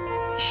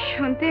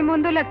 শুনতে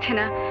মন্দ লাগছে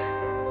না,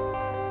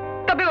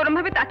 তবে ওরম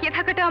ভাবে তাকিয়ে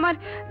থাকাটা আমার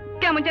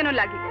কেমন যেন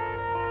লাগে।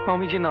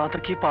 আমি যে না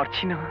তাকিয়ে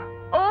পারছি না।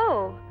 ও,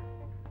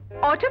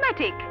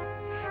 অটোমেটিক?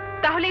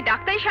 তাহলে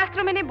ডাক্তারি শাস্ত্র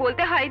মেনে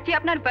বলতে হয় যে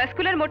আপনার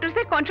ভাস্কুলার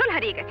মোটরসের কন্ট্রোল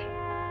হারিয়ে গেছে।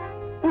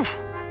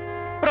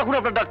 রাখুন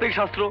আপনার ডাক্তারি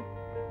শাস্ত্র।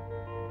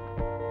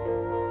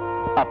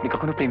 আপনি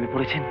কখনো প্রেমে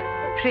পড়েছেন?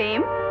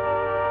 প্রেম?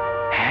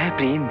 হ্যাঁ,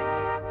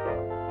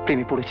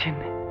 প্রেমে পড়েছেন?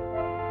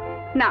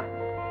 না।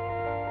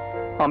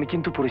 আমি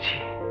কিন্তু পড়েছি।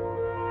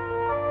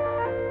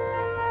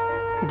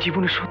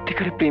 জীবনে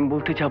সত্যিকারে প্রেম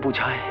বলতে যা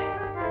বোঝায়।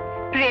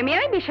 প্রেমে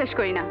আমি বিশ্বাস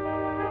করি না।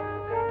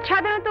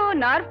 সাধারণত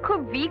নার্ভ খুব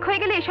উইক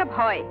হয়ে গেলে এসব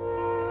হয়।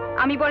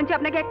 আমি বরঞ্চ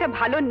আপনাকে একটা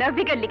ভালো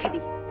নার্ভিগার লিখে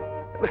দিই।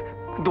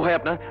 দোহাই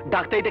আপনার,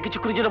 ডাক্তারিটা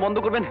কিছুক্ষণের জন্য বন্ধ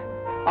করবেন?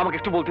 আমাকে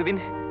একটু বলতে দিন।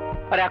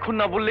 আর এখন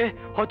না বললে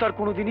হয়তো আর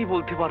কোনোদিনই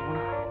বলতে পারবো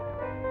না।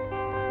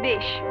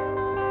 বেশ,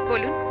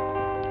 বলুন।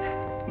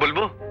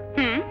 বলবো?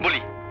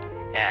 বলি।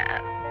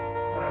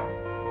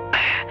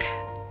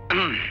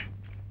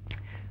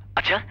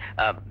 আচ্ছা,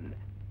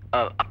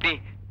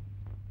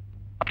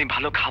 আপনি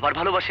ভালো খাবার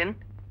ভালোবাসেন?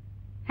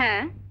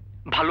 হ্যাঁ।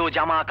 ভালো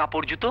জামা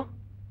কাপড় জুতো?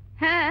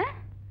 হ্যাঁ।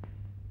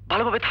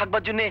 ভালোভাবে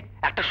থাকবার জন্য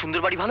একটা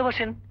সুন্দর বাড়ি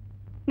ভালোবাসেন?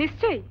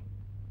 নিশ্চয়ই।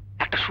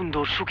 একটা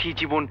সুন্দর সুখী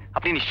জীবন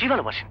আপনি নিশ্চয়ই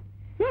ভালোবাসেন?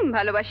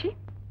 ভালোবাসি।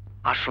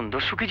 আর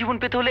সুন্দর সুখী জীবন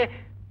পেতে হলে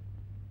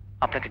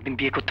আপনাকে একদিন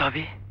বিয়ে করতে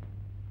হবে।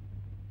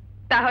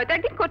 তা হয়তো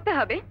একদিন করতে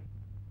হবে।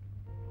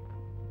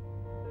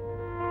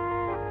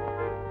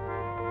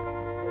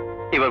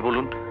 এবার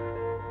বলুন,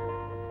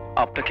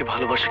 আপনাকে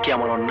ভালোবাসা কি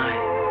আমার অন্যায়?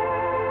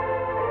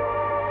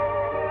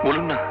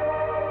 বলুন না,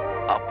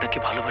 আপনাকে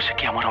ভালোবাসা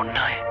কি আমার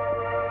অন্যায়?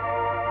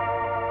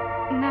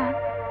 না,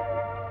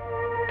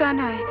 তা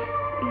নয়।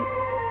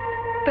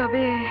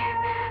 তবে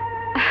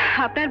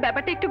আপনার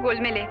ব্যাপারটা একটু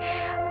গোলমেলে,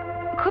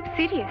 খুব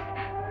সিরিয়াস।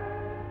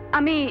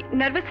 আমি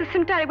নার্ভাস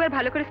সিস্টেমটা আরেকবার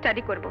ভালো করে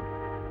স্টাডি করব।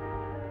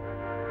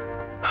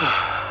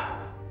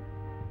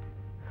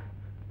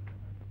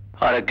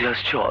 আর এক গ্লাস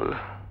জল।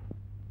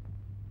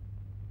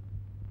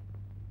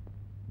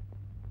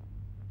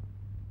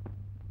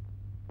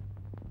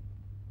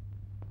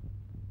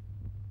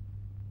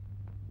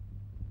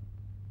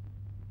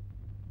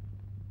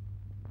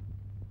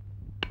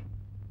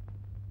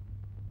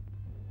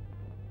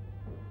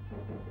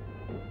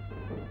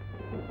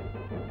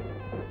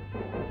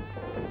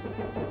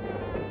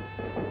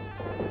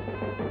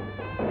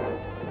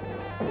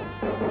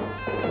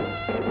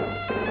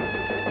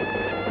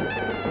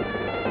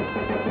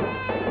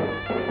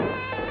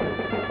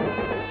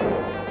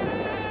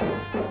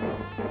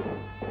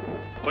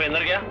 कोई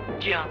अंदर गया?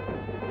 जी हाँ।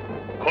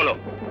 खोलो।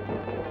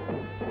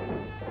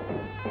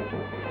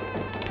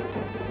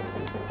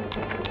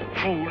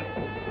 फूल।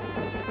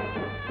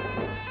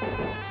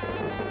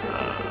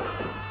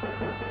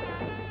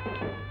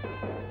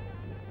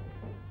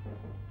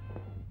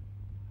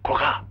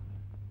 खोखा,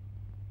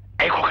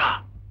 এই খোকা,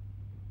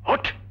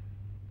 ওঠ।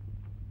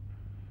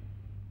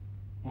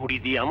 মুড়ি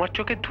দিয়ে আমার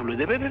চোখে ধুলো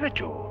দেবে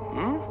ভেবেছো?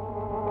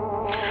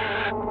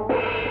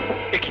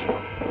 কি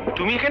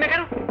তুমি এখানে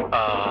কেন?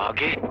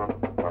 আগে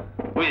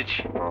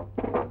বুঝেছি,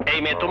 এই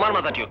মেয়ে তোমার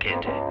মাথাটিও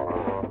খেয়েছে।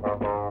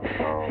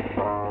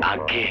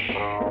 আগে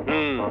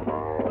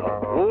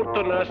ওর তো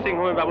নার্সিং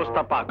হোমের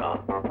ব্যবস্থা পাকা,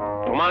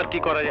 তোমার কি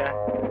করা যায়?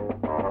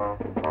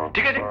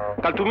 ঠিক আছে,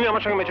 কাল তুমি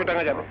আমার সঙ্গে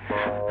মেছোডাঙ্গা যাবে।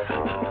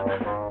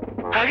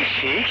 আরে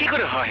সে কি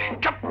করে হয়?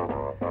 চুপ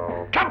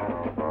চুপ,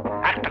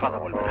 একটা কথা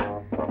বলবে না।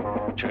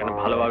 সেখানে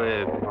ভালোভাবে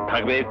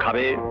থাকবে,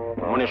 খাবে,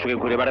 মোহনের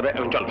সঙ্গে ঘুরে বেড়াবে।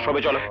 এখন চলো,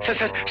 সবে চলো।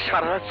 স্যার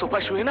সারা রাত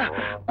সোফায় শুয়ে না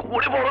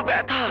কোমরে বড়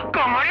ব্যথা।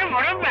 কোমরে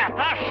বড়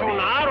ব্যথা?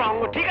 সোনা রঙ,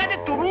 ঠিক আছে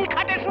তুমি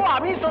খাটে শো,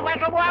 আমি সোফায়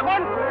শোবো।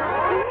 এখন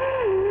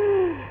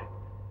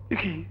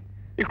কি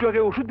একটু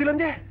আগে ওষুধ দিলাম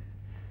যে?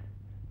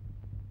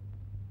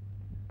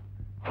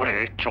 ওরে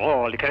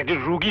চল, এখানে একটি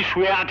রুগী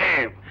শুয়ে আছে।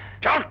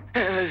 চল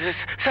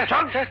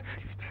চল স্যার,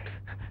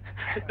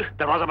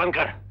 দরওয়াজা বন্ধ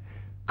কর।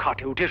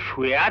 খাটে উঠে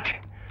শুয়ে আছে।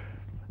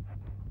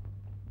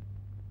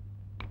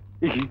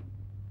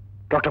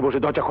 ডক্টর বসে,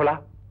 দরজা খোলা,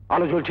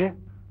 আলো জ্বলছে।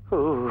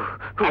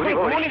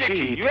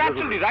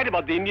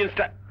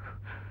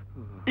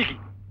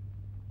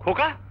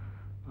 খোকা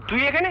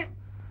তুই এখানে?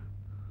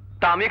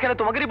 তা আমি এখানে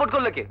তোমাকে রিপোর্ট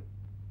করলে কে?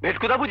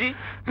 ভেটকুদা বুঝি?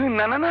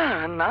 না না না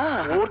না,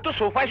 ওর তো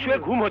সোফায় শুয়ে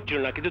ঘুম হচ্ছিল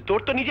না, কিন্তু তোর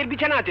তো নিজের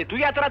বিছানা আছে।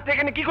 তুই এত রাত্রে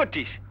এখানে কি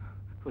করছিস?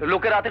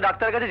 লোকে রাতে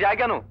ডাক্তারের কাছে যায়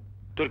কেন?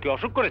 তোর কি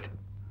অসুখ করেছে?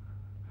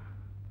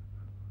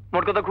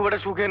 মোট কথা খুব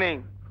একটা সুখে নেই।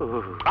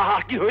 আহা,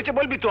 কি হয়েছে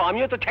বলবি তো?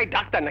 আমিও তো চাই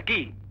ডাক্তার, নাকি?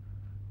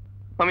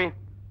 আমি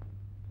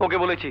ওকে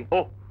বলেছি। ও,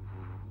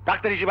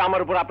 ডাক্তার হিসেবে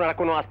আমার উপর আপনার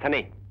কোনো আস্থা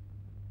নেই?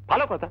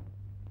 ভালো কথা।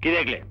 কি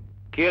দেখলে?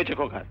 কি হয়েছে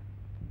খোকার?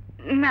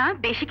 না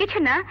বেশি কিছু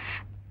না,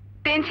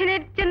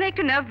 টেনশনের জন্য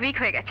একটু নার্ভ উইক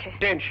হয়ে গেছে।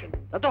 টেনশন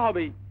তা তো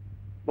হবেই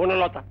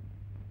বনলতা।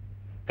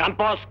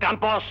 ক্যাম্পাস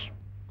ক্যাম্পাস,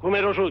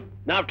 ঘুমের ওষুধ,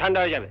 নার্ভ ঠান্ডা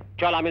হয়ে যাবে।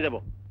 চল আমি দেবো।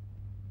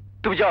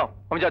 তুমি যাও,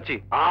 আমি যাচ্ছি।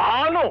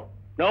 নো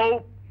নো,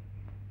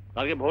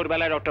 কালকে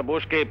ভোরবেলায় ডক্টর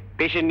বোসকে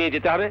পেশেন্ট নিয়ে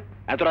যেতে হবে।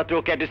 এত রাত্রে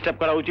ওকে ডিস্টার্ব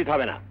করা উচিত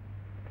হবে না।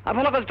 আর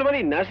ভালো কথা, তোমার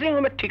এই নার্সিং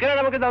হোমের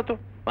ঠিকানা আমাকে দাও তো,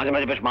 মাঝে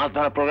মাঝে বেশ মাছ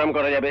ধরার প্রোগ্রাম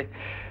করা যাবে।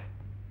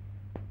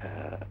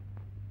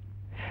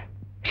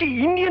 সেই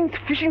ইন্ডিয়ান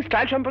ফিশিং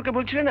স্টাইল সম্পর্কে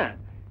বলছিলে না,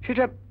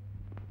 সেটা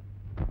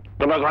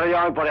তোমরা ঘরে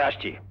যাওয়ার পরে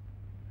আসছি।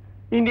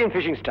 ইন্ডিয়ান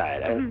ফিশিং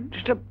স্টাইল,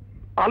 সেটা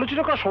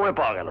আলোচনা করার সময়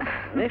পাওয়া গেল।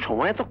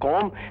 সময় তো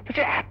কম,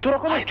 এত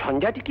রকমের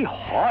ঝঞ্ঝাটি কি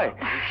হয়?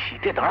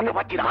 শীতে দাঁড়াতে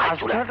পারছি না,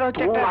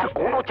 আর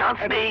কোনো চান্স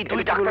নেই।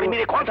 তুই ডাক্তারি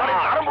মেরে কনসার্ট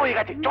আরম্ভ হয়ে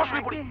গেছে।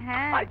 চশমে পড়ি।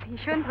 হ্যাঁ,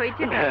 ভীষণ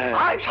হয়েছে।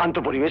 শান্ত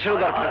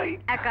পরিবেশেরও দরকার,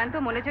 একান্ত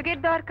মনোযোগের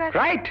দরকার।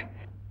 রাইট।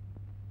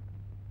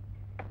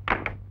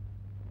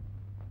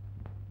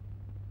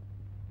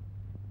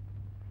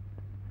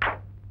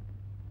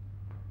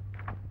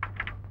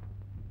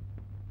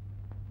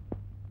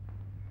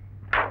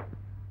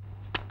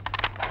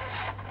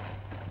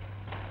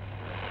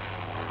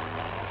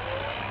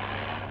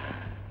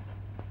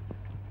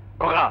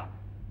 খোকা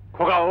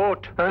খোকা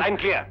ওঠ, লাইন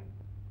ক্লিয়ার।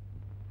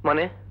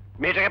 মানে?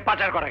 মেয়েটাকে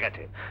পাচার করা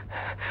গেছে।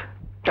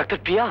 ডাক্তার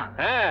প্রিয়া?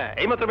 হ্যাঁ,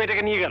 এইমাত্র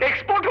মেয়েটাকে নিয়ে গেল।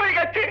 এক্সপোর্ট হয়ে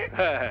গেছে।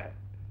 হ্যাঁ,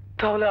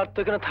 তাহলে আর তো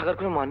এখানে থাকার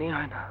কোনো মানেই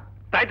হয় না।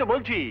 তাই তো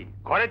বলছি,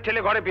 ঘরের ছেলে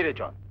ঘরে ফিরে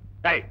চল।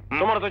 তাই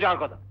তোমারও তো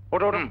যাওয়ার কথা।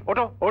 ওঠো ওঠো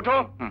ওঠো ওঠো।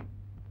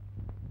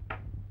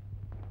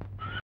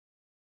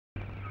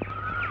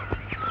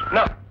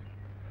 না,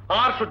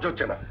 আর সহ্য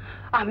হচ্ছে না।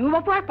 আমিও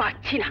বাপু আর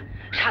পাচ্ছি না।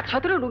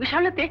 7-17 রোগী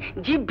সামলাতে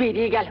জিভ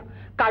বেরিয়ে গেল।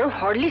 কারোর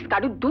হরলিক্স,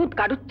 কারোর দুধ,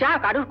 কারোর চা,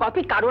 কারোর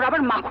কফি, কারোর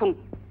আবার মাখন।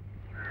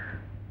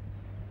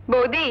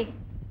 বৌদি,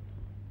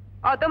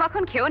 অত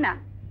মাখন খেও না,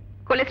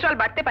 কোলেস্ট্রল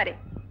বাড়তে পারে।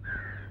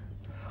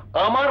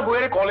 আমার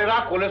বইয়ের কলেরা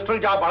কোলেস্ট্রল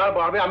যা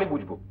বাড়বে আমি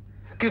বুঝবো,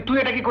 কিন্তু তুই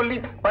এটা কি করলি?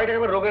 বাড়িটাকে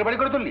এবার রোগের বাড়ি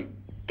করে তুললি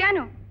কেন?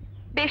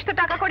 বেশ তো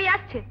টাকা কড়ি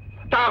আসছে।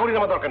 টাকা কড়ি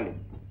আমার দরকার নেই,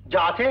 যা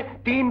আছে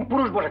 3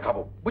 পুরুষ বসে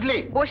খাবো, বুঝলি?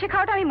 বসে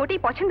খাওয়াটা আমি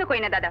মোটেই পছন্দ করি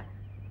না দাদা,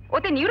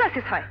 ওতে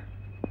নিউরোসিস হয়।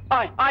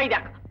 আই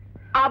দেখ,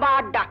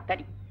 আবার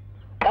ডাক্তারি।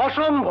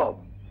 অসম্ভব।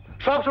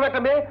 সবসময়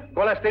একটা মেয়ে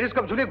গলায়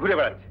স্টেথোস্কোপ ঝুলিয়ে ঘুরে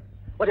বেড়াচ্ছে।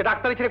 ও যে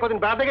ডাক্তারি ছেড়ে কদিন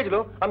বেড়াতে গেছিল,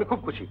 আমি খুব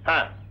খুশি।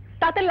 হ্যাঁ,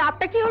 তাতে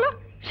লাভটা কি হলো?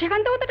 সেখান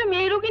থেকে তো একটা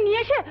মেয়ে রোগী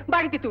নিয়ে এসে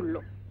বাড়িতে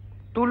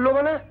তুললো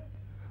মানে?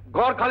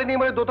 ঘর খালি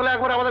নিয়ে মানে দোতলা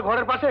একবার আমাদের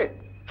ঘরের পাশে।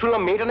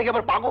 শুনলাম মেয়েটা নাকি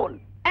আবার পাগল।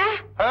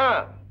 হ্যাঁ,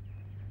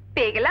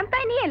 পেয়ে গেলাম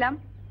তাই নিয়ে এলাম।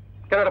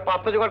 কেন একটা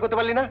পাত্র জোগাড় করতে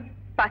পারলি না?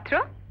 পাত্র?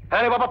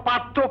 হ্যাঁ রে বাবা,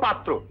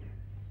 পাত্র।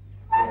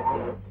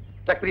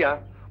 দেখ প্রিয়া,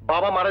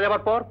 বাবা মারা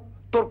যাবার পর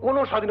তোর কোনো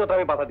স্বাধীনতা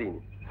আমি বাধা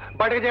দিইনি।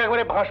 বাড়িটাকে যে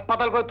একবারে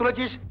হাসপাতাল করে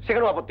তুলেছিস,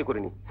 সেখানেও আপত্তি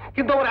করিনি।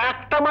 কিন্তু আমার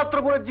একটা মাত্র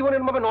বোনের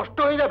জীবনের ভাবে নষ্ট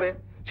হয়ে যাবে,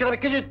 সেটা আমি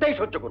কিছুতেই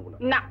সহ্য করবো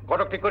না।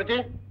 ঘটক ঠিক করেছি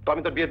তো,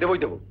 আমি তোর বিয়ে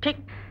দেবই দেবো। ঠিক,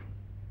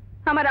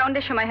 আমার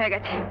রাউন্ডের সময় হয়ে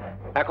গেছে।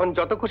 এখন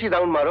যত খুশি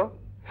রাউন্ড মারো,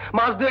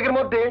 মাস 2-এর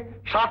মধ্যে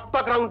 7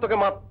 পাক রাউন্ড তোকে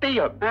মারতেই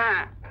হবে।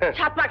 হ্যাঁ,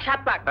 7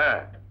 পাক। হ্যাঁ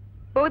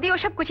বৌদি,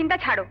 ওসব কুচিন্তা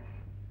ছাড়ো।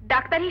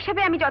 ডাক্তার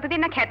হিসেবে আমি যতদিন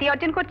না খ্যাতি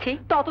অর্জন করছি,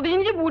 ততদিন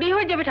যে বুড়ি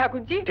হয়ে যাবে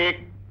ঠাকুরজি। ঠিক।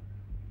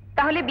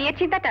 তাহলে বিয়ের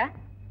চিন্তাটা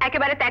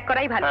একেবারে ত্যাগ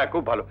করাই ভালো। হ্যাঁ,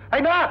 খুব ভালো।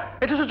 এই না,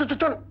 এটা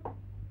চল।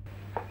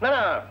 না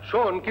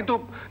শোন, কিন্তু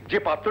যে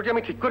পাত্রটি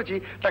আমি ঠিক করেছি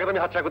তাকে তো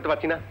আমি হাতছাড়া করতে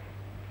পারছি না।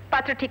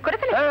 পাত্র ঠিক করে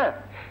ফেলে? হ্যাঁ,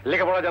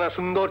 লেখাপড়া জানা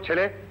সুন্দর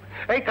ছেলে,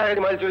 এই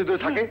কাজে মাইল চলে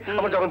দূরে থাকে।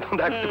 আমার যখন তখন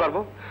দেখা করতে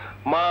পারবো।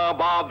 মা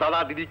বাপ দাদা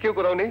দিদি কেউ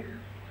কোথাও নেই।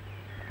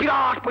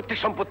 বিরাট পৈতৃক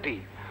সম্পত্তি,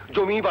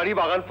 জমি বাড়ি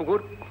বাগান পুকুর,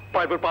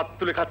 পাইপের পাত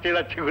তুলে খাচ্ছে,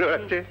 যাচ্ছে, ঘুরে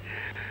বেড়াচ্ছে।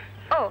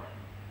 ও,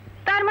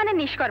 তার মানে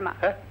নিষ্কর্মা।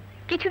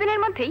 কিছুদিনের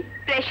মধ্যেই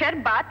প্রেশার,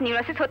 বাত,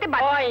 নিউরোসিস হতে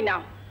বাধ্য না।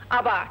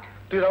 আবার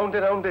তুই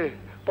রাউন্ডে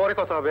পরে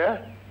কথা হবে। হ্যাঁ,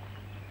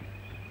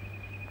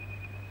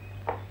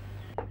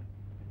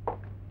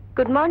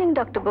 good morning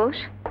doctor Bose.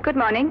 Good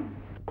morning.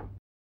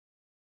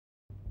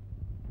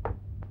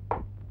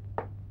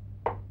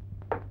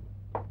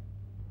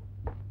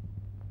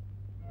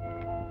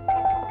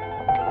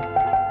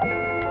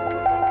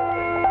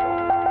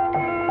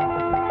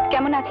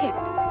 কেমন আছে?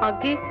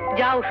 আগে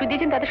যা ওষুধ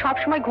দিয়েছেন তাতে সব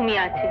সময়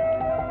ঘুমিয়ে আছে।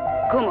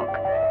 ঘুমোক,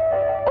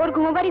 ওর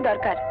ঘুমোবারই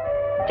দরকার,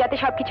 যাতে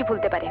সবকিছু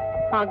ভুলতে পারে।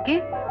 আগে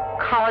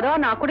খাওয়া দাওয়া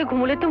না করে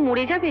ঘুমোলে তো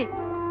মরে যাবে।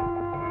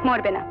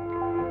 মরবে না,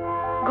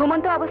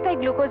 ঘুমন্ত অবস্থায়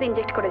গ্লুকোজ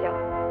ইনজেক্ট করে যাও।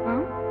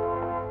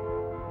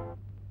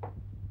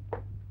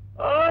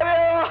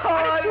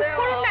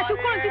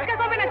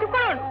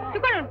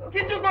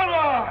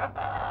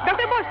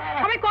 ডক্টর বোস,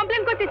 আমি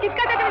কমপ্লেন করছি,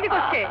 চিৎকার চেঁচামেচি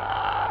করছে।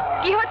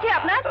 কি হচ্ছে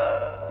আপনার?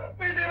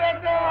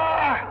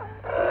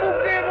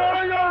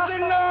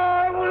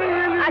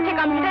 আচ্ছা,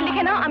 কম্পিউটার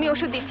লিখে নাও, আমি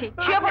ওষুধ দিচ্ছি।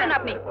 শুয়ে পড়ুন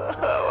আপনি।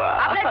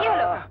 আপনার কি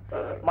হলো?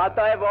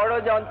 মাথায় বড়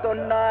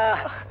যন্ত্রণা।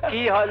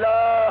 কি হলো?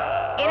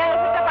 এনার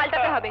ওষুধটা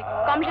পাল্টাতে হবে।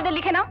 কম্পিউটার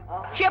লিখে নাও।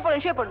 শুয়ে পড়ুন,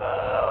 শুয়ে পড়ুন,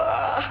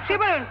 শুয়ে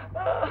পড়ুন।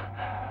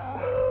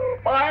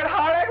 পায়ের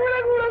হাড়ে গুলো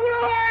গুঁড়ো গুঁড়ো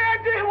হয়ে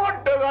গেছে,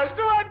 বড্ড কষ্ট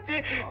পাচ্ছি।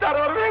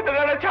 তারপর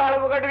ভেতরে ছাড়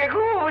পোকাটাকে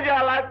খুব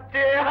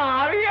জ্বালাচ্ছে।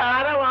 আমি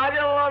আর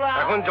বাজাবো না।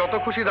 এখন যত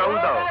খুশি রাউন্ড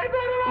দাও,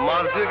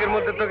 মাস দুয়েকের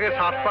মধ্যে তোকে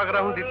 7 পাক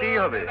রাউন্ড দিতেই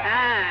হবে।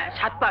 হ্যাঁ,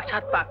 7 পাক,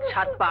 7 পাক,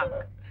 7 পাক।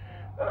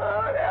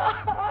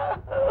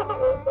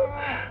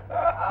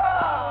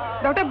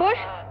 ডক্টর বোস,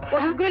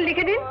 ওষুধগুলো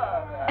লিখে দিন।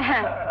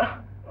 হ্যাঁ।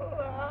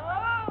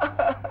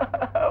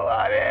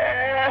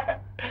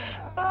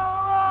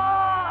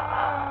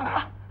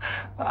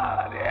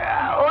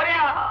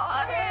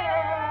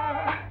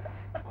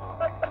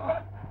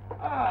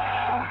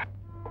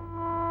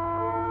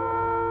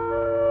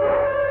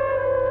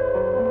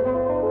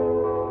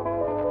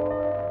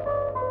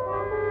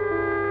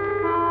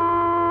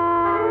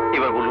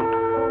 এবার বলুন,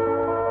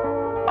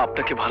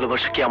 আপনাকে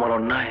ভালোবাসা কি আমার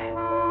অন্যায়?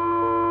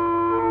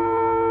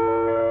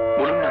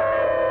 বলুন না,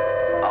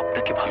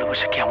 আপনাকে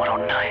ভালোবাসা কি আমার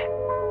অন্যায়?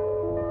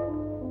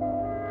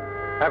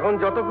 এখন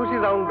যত খুশি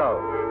রাউন্ড দাও,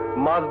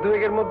 মাস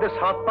দুয়েকের মধ্যে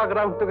 7 পাক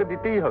রাউন্ড তোকে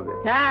দিতেই হবে।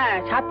 হ্যাঁ,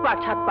 7 পাক,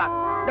 7 পাক।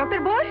 ডক্টর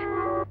বোস,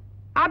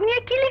 আপনি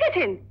কি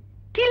লিখেছেন?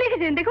 কি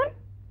লিখেছেন দেখুন,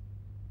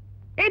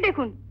 এই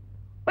দেখুন।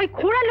 ওই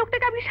ঘোড়া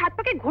লোকটাকে আপনি 7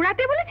 পাকে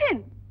ঘোরাতে বলেছেন?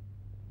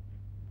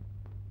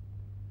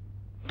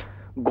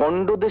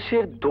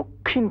 গণ্ডদেশের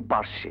দক্ষিণ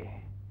পার্শ্বে,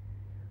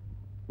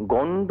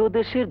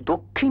 গণ্ডদেশের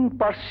দক্ষিণ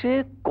পার্শ্বে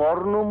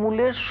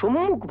কর্ণমূলের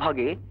সম্মুখ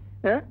ভাগে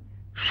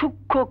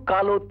সূক্ষ্ম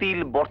কালো তিল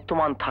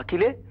বর্তমান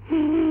থাকিলে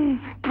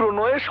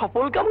প্রণয়ে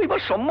সফল কাম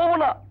হইবার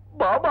সম্ভাবনা।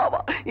 বাবা,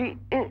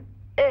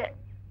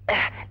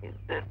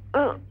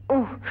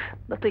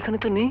 না তো এখানে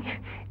তো নেই,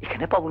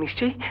 এখানে পাবো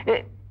নিশ্চয়ই।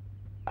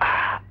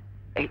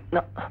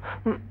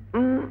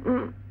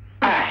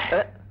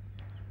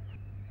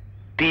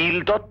 তিল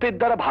তত্ত্বের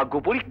দ্বারা ভাগ্য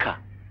পরীক্ষা।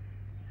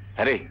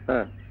 আরে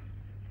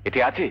এতে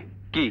আছে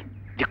কি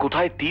যে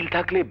কোথায় তিল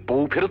থাকলে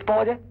বউ ফেরত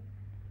পাওয়া যায়?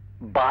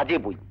 বাজে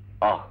বই।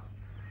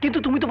 কিন্তু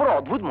তুমি তো বড়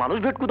অদ্ভুত মানুষ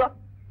ভেটকুদা।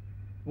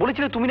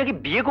 বলেছিলে তুমি নাকি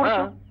বিয়ে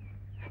করেছো,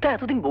 তা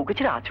এতদিন বউকে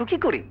ছেড়ে আছো কি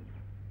করে?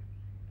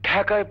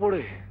 ঠেকায়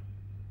পড়ে।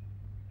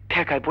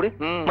 ঠেকায় পড়ে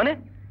মানে?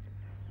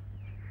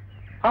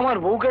 আমার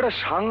বউকে একটা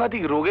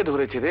সাংঘাতিক রোগে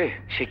ধরেছে রে।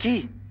 সে কি?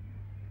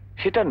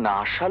 সেটা না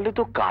সারলে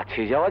তো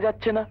কাছে যাওয়া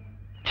যাচ্ছে না।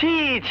 ছি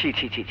ছি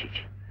ছি ছি ছি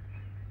ছি,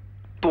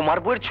 তোমার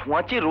বউয়ের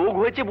ছোঁয়াচে রোগ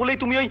হয়েছে বলেই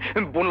তুমি ওই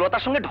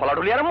বনলতার সঙ্গে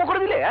ঢলাঢলি আরম্ভ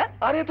করে দিলে?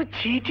 আরে তো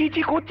ছি ছি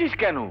ছি করছিস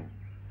কেন?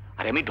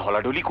 আরে আমি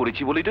ঢলাঢলি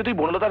করেছি বলেই তো তুই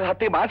বনলতার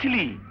হাতে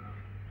বাঁচলি।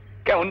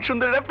 কেমন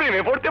সুন্দর একটা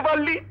প্রেমে পড়তে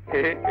পারলি।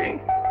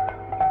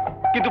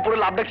 কিন্তু পুরো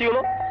লাভটা কি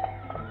হলো?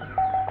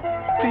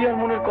 প্রিয়ার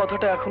মনের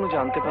কথাটা এখনো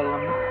জানতে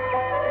পারলাম না।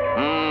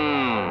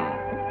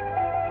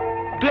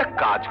 তুই এক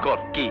কাজ কর।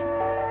 কি?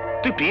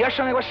 তুই প্রিয়ার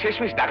সঙ্গে একবার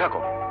শেষমেশ দেখা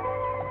কর।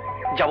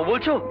 যাবো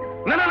বলছো?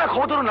 না না না,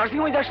 খবর তোর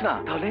নার্সিংহোমে যাস না।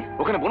 তাহলে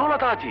ওখানে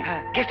বনলতা আছে,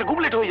 কেসটা খুব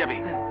লেট হয়ে যাবে।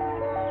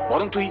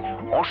 বরং তুই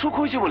অসুখ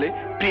হয়েছে বলে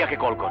প্রিয়াকে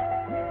কল কর।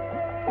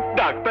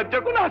 ডাক্তার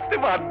যখন আসতে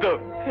বাধ্য।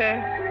 হ্যাঁ,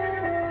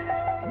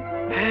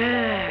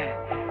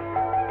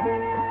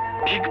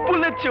 ঠিক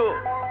বলেছ।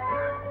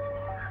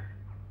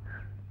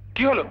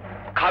 কি হলো?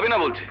 খাবে না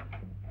বলছে।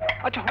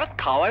 আচ্ছা, হঠাৎ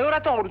খাওয়ায় ওরা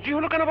তো অরুচি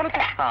হলো কেন বলো তো?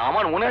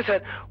 আমার মনে হয়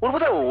স্যার, ওর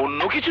বোধহয়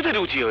অন্য কিছুতে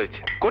রুচি হয়েছে।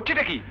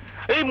 করছেটা কি?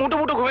 এই মুঠো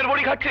মুঠো ঘুমের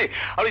বড়ি খাচ্ছে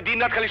আর ওই দিন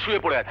রাত খালি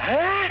শুয়ে পড়ে আছে।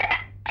 হ্যাঁ,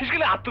 শেষ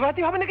গেলে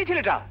আত্মঘাতী হবে নাকি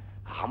ছেলেটা?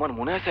 আমার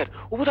মনে হয় স্যার,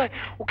 ও বোধহয়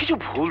ও কিছু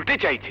ভুলতে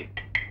চাইছে।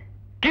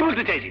 কি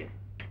বলতে চাইছে?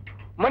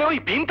 মানে ওই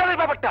বিনতালের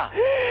ব্যাপারটা।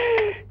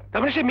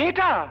 তারপরে সে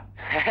মেয়েটা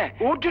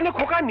ওর জন্য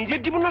খোকা নিজের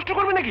জীবন নষ্ট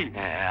করবে নাকি?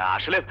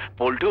 আসলে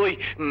পল্টু ওই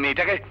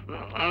মেয়েটাকে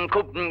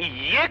খুব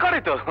ইয়ে করে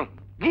তো।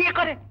 ইয়ে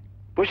করে?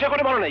 পয়সা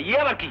করে বলো না,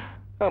 ইয়ে আবার কি?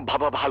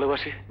 বাবা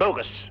ভালোবাসে।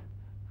 বোগাস।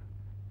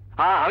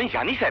 হ্যাঁ আমি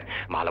জানি স্যার,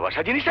 ভালোবাসা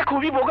জিনিসটা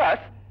খুবই বোগাস।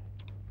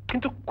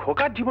 কিন্তু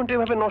খোকার জীবনটা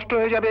এভাবে নষ্ট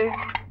হয়ে যাবে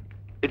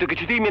এ তো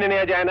কিছুতেই মেনে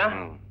নেওয়া যায় না।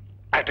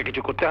 একটা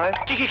কিছু করতে হয়।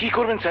 কি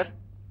করবেন স্যার?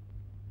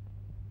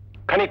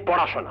 খানিক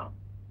পড়াশোনা।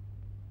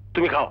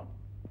 তুমি খাও।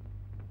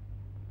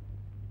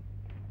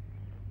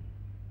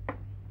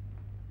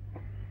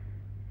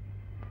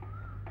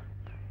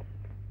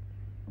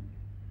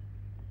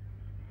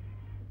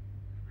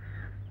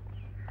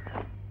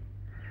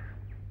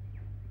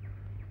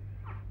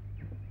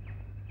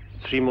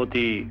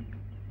 শ্রীমতী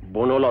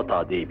বনলতা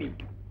দেবী,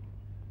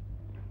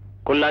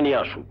 কল্যাণী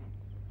আসু।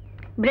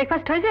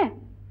 ব্রেকফাস্ট হয়েছে?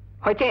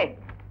 হয়েছে।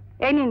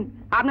 এই নিন,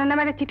 আপনার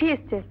নামে একটা চিঠি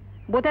এসছে।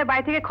 বোধহয়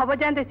বাড়ি থেকে খবর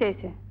জানতে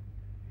চেয়েছে।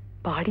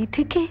 বাড়ি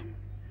থেকে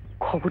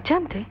খবর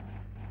জানতে?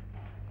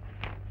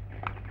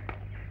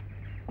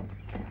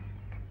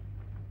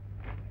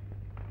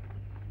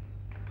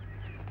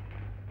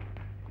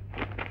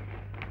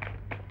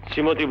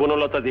 শ্রীমতী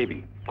বনলতা দেবী,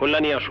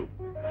 কল্যাণী আসু।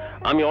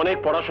 আমি অনেক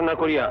পড়াশোনা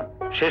করিয়া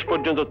শেষ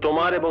পর্যন্ত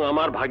তোমার এবং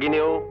আমার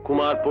ভাগিনেও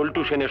কুমার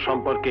পল্টু সেনের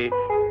সম্পর্কে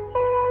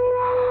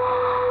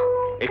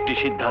একটি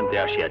সিদ্ধান্তে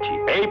আসিয়াছি।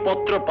 এই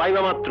পত্র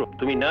পাইবা মাত্র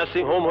তুমি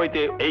নার্সিং হোম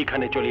হইতে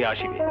এইখানে চলিয়া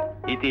আসিবে।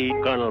 ইতি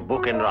কর্নেল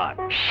বোকেন রায়।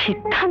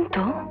 সিদ্ধান্ত?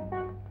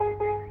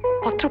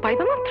 পত্র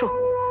পাইবা মাত্র?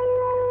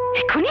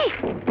 এক্ষুনি?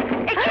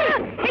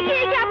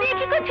 আপনি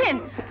কি করছেন?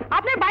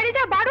 আপনার বাইরে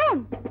যা বারণ।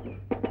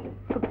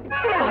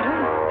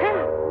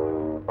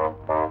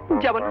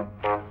 যাব না।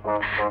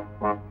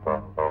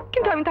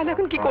 কিন্তু আমি তাহলে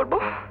এখন কি করব?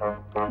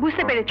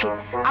 বুঝতে পেরেছি,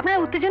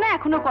 আপনার উত্তেজনা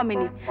এখনো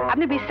কমেনি।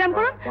 আপনি বিশ্রাম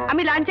করুন,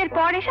 আমি লাঞ্চের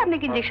পর এসে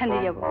আপনাকে ইঞ্জেকশন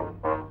দিয়ে যাব।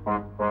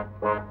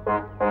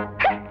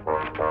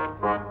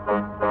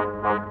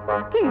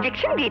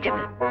 ইঞ্জেকশন দিয়ে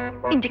যাবে?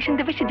 ইঞ্জেকশন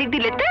দেবে সেদিক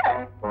দিলে তো?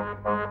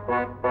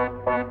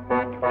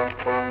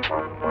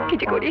 কি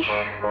যে করি?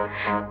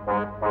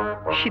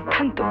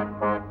 সিদ্ধান্ত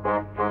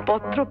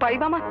পত্র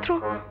পাইবা মাত্র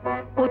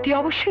অতি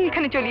অবশ্যই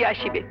এখানে চলিয়া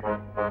আসিবে।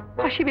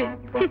 আসিবে?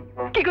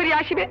 কি করি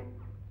আসিবে?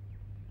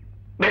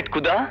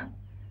 ভেটকুদা,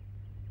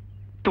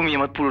 তুমি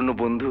আমার পুরনো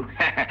বন্ধু।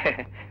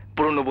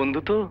 পুরনো বন্ধু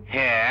তো?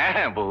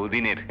 হ্যাঁ,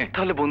 বহুদিনের।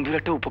 তাহলে বন্ধুর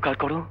একটা উপকার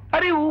করো।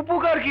 আরে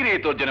উপকার কি রে,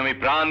 তোর জন্য আমি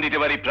প্রাণ দিতে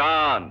পারি,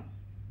 প্রাণ।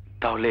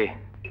 তাহলে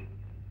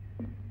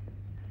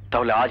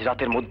তাহলে আজ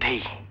রাতের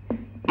মধ্যেই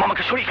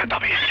মামাকে সরিয়ে ফেলতে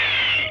হবে।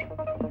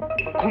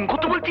 খুন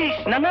করতে বলছিস?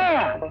 না না,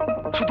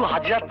 শুধু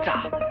আজ রাতটা,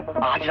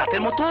 আজ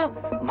রাতের মতো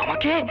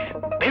মামাকে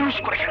বেহুশ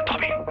করে ফেলতে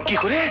হবে। কি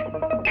করে?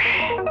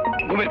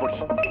 ঘুমের বড়ি,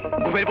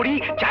 ঘুমের বড়ি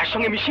চায়ের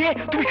সঙ্গে মিশিয়ে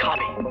তুমি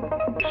খাবে।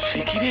 সে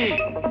কি রে,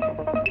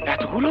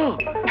 এতগুলো?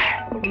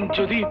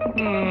 যদি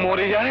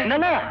মরে যায়? না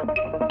না,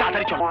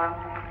 তাড়াতাড়ি চল।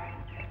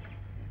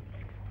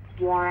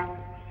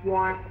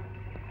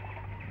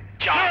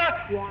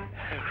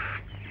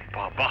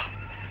 বাবা,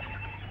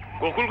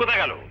 গোকুল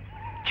কোথায় গেল?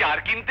 চার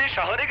কিনতে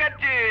শহরে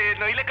গেছে,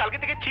 নইলে কালকে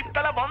থেকে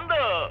ছিপতলা বন্ধ।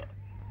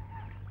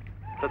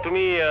 তা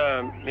তুমি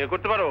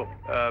করতে পারো,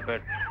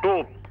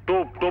 টোপ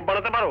টোপ টোপ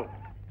বানাতে পারো?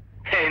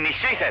 হ্যাঁ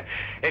নিশ্চয়ই স্যার,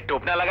 এই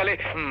টোপ না লাগালে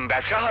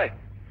ব্যবসা হয়?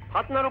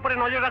 আপনার উপরে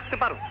নজর রাখতে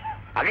পারো?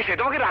 আগে সে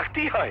তোমাকে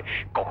রাখতেই হয়,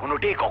 কখন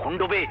ওঠে কখন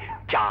ডোবে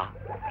চা।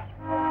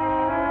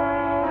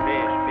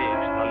 বেশ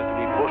বেশ, তাহলে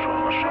তুমি বসো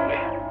আমার সঙ্গে।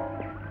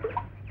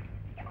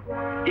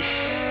 ইস,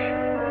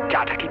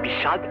 চাটা কি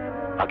বিস্বাদ।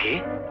 আগে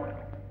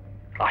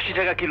 80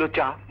 টাকা কিলো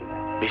চা,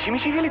 বেশি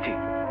মিশিয়ে ফেলেছি।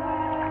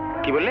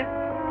 কি বললে?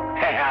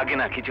 হ্যাঁ হ্যাঁ, আগে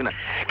না, কিছু না।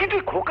 কিন্তু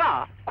খোকা,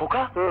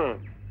 খোকা,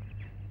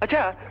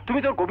 আচ্ছা তুমি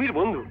তো গভীর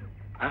বন্ধু,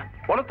 হ্যাঁ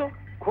বলো তো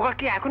খোকা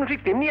কি এখনো ঠিক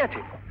তেমনি আছে?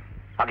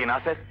 আগে না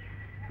স্যার,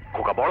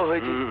 খোকা বড়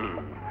হয়েছে,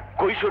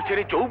 কৈশোর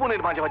ছেড়ে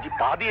যৌবনের মাঝামাঝি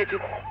পা দিয়েছে।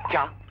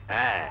 চা?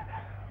 হ্যাঁ,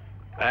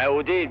 ও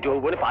যে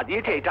যৌবনে পা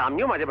দিয়েছে এটা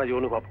আমিও মাঝে মাঝে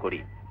অনুভব করি।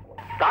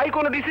 তাই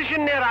কোনো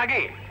ডিসিশন নেওয়ার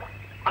আগে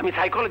আমি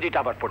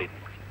সাইকোলজিটা আবার পড়ি।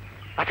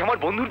 আচ্ছা,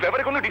 আমার বন্ধুর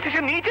ব্যাপারে কোনো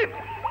ডিসিশন নিয়েছেন?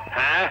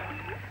 হ্যাঁ,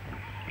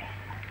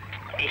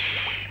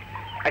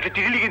 একটা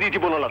চিঠি লিখে দিয়েছি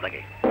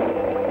বনলতাকে।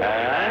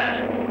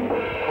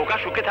 খোকা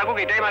সুখে থাকুক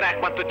এটাই আমার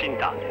একমাত্র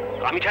চিন্তা।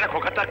 আমি ছাড়া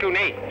খোকার তো আর কেউ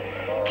নেই।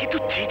 কিন্তু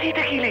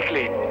চিঠিটা কি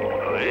লিখলেন?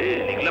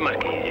 লিখলাম আর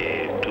কি, যে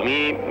তুমি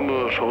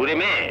শহুরে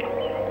মেয়ে,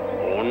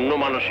 অন্য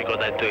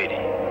মানসিকতায় তৈরি।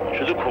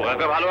 শুধু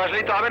খোকাকে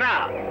ভালোবাসলেই তো হবে না,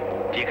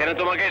 যেখানে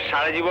তোমাকে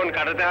সারা জীবন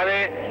কাটাতে হবে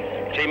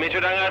সেই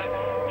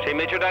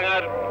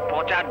মেচোডাঙ্গার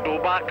পচা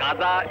ডোবা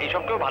কাদা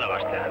এসবকেও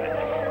ভালোবাসতে হবে।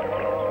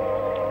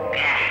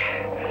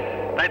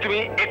 তাই তুমি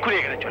এক্ষুনি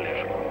এখানে চলে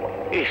এসো।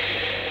 ইস,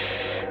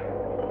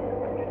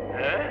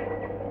 হ্যাঁ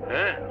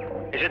হ্যাঁ,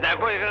 এসে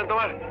দেখো এখানে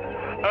তোমার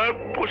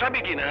পোষাবে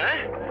কিনা।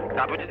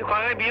 তারপর যদি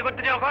খোকাকে বিয়ে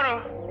করতে চাও করো।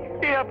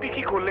 এ আপনি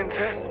কি করলেন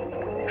স্যার?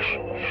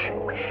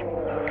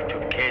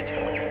 খেয়েছে,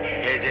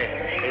 খেয়েছে,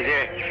 এই যে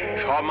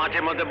সব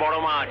মাছের মধ্যে বড়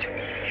মাছ।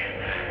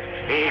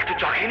 এই একটু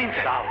চা খেয়ে নিন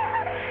স্যার।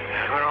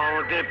 এখন আমার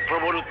মধ্যে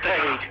প্রবল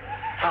উত্তেজ।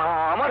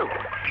 আমারও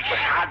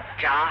স্বাদ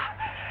চা।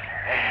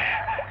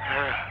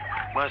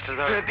 মাছটা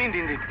ধরো। দিন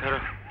দিন দিন ধরো।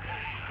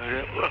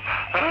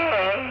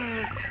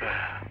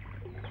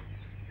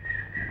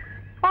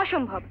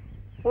 অসম্ভব,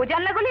 ও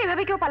জানলা গলে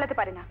এভাবে কেউ পালাতে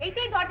পারে না। এই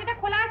যে দরজাটা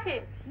খোলা আছে,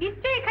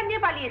 নিশ্চয়ই এখান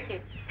দিয়ে পালিয়েছে।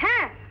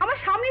 হ্যাঁ, আমার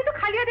সামনেই তো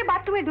খালি হাতে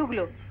বাথরুমে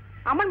ঢুকলো।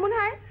 আমার মনে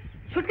হয়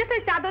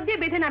সুটকেসের চাদর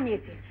দিয়ে বেঁধে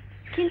নামিয়েছে।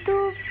 কিন্তু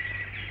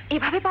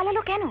এভাবে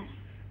পালালো কেন?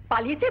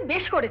 পালিয়েছে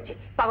বেশ করেছে।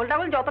 পাগল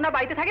টাগল যত না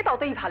বাড়িতে থাকে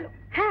ততই ভালো।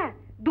 হ্যাঁ,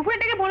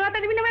 দুপুরের থেকে বনলতা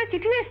দেবীর নামে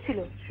চিঠি এসেছিল।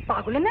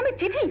 পাগলের নামে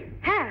চিঠি?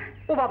 হ্যাঁ।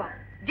 ও বাবা,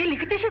 যে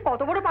লিখিতে সে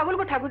কত বড় পাগল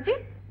গো ঠাকুরজি।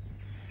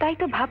 তাই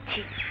তো ভাবছি,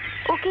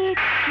 ওকে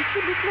চিঠি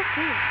লিখলো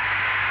কে?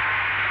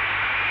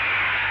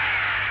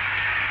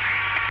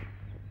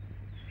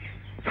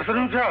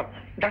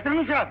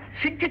 ডাক্তারবাবু সাহেব,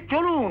 শিগগির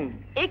চলুন।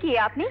 এ কি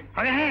আপনি?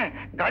 আরে হ্যাঁ,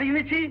 গাড়ি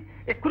এনেছি,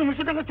 এক্ষুনি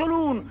মেশোটাকে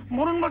চলুন।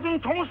 মরণ বাঁচন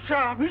সমস্যা,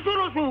 ভীষণ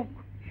অসুখ।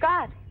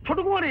 কার? ছোট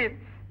কুমারের।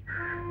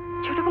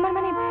 ছোট কুমার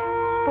মানে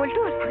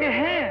পল্টুর? আরে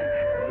হ্যাঁ,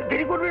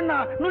 দেরি করবেন না,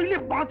 নইলে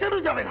বাঁচানো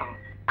যাবে না।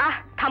 আহ,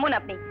 থামুন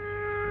আপনি।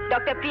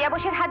 ডক্টর প্রিয়া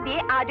বোসের হাত দিয়ে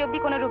আজ অব্দি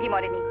কোনো রোগী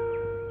মরেনি।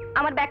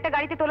 আমার ব্যাগটা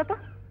গাড়িতে তোলো তো।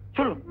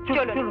 চলো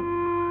চলো চলো।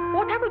 ও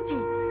ঠাকুরজি,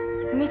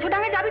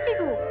 মিছোডাঙ্গা যাবে কি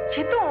গো?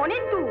 সে তো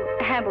অনেক দূর।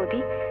 হ্যাঁ বৌদি,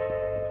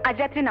 আজ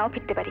রাত্রে নাও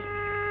ফিরতে পারি।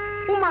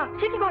 উমা,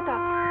 সে কি কথা?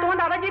 তোমার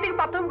দাদা যদি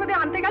পাত্রপদে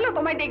আনতে গেল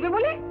তোমায় দেখবে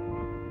বলে?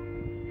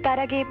 তার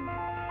আগে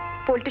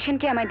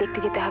পল্টুসেনকে আমায় দেখতে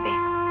যেতে হবে।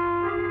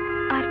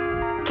 আর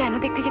কেন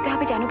দেখতে যেতে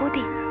হবে জানো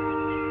বৌদি?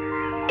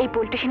 এই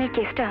পল্টুসেনের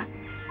কেসটা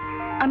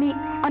আমি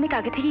অনেক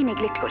আগে থেকেই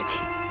নেগলেক্ট করেছি।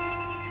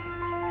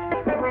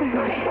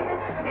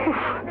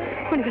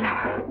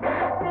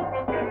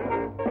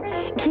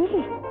 কি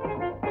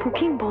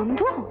বুকিং বন্ধ?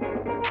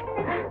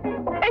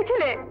 এই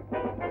ছেলে,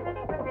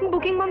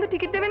 বুকিং বন্ধ,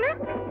 টিকিট দেবে না?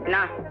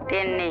 না,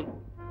 ট্রেন নেই।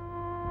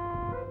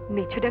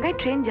 মেছুডাঙ্গায়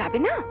ট্রেন যাবে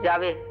না?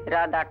 যাবে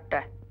রাত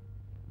 8টায়।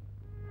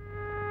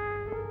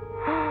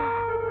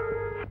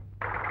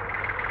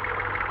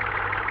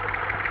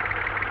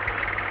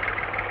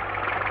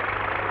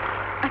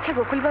 আচ্ছা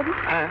গোকুল বাবু,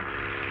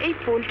 এই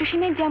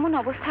পল্টুসেনের যেমন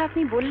অবস্থা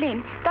আপনি বললেন,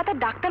 তাতে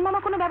ডাক্তার মামা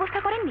কোনো ব্যবস্থা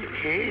করেননি?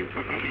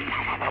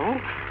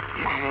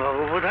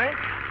 মামাবাবু বোধ হয়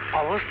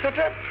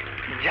অবস্থাটা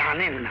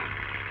জানেন না।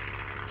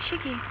 সে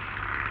কি?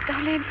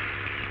 তাহলে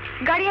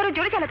গাড়ি আরো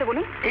জোরে চালাতে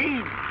বলুন। এই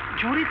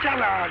জোরে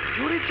চালা,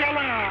 জোরে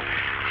চালা।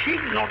 ঠিক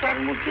 9টার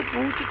মধ্যে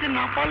পৌঁছতে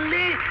না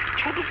পারলে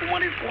ছোট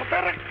কুমারের কথা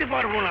রাখতে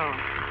পারবো না।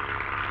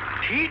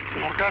 ঠিক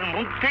 9টার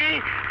মধ্যে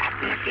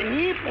আপনাকে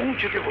নিয়ে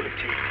পৌঁছতে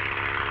বলেছে।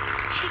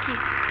 সে কি?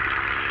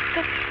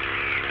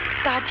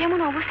 তার যেমন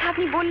অবস্থা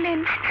আপনি বললেন।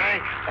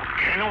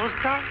 কেন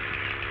অবস্থা?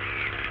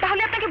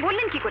 তাহলে আপনাকে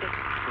বললেন কি করে?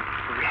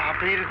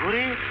 লাভের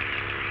ঘুরে।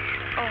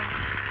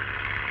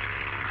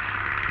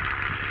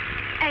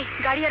 এই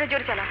গাড়ি আরো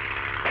জোরে চালা।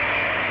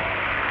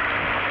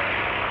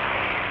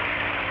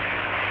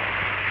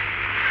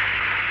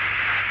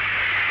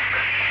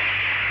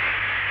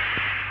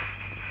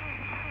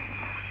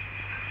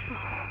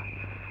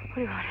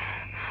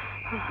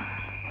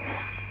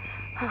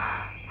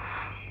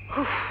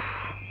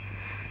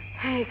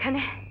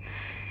 এখানে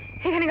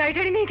এখানে গাড়ি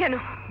টাড়ি নেই কেন?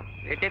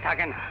 এতে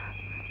থাকে না।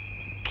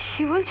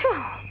 কি বলছো?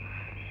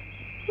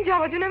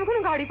 যাওয়ার জন্য আমি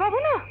কোনো গাড়ি পাবো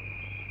না?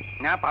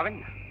 না, পাবেন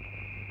না।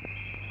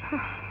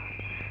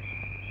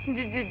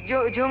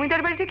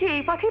 জমিদার বাড়িতে কি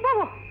এই পথেই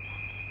পাবো?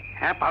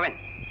 হ্যাঁ, পাবেন।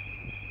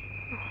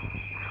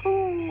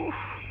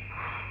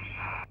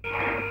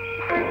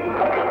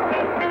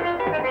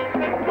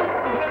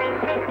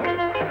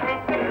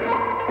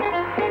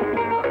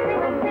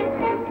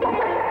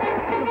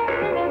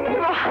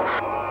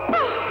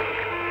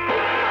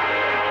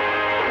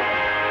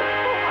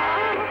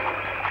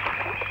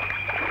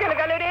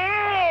 গেল রে,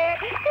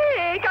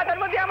 এই কাদার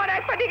মধ্যে আমার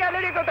এক পাটি গেল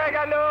রে। কোথায়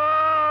গেল?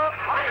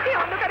 এই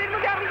অন্ধকারের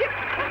মধ্যে আমি যে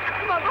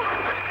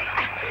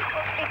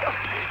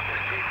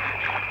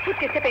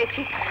সুটকেসে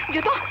পেয়েছি।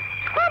 জুতো,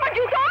 আমার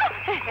জুতো।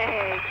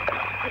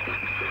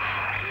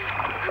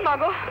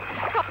 মাগো,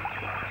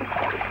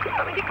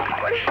 আমি যে কি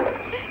করে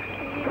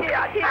যে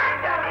আছে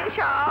জানি,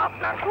 সাপ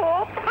না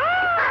খোপ।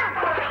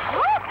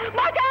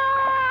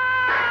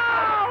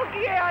 বাঁচাও,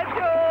 কে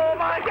আছো?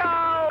 বাঁচাও।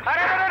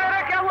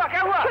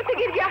 क्या हुआ? छुट्टी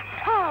गिर गया।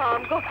 हाँ,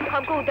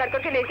 हमको उतार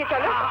करके लेके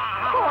चलो।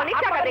 वो अनेक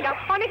टाका देगा,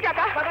 अनेक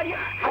टाका।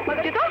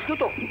 जूतो,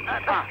 जूतो।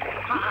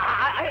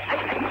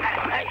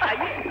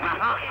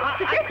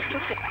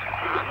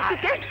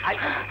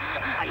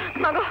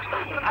 मांगो,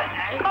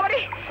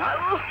 बाबरी।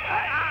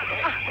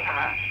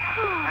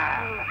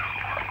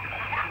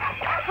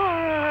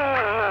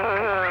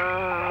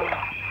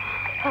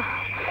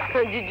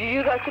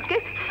 You got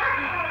suitcase?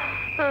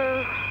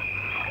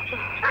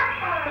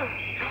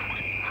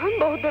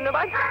 बहुत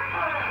धन्यवाद।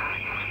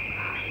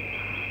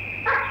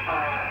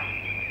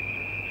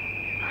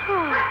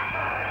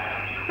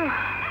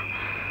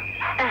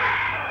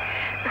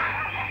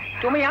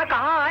 तुम यहाँ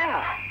कहाँ आया?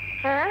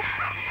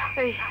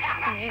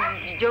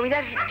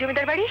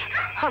 जमींदार बाड़ी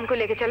हमको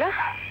लेके चलो।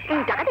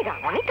 टाका देगा,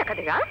 अनेक टाका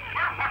देगा।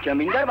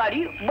 जमींदार बाड़ी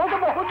वो तो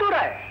बहुत दूर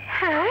है।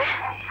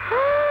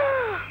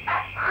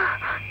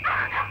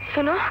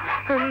 सुनो,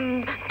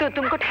 तो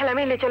तुमको ठेला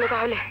में ले चलो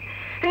ताहले।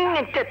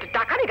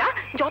 टाका देगा,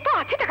 जो तो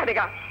अच्छे टाका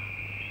देगा।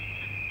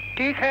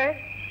 ठीक है,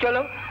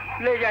 चलो,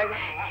 ले जाएगा।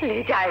 ले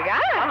जाएगा?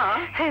 हाँ।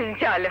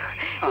 चलो,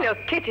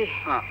 लक्ष्य जी।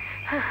 हाँ।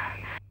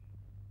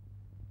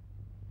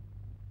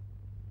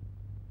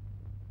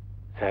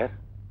 স্যার,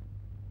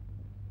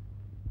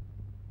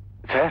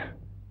 স্যার,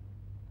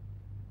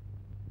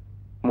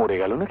 মরে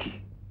গেল নাকি?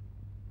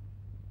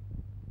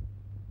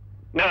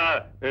 না,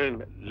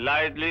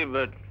 lightly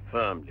but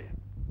firmly.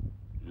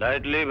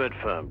 Lightly but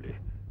firmly.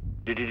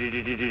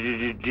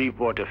 Deep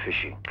water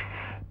fishing.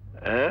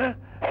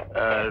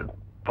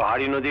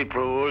 পাহাড়ি নদীর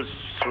প্রবল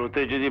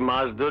স্রোতে যদি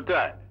মাছ ধরতে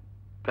হয়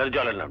তাহলে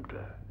জলে নামতে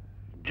হয়।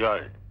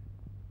 জল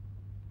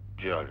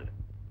জল।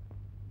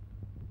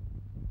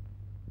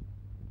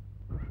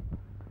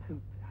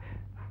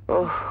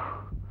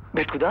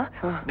 ভেটকুদা,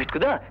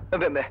 ভেটকুদা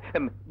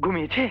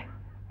ঘুমিয়েছে?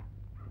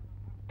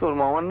 তোর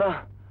মামার না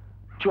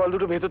চল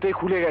দুটো ভেতর থেকে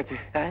খুলে গেছে।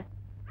 হ্যাঁ,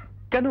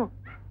 কেন?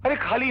 আরে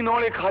খালি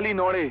নড়ে, খালি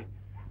নড়ে।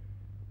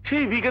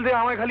 সেই বিকেল থেকে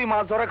আমায় খালি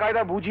মাছ ধরা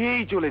কায়দা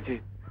বুঝিয়েই চলেছে।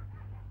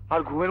 আর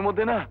ঘুমের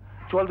মধ্যে না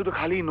চল দুটো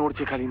খালি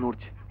নড়ছে, খালি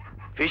নড়ছে।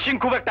 ফিশিং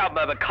খুব একটা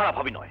খারাপ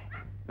হবি নয়,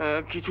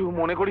 কিছু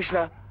মনে করিস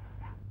না,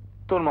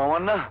 তোর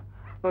মামার না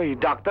ওই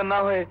ডাক্তার না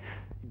হয়ে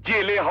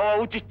জেলে হওয়া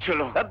উচিত ছিল।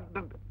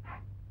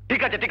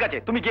 ঠিক আছে ঠিক আছে,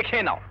 তুমি গিয়ে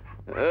খেয়ে নাও।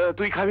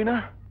 তুই খাবি না?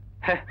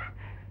 হ্যাঁ,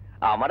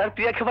 আমার আর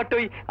প্রিয়া খাবারটা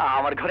ওই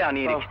আমার ঘরে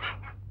আনিয়ে রেখেছি,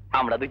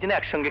 আমরা দুজনে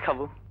একসঙ্গে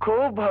খাবো।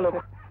 খুব ভালো,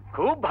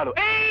 খুব ভালো।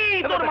 এই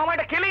তোর মামা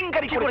একটা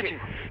কেলেঙ্কারি করেছে।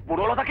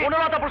 বনলতাকে,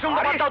 বনলতা প্রসঙ্গ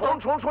বাদ দাও তো।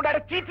 শোন শোন,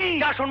 একটা চিঠি।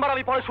 যা শোনবার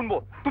আমি পরে শুনবো।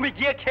 তুমি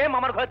গিয়ে খেয়ে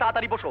মামার ঘরে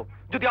তাড়াতাড়ি বসো,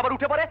 যদি আবার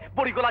উঠে পড়ে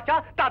বড়ি গোলা চা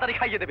তাড়াতাড়ি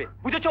খাইয়ে দেবে,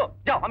 বুঝেছো?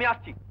 যাও, আমি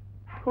আসছি।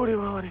 ওরে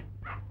বাবা রে,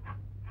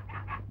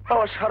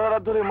 আবার সারা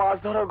রাত ধরে মাছ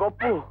ধরার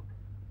গপ্প।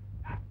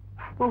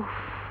 উফ,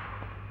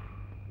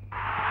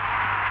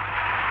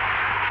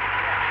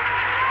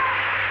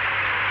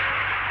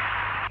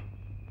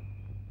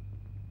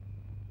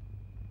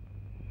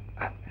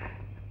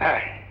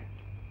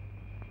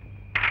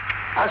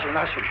 আসুন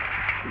আসুন,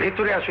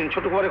 ভেতরে আসুন।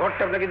 ছোট করে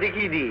ঘরটা আপনাকে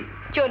দেখিয়ে দিই।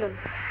 চলুন।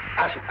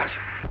 আসুন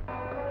আসুন।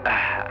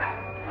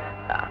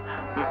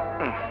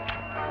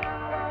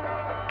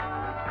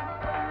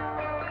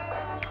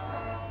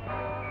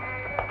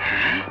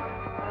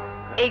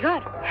 এই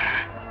ঘর?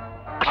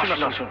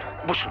 আসুন আসুন,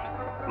 বসুন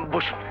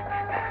বসুন।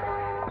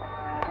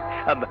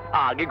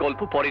 আগে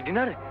গল্প পরে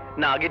ডিনার,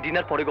 না আগে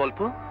ডিনার পরে গল্প?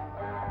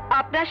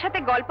 আপনার সাথে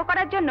গল্প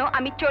করার জন্য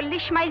আমি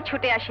 40 মাইল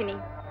ছুটে আসিনি।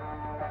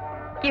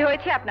 কি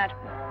হয়েছে আপনার?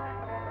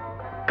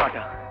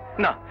 কাটা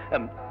না,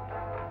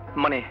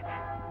 মানে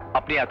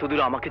আপনি এত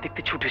দূর আমাকে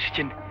দেখতে ছুটে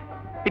এসেছেন,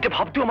 এটা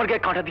ভাবতেও আমার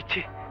গায়ে কাঁটা দিচ্ছে।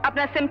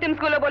 আপনার সিমটমস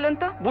গুলো বলুন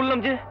তো। বললাম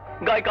যে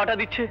গায়ে কাঁটা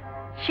দিচ্ছে।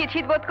 শীত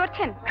শীত বোধ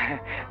করছেন?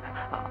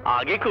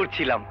 আগে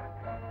করছিলাম,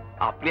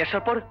 আপনি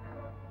আসার পর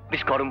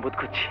বেশ গরম বোধ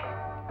করছি।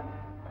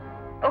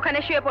 ওখানে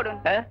শুয়ে পড়ুন।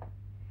 হ্যাঁ,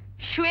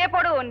 শুয়ে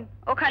পড়ুন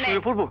ওখানে।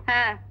 শুয়ে পড়বো?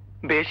 হ্যাঁ।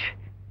 বেশ,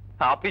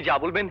 আপনি যা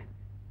বলবেন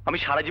আমি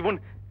সারা জীবন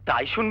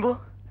তাই শুনবো।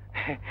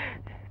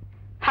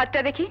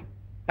 হাতটা দেখি।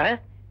 হ্যাঁ,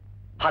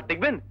 হাত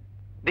দেখবেন?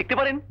 দেখতে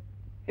পারেন,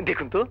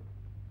 দেখুন তো।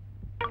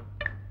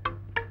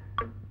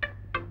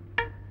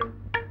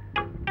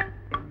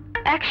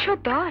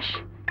 $110।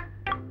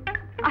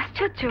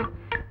 আশ্চর্য,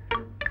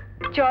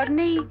 জ্বর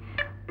নেই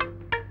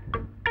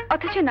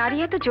অথচ নারী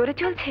এত জোরে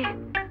চলছে।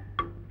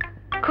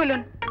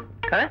 খুলুন।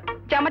 হ্যাঁ,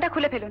 জামাটা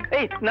খুলে ফেলুন।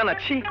 এই না না,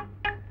 ছি।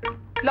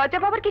 লজ্জা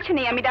পাবার কিছু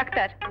নেই, আমি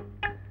ডাক্তার।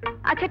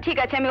 আচ্ছা ঠিক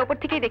আছে, আমি ওপর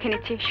থেকেই দেখে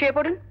নিচ্ছি। শুয়ে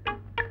পড়ুন।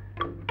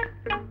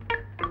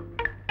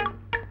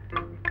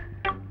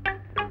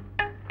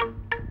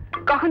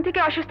 কখন থেকে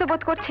অসুস্থ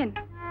বোধ করছেন?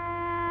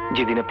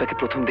 যেদিন আপনাকে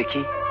প্রথম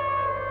দেখি।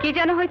 কি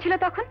যেন হয়েছিল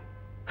তখন?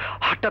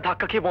 হাতটা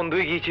ধাক্কা খেয়ে বন্ধ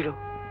হয়ে গিয়েছিল।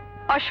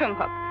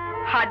 অসম্ভব,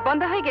 হার্ট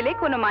বন্ধ হয়ে গেলে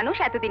কোনো মানুষ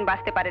এতদিন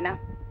বাঁচতে পারে না।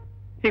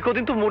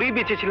 একদিন তো মরেই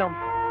বেঁচেছিলাম,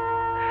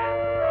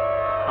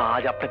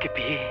 আজ আপনাকে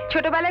পেয়ে।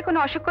 ছোটবেলায় কোনো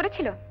অসুখ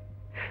করেছিল?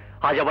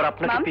 আজ আবার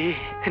আপনাকে পেয়ে।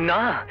 না,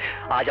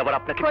 আজ আবার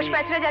আপনাকে কোষ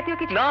প্যাঁচড়া জাতীয়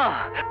কিছু? না।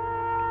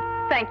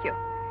 Thank you,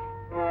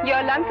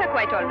 your lungs are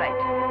quite all right.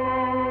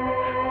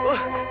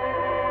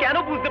 কেন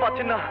বুঝতে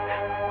পারছেন না?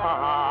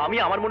 আমি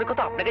আমার মনের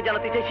কথা আপনাকে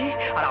জানাতে চাইছি,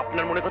 আর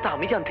আপনার মনের কথা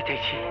আমি জানতে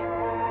চাইছি।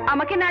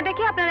 আমাকে না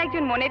ডেকে আপনার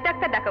একজন মনের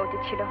ডাক্তার ডাকা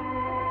উচিত ছিল।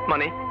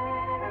 মানে?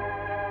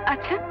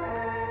 আচ্ছা,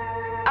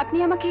 আপনি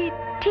আমাকে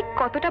ঠিক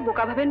কতটা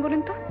বোকা ভাবেন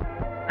বলুন তো?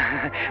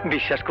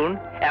 বিশ্বাস করুন,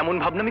 এমন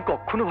ভাবনা আমি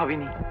কখনো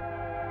ভাবিনি।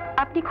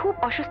 আপনি খুব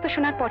অসুস্থ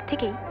শোনার পর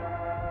থেকেই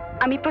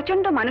আমি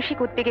প্রচন্ড মানসিক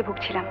উদ্বেগে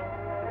ভুগছিলাম।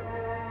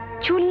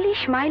 40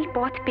 মাইল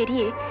পথ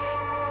পেরিয়ে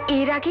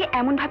এর আগে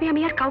এমন ভাবে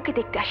আমি আর কাউকে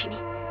দেখতে আসিনি,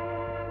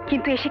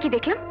 কিন্তু এসে কি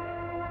দেখলাম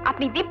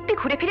আপনি দিব্যি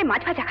ঘুরে ফিরে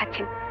মাছ ভাজা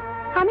খাচ্ছেন।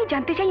 আমি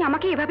জানতে চাই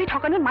আমাকে এভাবে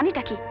ঠকানোর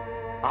মানেটা কি?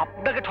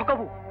 আপনাকে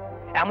ঠকাবো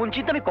এমন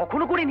চিন্তা আমি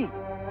কখনো করিনি।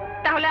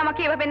 তাহলে আমাকে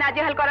এভাবে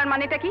নাজেহাল করার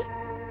মানেটা কি?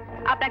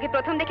 আপনাকে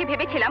প্রথম দেখে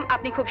ভেবেছিলাম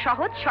আপনি খুব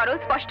সহজ সরল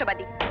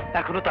স্পষ্টবাদী।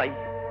 এখনো তাই?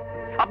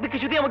 আপনি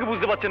কিছুতেই আমাকে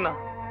বুঝতে পারছেন না।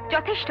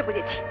 যথেষ্ট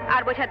বুঝেছি,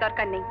 আর বোঝার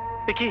দরকার নেই।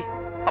 কি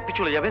আপনি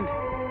চলে যাবেন?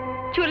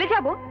 চলে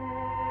যাব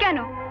কেন?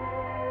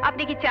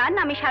 আপনি কি চান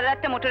আমি সারা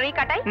রাতটা মোটরেই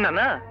কাটাই? না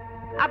না।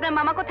 আপনার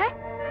মামা কোথায়?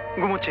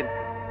 ঘুমোচ্ছেন।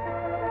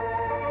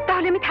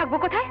 তাহলে আমি থাকবো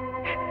কোথায়?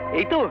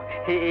 এই তো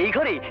এই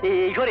ঘরেই,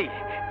 এই ঘরেই।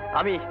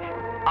 আমি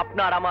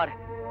আপনার আমার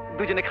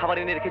দুজনে খাবার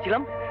এনে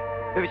রেখেছিলাম,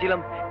 ভেবেছিলাম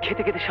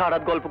খেতে খেতে সারা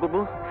রাত গল্প করবো।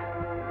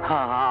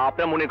 হ্যাঁ,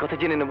 আপনার মনের কথা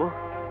জেনে নেব।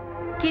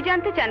 কি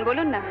জানতে চান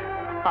বলুন না।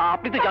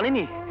 আপনি তো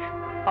জানেনই,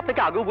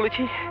 আপনাকে আগেও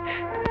বলেছি,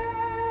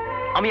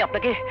 আমি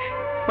আপনাকে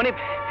মানে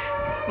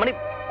মানে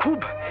খুব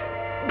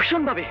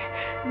ভীষণ ভাবে,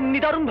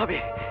 নিদারুণ ভাবে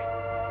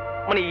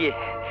মানে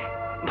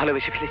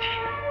ভালোবেসে ফেলেছি।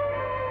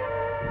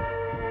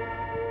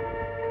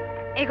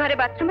 এ ঘরে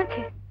বাথরুম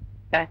আছে?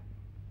 হ্যাঁ।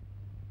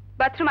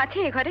 বাথরুম আছে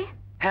এ ঘরে?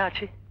 হ্যাঁ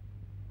আছে।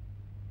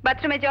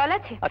 বাথরুমে জল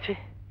আছে? আছে।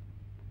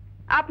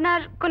 আপনার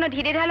কোনো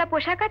ঢিলে ঢালা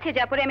পোশাক আছে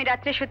যা পরে আমি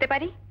রাত্রে শুতে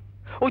পারি?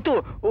 ওই তো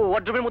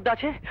ওয়ার্ড্রোবের মধ্যে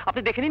আছে,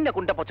 আপনি দেখে নিন না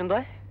কোনটা পছন্দ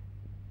হয়।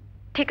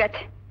 ঠিক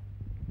আছে,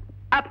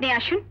 আপনি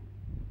আসুন,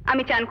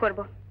 আমি চান করব।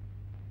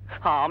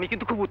 হ্যাঁ, আমি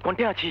কিন্তু খুব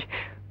উৎকণ্ঠে আছি।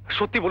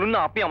 সত্যি বলুন না,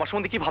 আপনি আমার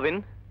সম্বন্ধে কি ভাবেন?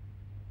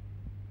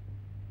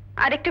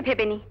 আর একটু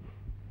ভেবে নি,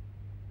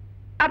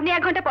 আপনি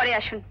 1 ঘন্টা পরে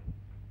আসুন।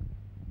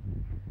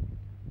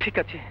 ঠিক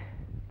আছে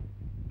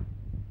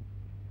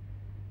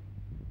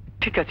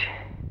ঠিক আছে।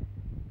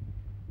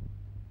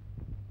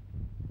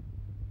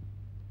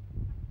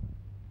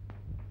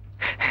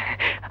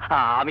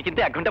 আমি কিন্তু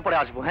 1 ঘন্টা পরে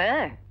আসবো।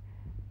 হ্যাঁ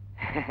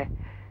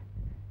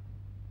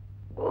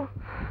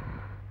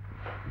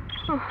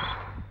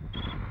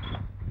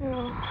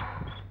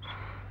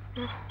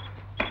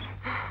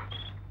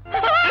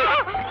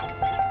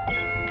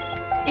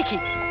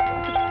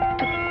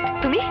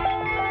তুমি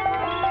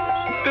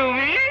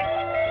তুমি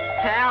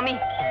হ্যাঁ আমি,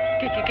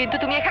 কিন্তু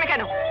তুমি এখানে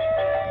কেন?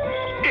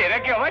 এরা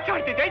কি আমার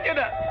ছাড়তে চাইছে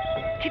না?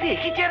 কিন্তু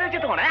একই চেয়ার হয়েছে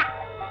তোমার।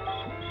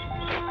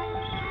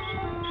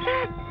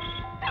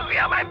 তুমি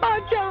আমায়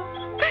বাঁচাও,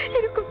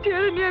 এরকম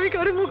চেহারা নিয়ে আমি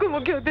কারো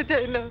মুখোমুখি হতে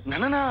চাই না। না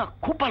না না,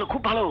 খুব ভালো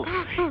খুব ভালো।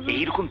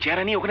 এইরকম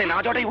চেহারা নিয়ে ওখানে না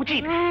যাওয়াটাই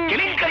উচিত,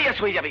 কেলেঙ্কারি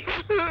হয়ে যাবে।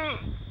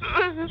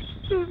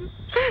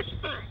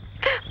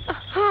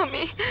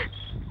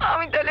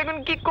 আমি তাহলে এখন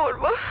কি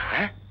করবো?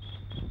 হ্যাঁ,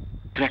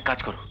 তুমি এক কাজ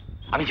করো,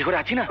 আমি যে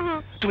ঘরে আছি না,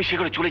 তুমি সে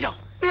ঘরে চলে যাও।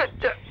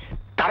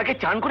 তার আগে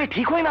চান করে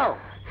ঠিক হয়ে নাও।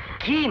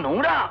 কি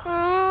নোংরা!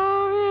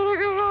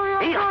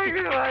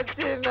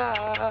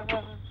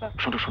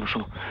 শোনো শোনো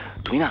শোনো,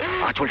 তুমি না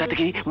আঁচলটা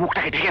থেকে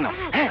মুখটাকে ঢেকে নাও।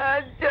 হ্যাঁ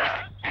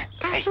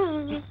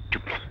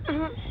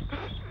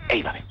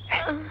এইভাবে।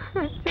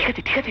 ঠিক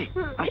আছে ঠিক আছে,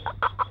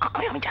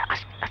 আমি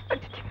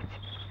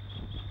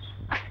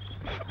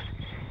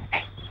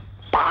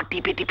পা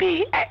টিপে টিপে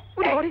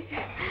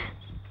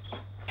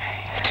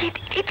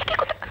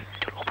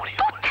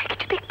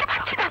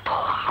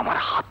আমার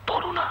হাত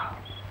ধরো না।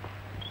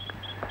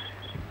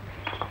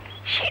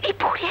 সিঁড়ি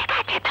পুড়িয়ে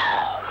গেছে তো?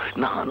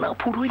 না না,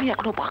 পুরোইনি,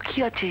 এখনো বাকি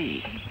আছে।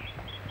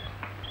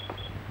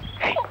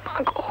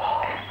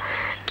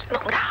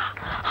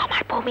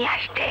 আমার বমি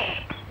আসছে।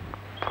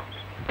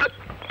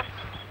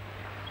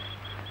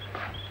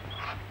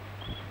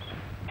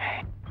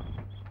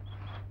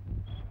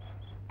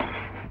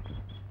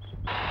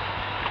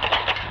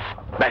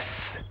 ব্যাস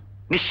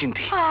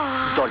নিশ্চিন্তি,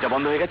 দরজা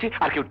বন্ধ হয়ে গেছে,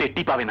 আর কেউ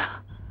টেরটি পাবে না।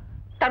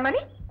 তার মানে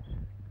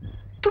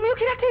তুমিও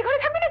কি রাত্রে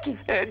ঘরে থাকবে নাকি?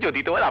 যদি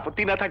তোমার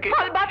আপত্তি না থাকে।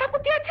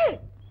 আপত্তি আছে?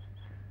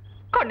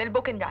 কর্নেল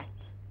বোকেন রায়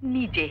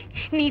নিজে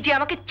নিজে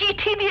আমাকে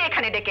চিঠি দিয়ে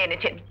এখানে ডেকে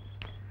এনেছেন।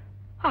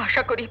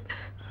 আশা করি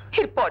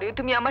এরপরেও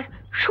তুমি আমার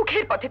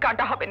সুখের পথে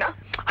কাঁটা হবে না।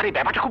 আরে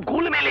ব্যাপারটা খুব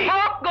গোলমেলে।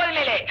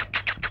 গোলমেলে?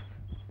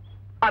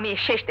 আমি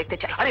এর শেষ দেখতে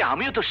চাই। আরে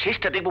আমিও তো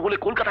শেষটা দেখবো বলে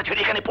কলকাতা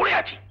ছেড়ে এখানে পড়ে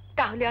আছি।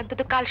 তাহলে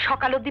অন্তত কাল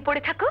সকাল অবধি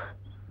পড়ে থাকো,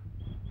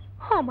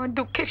 আমার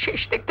দুঃখের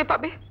শেষ দেখতে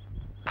পাবে।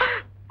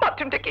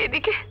 বাথরুমটা কি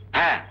এদিকে?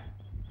 হ্যাঁ।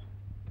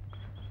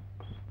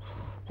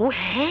 ও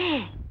হ্যাঁ,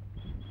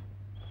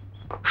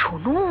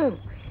 শোনো,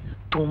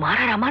 তোমার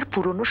আর আমার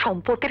পুরনো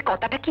সম্পর্কের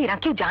কথাটা কি এরা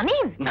কেউ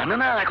জানেন? না না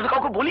না, এখনো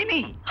কাউকে বলিনি,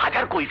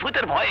 হাজার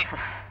কৈফিয়তের ভয়ে।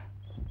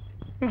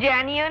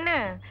 জানিও না,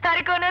 আর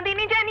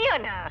কোনোদিনই জানিও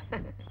না।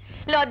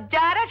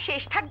 লজ্জার আর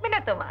শেষ থাকবে না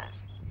তোমার,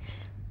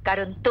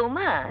 কারণ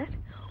তোমার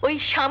ওই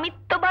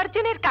স্বামিত্ব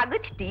বর্জনের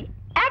কাগজটি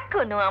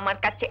এখনো আমার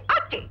কাছে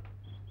আছে।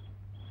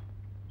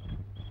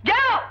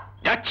 যাও।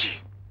 যাচ্ছি।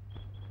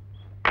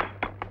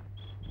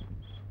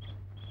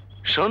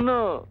 শোনো,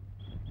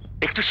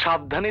 একটু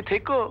সাবধানে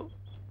থেকো,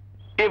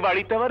 এ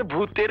বাড়িতে আমার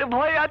ভূতের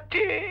ভয়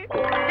আছে।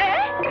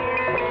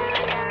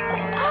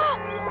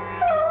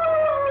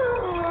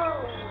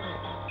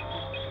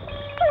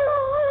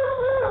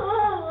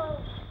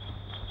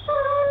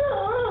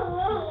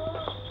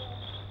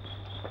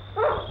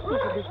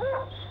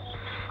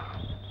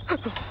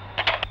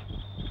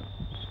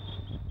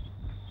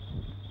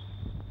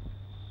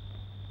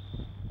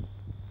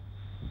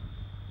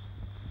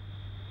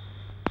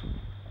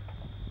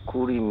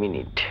 কুড়ি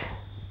মিনিট।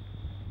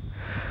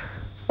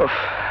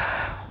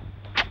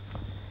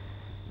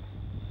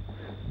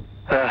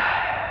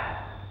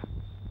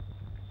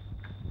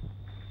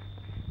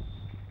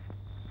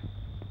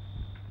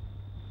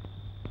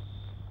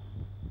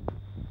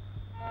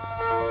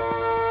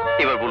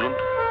 এবার বলুন,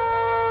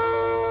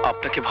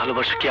 আপনাকে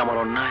ভালোবাসা কি আমার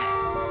অন্যায়?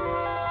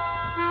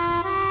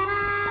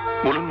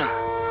 বলুন না।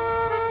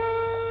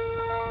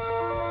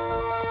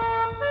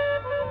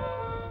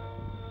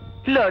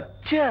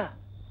 লজ্জা?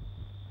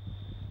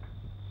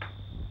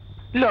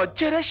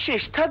 লজ্জার আর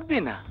শেষ থাকবে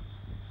না।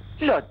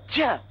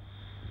 লজ্জা?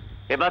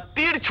 এবার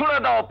তীর ছুঁড়ে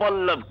দাও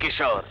পল্লব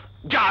কিশোর,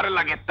 যার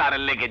লাগে তার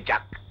লেগে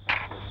যাক।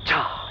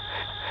 যা,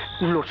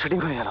 লোডশেডিং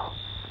হয়ে গেল।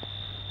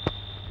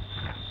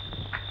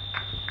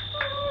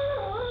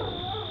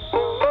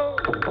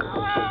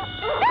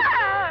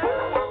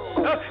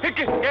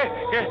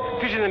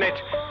 Fish in the net,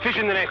 fish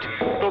in the net.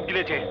 Top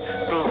gilece.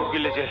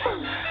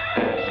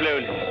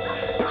 Slowly,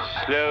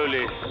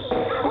 slowly.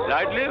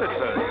 Lightly with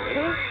her.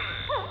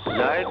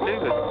 Lightly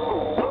with her.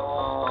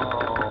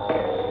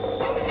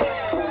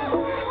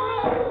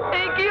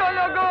 এই কি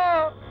হলো গো?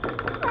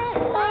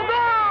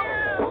 ওগো,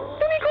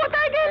 তুমি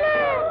কোথায় গেলে?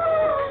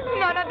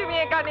 না না, তুমি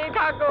এখানেই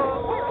থাকো।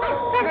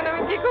 এখন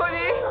আমি কি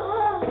করি?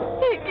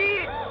 কি?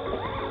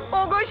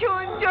 ওগো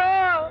শুনছো?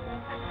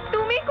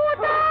 তুমি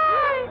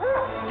কোথায়?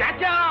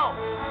 চেঁচাও,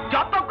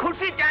 যত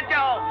খুশি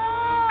চেঁচাও।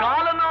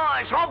 কাল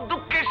নয়, সব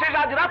দুঃখের শেষ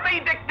আজ রাতেই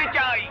দেখতে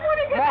চাই।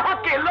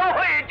 মহাকে লো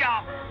হয়ে যাও।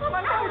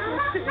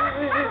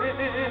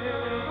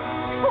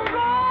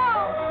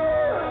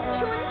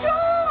 শুনছো?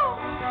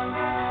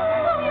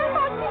 আমি আর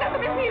পাচ্ছি না,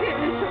 তুমি ফিরে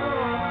এসো।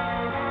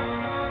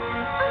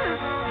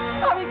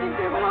 আমি কিন্তু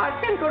এবার হাত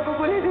ফেল করবো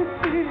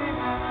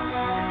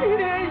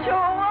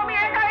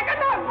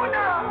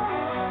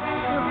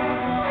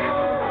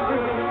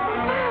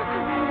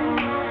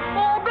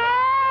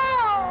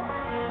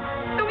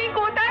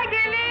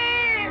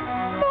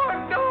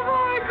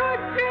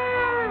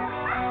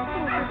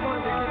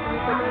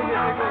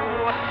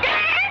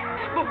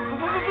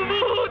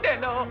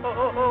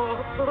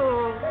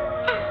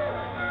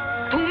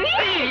তুমি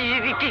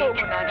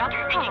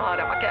আর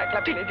আমাকে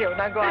একলা ফেলে যেও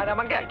না গো, আর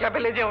আমাকে একলা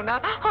ফেলে যেও না।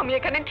 আমি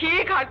এখানে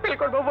ঠিক হার্ট ফেল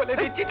করবো বলে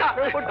দিচ্ছি, তার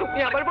উপর তুমি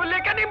আবার বললে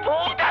এখানে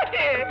ভূত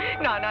আছে।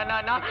 না না না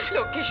না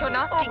লক্ষ্মী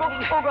সোনা, ওগো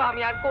ওগো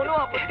আমি আর কোনো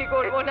আপত্তি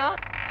করবো না।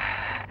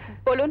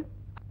 বলুন।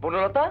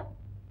 বনলতা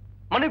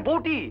মানে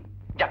বউটি,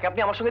 যাকে আপনি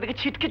আমার সঙ্গে দেখে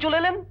ছিটকে চলে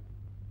এলেন?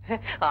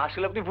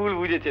 আসলে আপনি ভুল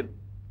বুঝেছেন,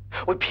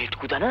 ওই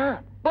ভেটকুদা না।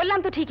 বললাম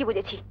তো ঠিকই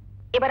বুঝেছি।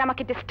 এবার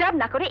আমাকে ডিস্টার্ব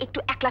না করে একটু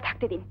একলা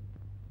থাকতে দিন।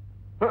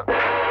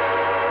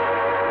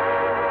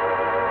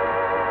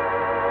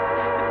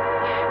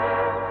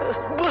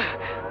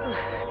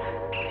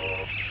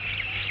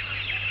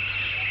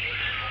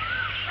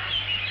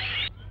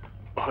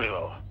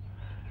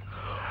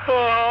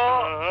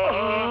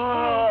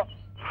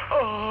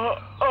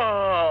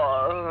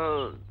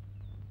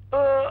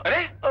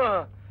 আরে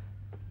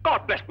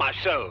God bless my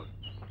soul.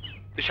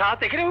 সাত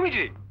এখানে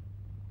ঘুমিয়েছি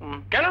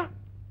কেন?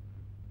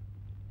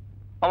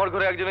 আমার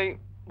ঘরে একজন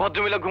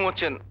ভদ্রমহিলা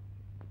ঘুমোচ্ছেন।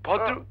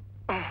 ভদ্র?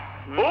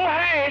 ও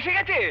হ্যাঁ এসে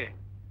গেছে।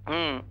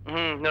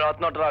 রাত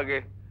 9টার আগে।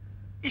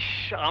 ইস,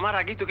 আমার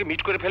আগেই তোকে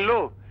মিট করে ফেললো।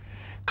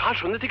 কাল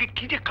সন্ধ্যা থেকে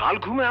কি যে কাল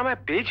ঘুমে আমায়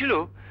পেয়েছিল।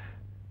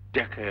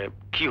 দেখ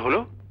কি হলো?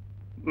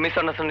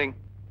 মিসআন্ডারস্ট্যান্ডিং।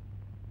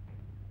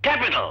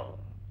 Capital,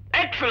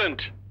 excellent.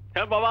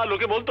 হ্যাঁ বাবা,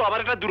 লোকে বলতো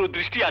আমার একটা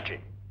দূরদৃষ্টি আছে।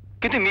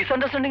 কিন্তু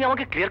মিসআন্ডারস্ট্যান্ডিং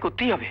আমাকে ক্লিয়ার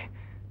করতেই হবে,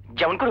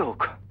 যেমন করে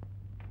হোক।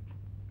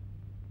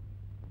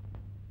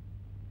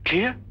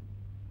 ক্লিয়ার?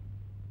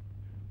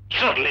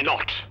 Certainly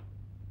not.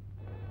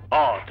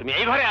 ও তুমি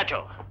এই ঘরে আছো?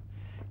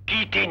 কি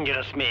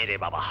ডেঞ্জারাস মেয়ে রে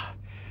বাবা।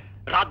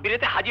 রাত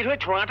বিরেতে হাজির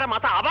হয়ে ছোঁড়াটা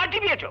মাথা আবার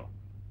টিপিয়েছ।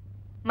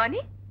 মানে?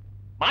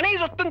 মানেই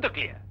অত্যন্ত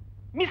ক্লিয়ার,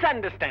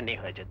 মিসআন্ডারস্ট্যান্ডিং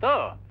হয়েছে তো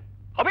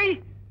হবেই।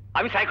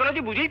 আমি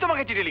সাইকোলজি বুঝেই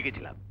তোমাকে চিঠি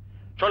লিখেছিলাম।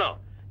 শোনো,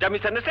 যা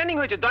মিসআন্ডারস্ট্যান্ডিং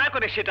হয়েছে দয়া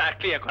করে সেটা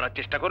ক্লিয়ার করার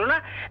চেষ্টা করো না।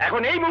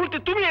 এখন এই মুহূর্তে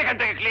তুমি এখান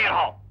থেকে ক্লিয়ার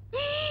হও।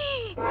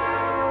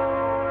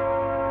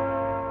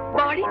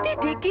 বাড়িতে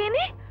ডেকে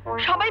এনে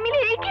সবাই মিলে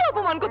এই কি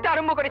অপমান করতে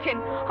আরম্ভ করেছেন?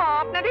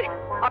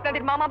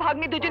 আপনাদের মামা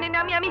ভাগ্নে দুজনের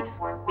নামে আমি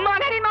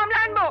মানহানির মামলা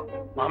আনবো।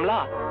 মামলা?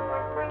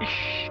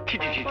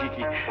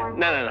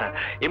 না না না,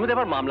 এর মধ্যে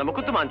আবার মামলা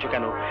মুকুদ্দমা আনছো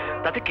কেন?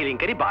 তাতে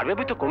কেলেঙ্কারি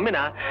বাড়বে তো কমবে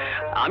না।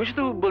 আমি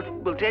শুধু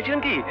বলতে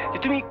চাইছিলাম কি যে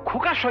তুমি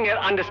খোকার সঙ্গে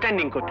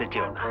আন্ডারস্ট্যান্ডিং করতে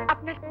চেও না।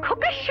 আপনার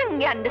খোকার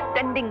সঙ্গে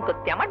আন্ডারস্ট্যান্ডিং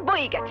করতে আমার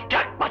বই গেছে।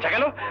 যাক, বাঁচা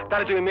গেল।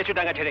 তাহলে তুমি মেচু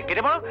ডাঙ্গা ছেড়ে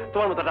কেটে পাও।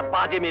 তোমার মতো একটা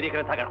বাজে মেয়ে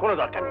এখানে থাকার কোনো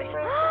দরকার নেই।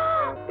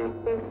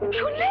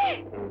 শুনলে?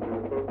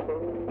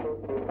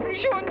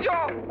 শুনছো?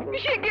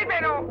 শিগগির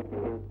বেরো।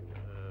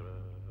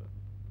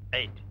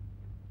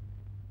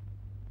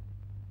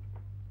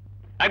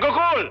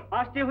 গোকুল,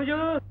 আসছি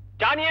হুজুর।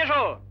 চা নিয়ে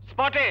এসো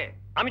স্পটে,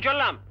 আমি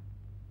চললাম।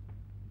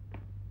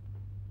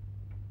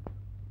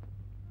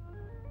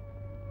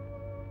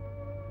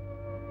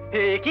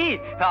 কি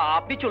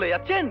আপনি চলে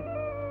যাচ্ছেন?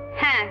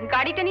 হ্যাঁ,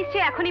 গাড়িটা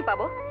নিশ্চয়ই এখনই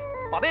পাবো।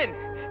 পাবেন,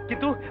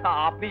 কিন্তু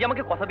আপনি যে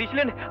আমাকে কথা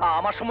দিয়েছিলেন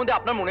আমার সম্বন্ধে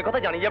আপনার মনের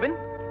কথা জানিয়ে যাবেন।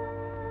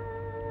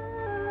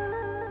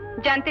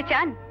 জানতে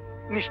চান?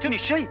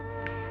 নিশ্চয়ই।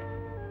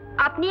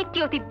 আপনি একটি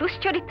অতি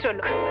দুশ্চরিত্র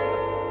লোক।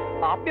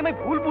 আপনি আমায়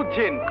ভুল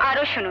বুঝছেন।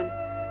 আরো শুনুন,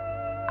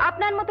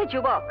 আপনার মতো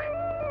যুবক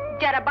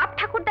যারা বাপ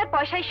ঠাকুরদার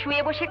পয়সায়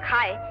শুয়ে বসে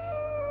খায়,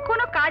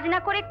 কোনো কাজ না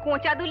করে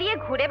কোঁচা দুলিয়ে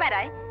ঘুরে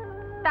বেড়ায়,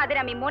 তাদের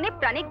আমি মনে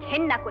প্রাণে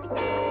ঘেন্না করি।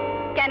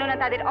 কেননা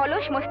তাদের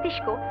অলস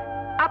মস্তিষ্ক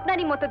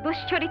আপনারই মতো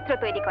দুশ্চরিত্র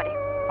তৈরি করে।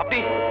 আপনি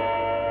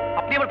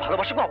আমার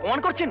ভালোবাসাকে অপমান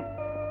করছেন।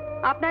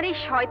 আপনার এই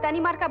শয়তানি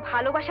মার্কা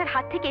ভালোবাসার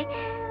হাত থেকে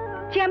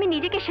যে আমি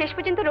নিজেকে শেষ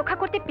পর্যন্ত রক্ষা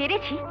করতে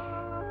পেরেছি,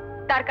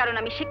 তার কারণ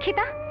আমি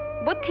শিক্ষিতা,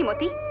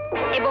 বুদ্ধিমতী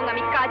এবং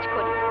আমি কাজ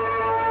করি।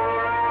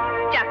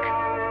 যাক,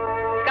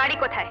 গাড়ি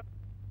কোথায়?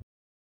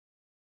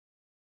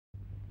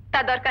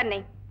 তার দরকার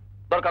নেই।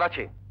 দরকার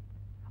আছে।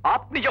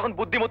 আপনি যখন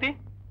বুদ্ধিমতী,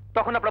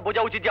 তখন আপনার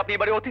বোঝা উচিত যে আপনি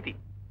এবারে অতিথি।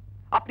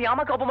 আপনি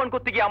আমাকে অপমান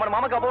করতে গিয়ে আমার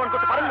মামাকে অপমান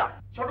করতে পারেন না।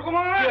 ছোট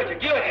কুমার, কি হয়েছে?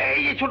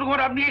 এই যে ছোট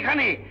কুমার, আপনি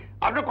এখানে?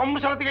 আপনার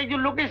কর্মশালা থেকে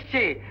একজন লোক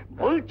এসছে,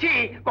 বলছে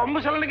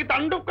কর্মশালা নাকি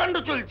তাণ্ডব কাণ্ড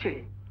চলছে।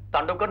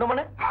 তাণ্ডব কাণ্ড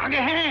মানে? আগে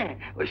হ্যাঁ,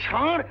 ওই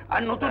ষাঁড়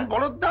আর নতুন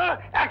বলদদা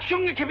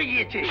একসঙ্গে খেপে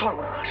গিয়েছে।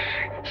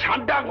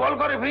 ষাঁড়টা গোয়াল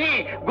করে ভেঙে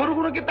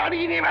গরুগুলোকে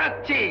তাড়িয়ে নিয়ে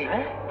বেড়াচ্ছে।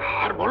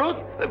 আর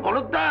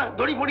বলদদা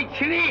দড়ি ফড়ি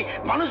ছিঁড়ে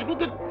মানুষ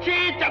গুতোচ্ছে,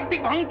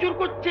 চারদিক ভাঙচুর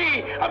করছে।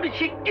 আপনি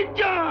শিগগির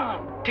যান।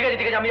 ঠিক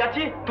আছে, আমি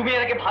যাচ্ছি। তুমি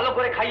এনাকে ভালো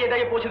করে খাইয়ে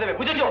দাইয়ে পৌঁছে দেবে,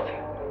 বুঝেছো?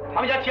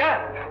 আমি যাচ্ছি। হ্যাঁ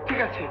ঠিক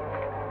আছে।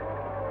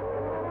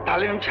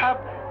 তাহলে সাহেব,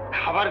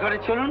 খাবার ঘরে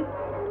চলুন।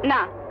 না,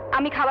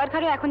 আমি খাবার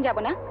ঘরে এখন যাব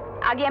না।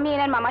 আগে আমি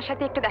এনার মামার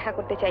সাথে একটু দেখা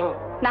করতে চাই,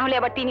 না হলে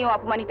আবার তিনিও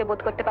অপমানিত বোধ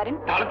করতে পারেন।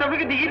 তাহলে তো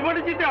আপনাকে দিঘির পরে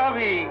যেতে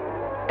হবে।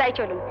 তাই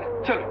চলুন।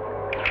 চলুন,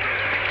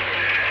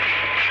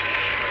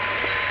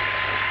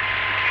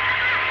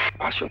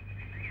 আসুন।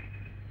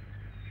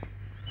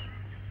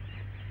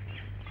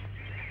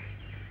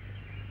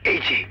 এই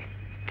যে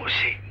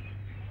বসে।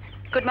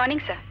 Good morning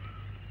sir.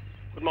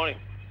 Good morning.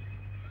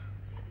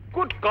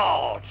 Good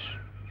god,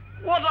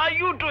 what are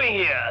you doing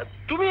here?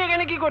 তুমি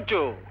এখানে কি করছো?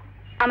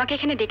 আমাকে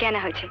এখানে ডেকে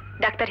আনা হয়েছে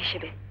ডাক্তার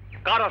হিসেবে।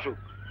 কার অসুখ?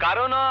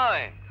 কারো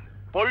নয়,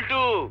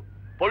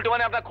 পল্টু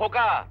মানে আপনার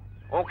খোকা।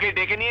 ওকে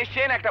ডেকে নিয়ে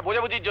এসছেন একটা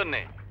বোঝাবুঝির জন্য,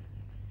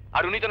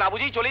 আর উনি তো না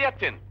বুঝেই চলে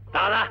যাচ্ছেন।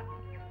 দাদা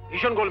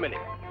ভীষণ গোলমেলে।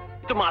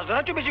 তো মাছ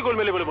ধরা একটু বেশি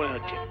গোলমেলে বলে মনে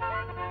হচ্ছে।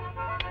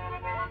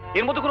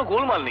 এর মধ্যে কোনো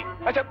গোলমাল নেই।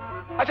 আচ্ছা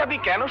আচ্ছা, আপনি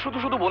কেন শুধু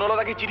শুধু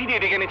বনলতাকে চিঠি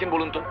দিয়ে ডেকে এনেছেন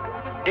বলুন তো?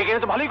 ডেকে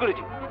এনে তো ভালোই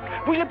করেছি।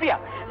 বুঝলে প্রিয়া,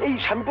 এই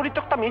স্বামী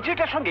পরিত্যক্তা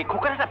মেয়েটার সঙ্গে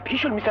খোকার একটা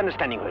ভীষণ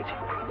মিসআন্ডারস্ট্যান্ডিং হয়েছে।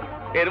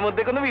 এর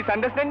মধ্যে কোনো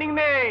মিসআন্ডারস্ট্যান্ডিং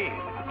নেই।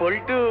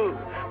 পল্টু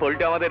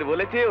পল্টু আমাদের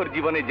বলেছে ওর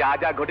জীবনে যা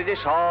যা ঘটেছে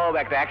সব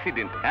একটা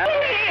অ্যাক্সিডেন্ট।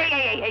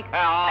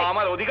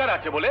 আমার অধিকার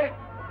আছে বলে।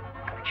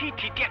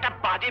 ঠিক একটা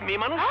বাজে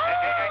মেয়ে মানুষ।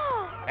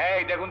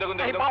 এই দেখুন দেখুন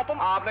দেখুন,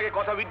 আপনাকে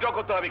কথা উইথড্র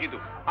করতে হবে, কিন্তু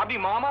আপনি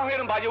মামা হয়ে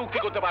এরকম বাজে উক্তি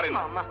করতে পারেন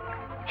না।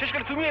 শেষ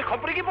করে তুমি এর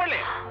খবরে কি পড়লে?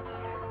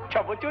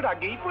 6 বছর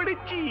আগেই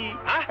পড়েছি।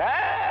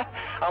 হ্যাঁ,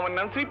 আমার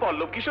নাম শ্রী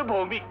পল্লব কিশোর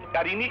ভৌমিক,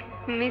 আর ইনি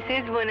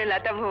মিসেস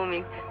বনলতা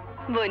ভৌমিক।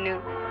 বনু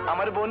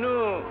আমার বনু।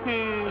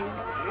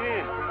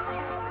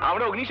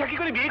 আমরা অগ্নিসাক্ষী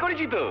করে বিয়ে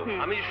করেছি তো।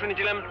 আমি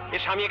শুনেছিলাম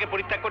এর স্বামী একে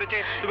পরিত্যাগ করেছে,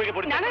 তুমি একে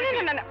পরিত্যাগ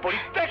করেছো? না,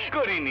 পরিত্যাগ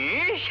করিনি,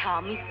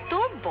 স্বামী তো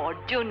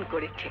বর্জন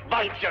করেছে।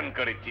 বর্জন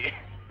করেছি।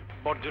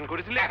 বর্জন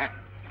করেছিলে?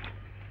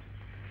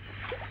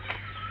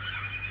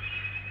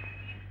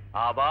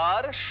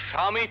 আবার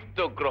স্বামিত্ব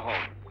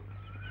গ্রহণ।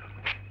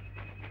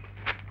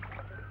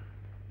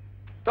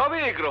 তবে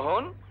এ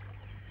গ্রহণ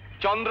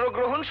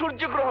চন্দ্রগ্রহণ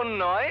সূর্যগ্রহণ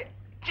নয়,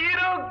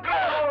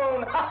 চিরগ্রহণ।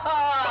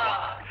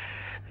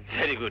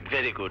 Very good,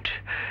 very good.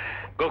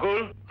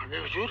 Gokul,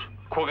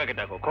 খোকাকে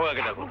ডাকো,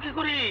 খোকাকে ডাকো। কি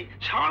করি?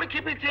 ষাঁড়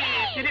খেপেছে,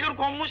 তিনি এখন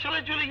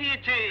কর্মশালায় চলে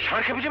গিয়েছে।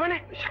 ষাঁড় খেপেছে মানে?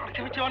 ষাঁড়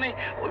খেপেছে মানে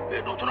ওই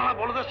নতুন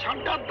বলদার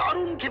ষাঁড়টা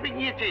দারুণ খেপে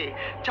গিয়েছে,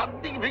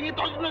 চারদিক ভেঙে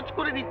তছনছ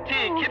করে দিচ্ছে,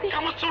 ক্ষেত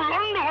আমার সব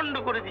লন্ড ভন্ড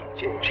করে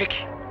দিচ্ছে। সে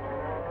কি?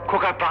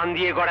 খোকার প্রাণ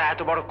দিয়ে গড়া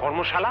এত বড়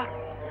কর্মশালা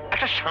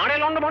একটা ষাঁড়ে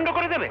লন্ড ভন্ড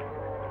করে দেবে?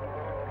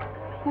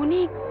 উনি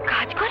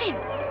কাজ করেন?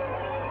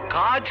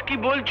 কাজ কি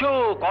বলছো?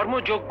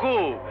 কর্মযোগ্য।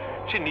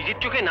 সে নিজের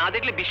চোখে না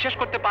দেখলে বিশ্বাস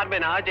করতে পারবে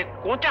না যে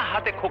কোঁচা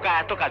হাতে খোকা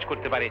এত কাজ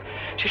করতে পারে।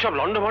 সেসব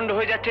লন্ডভন্ড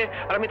হয়ে যাচ্ছে,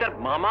 আর আমি তার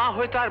মামা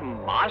হয়ে তার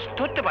মাছ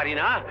ধরতে পারি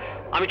না।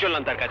 আমি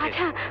চললাম তার কাছে।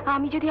 আচ্ছা,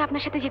 আমি যদি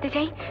আপনার সাথে যেতে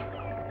চাই?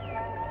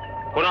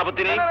 কোনো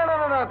আপত্তি নেই?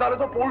 না, তাহলে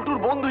তো পল্টুর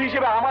বন্ধু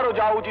হিসেবে আমারও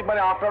যাওয়া উচিত।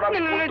 মানে আপনারা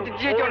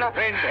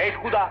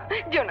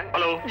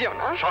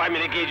সবাই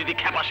মিলে গিয়ে যদি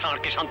খেপা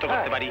ষাঁড়কে শান্ত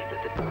করতে পারি।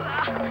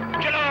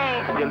 চলো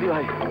জলদি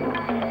ভাই,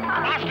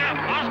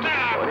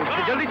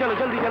 জলদি চলো,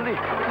 জলদি জলদি।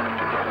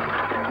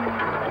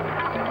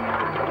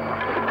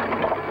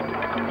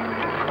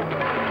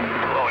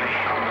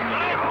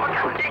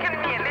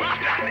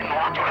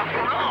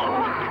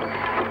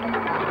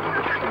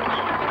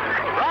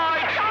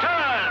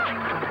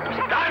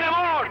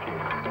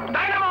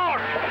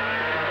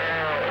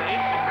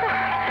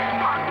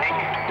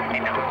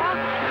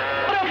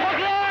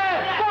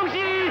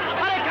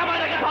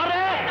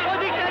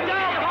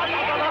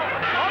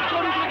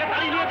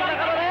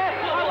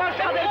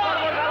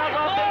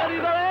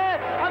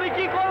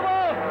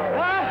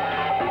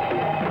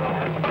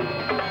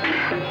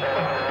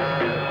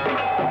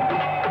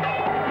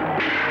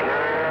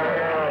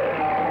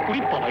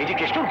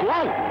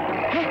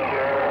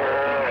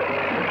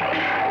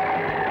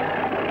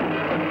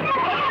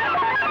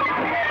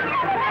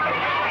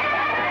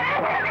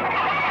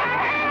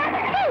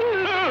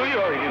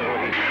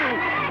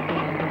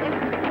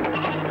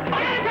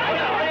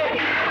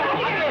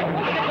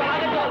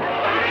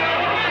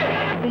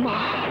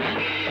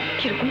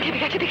 কিরকম খেপে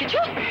গেছে দেখেছো?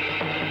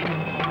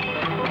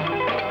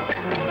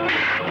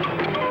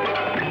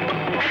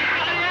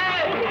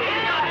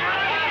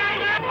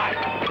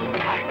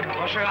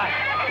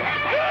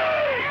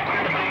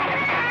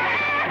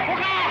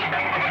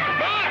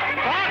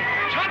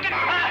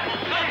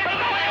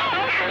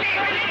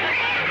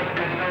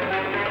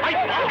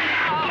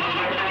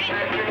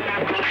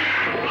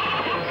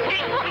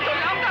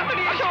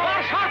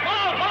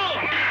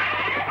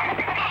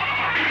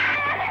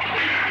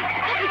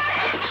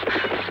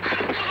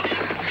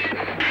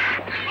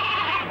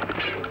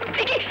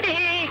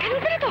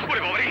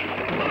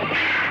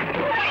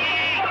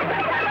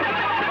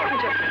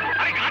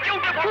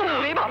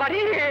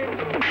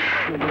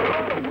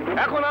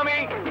 এখন আমি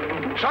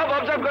সব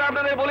অবজার্ভ করে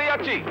আপনাদের বলে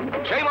যাচ্ছি,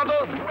 সেই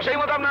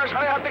মতো আপনারা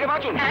সাড়ে হাত থেকে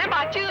বাঁচুন। হ্যাঁ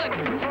বাঁচুন,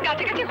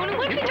 কাছে কাছে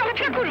হনুমান খেয়ে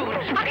চলাফেরা করুন,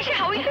 আকাশে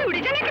হাওয়াই হয়ে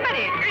উড়ে যান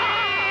একেবারে।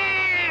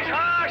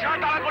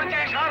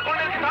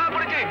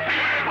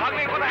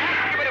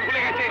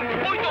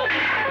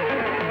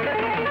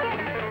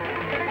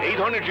 এই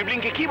ধরনের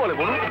ড্রিবলিংকে কি বলে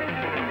বলুন?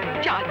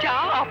 চাচা,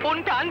 আপন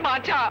প্রাণ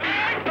বাঁচা।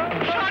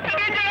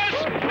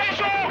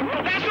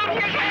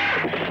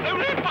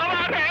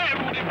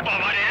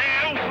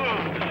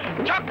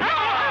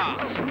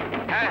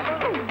 হ্যাঁ,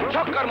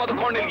 ছক্কার মতো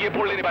কর্নেল গিয়ে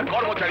পড়লেন এবার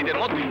কর্মচারীদের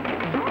মধ্যে।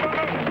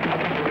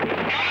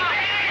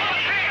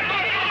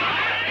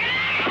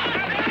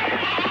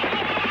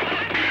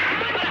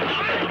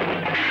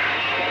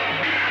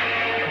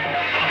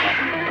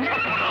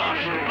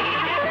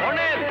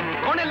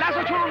 কর্নেল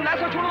ল্যাসো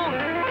ছুড়ুন,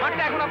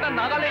 মাঠটা এখন আপনার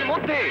নাগালের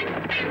মধ্যে।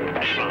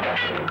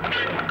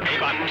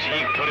 এবার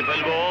ঠিক ধরে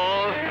ফেলবো।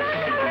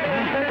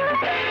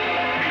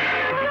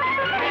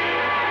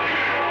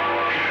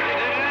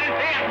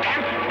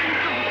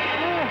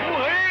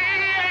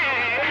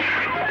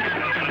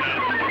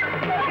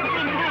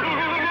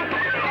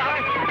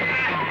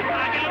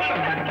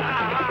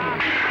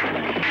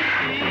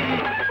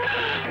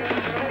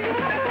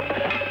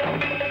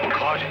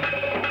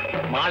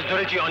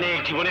 ধরেছি অনেক,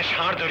 জীবনে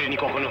ষাঁড় ধরিনি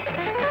কখনো।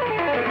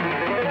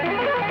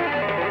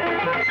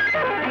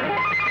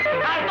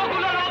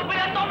 এতগুলো লোক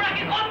মিলে তোমরা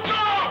কি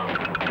করছো?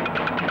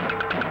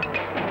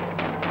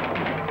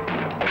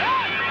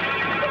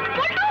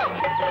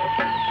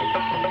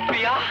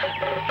 প্রিয়া,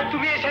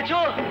 তুমি এসেছো?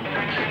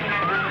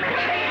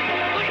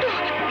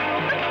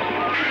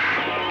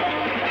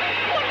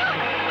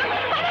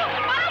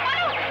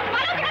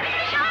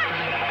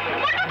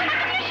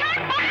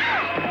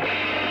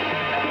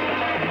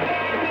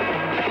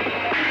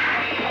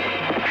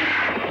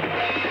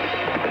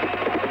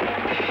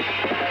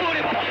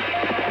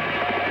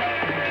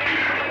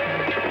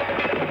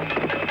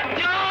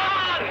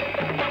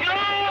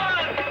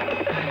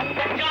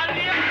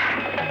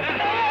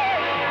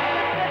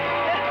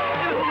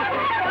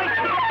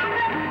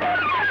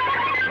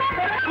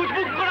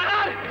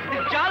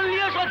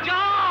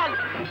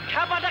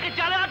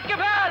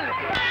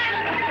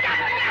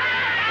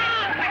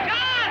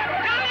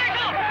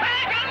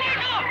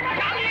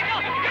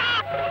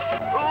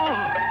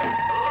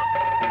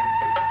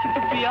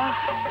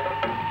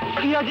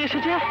 প্রিয়া যে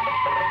এসেছে,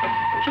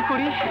 কি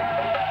করি?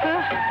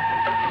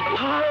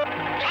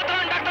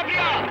 সাবধান ডাক্তার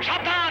প্রিয়া,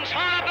 সাবধান,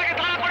 সাহানা আপনাকে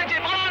ধরা পড়েছে।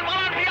 পালান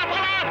পালান প্রিয়া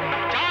পালান,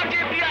 যার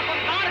যে প্রিয়া এখন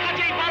তার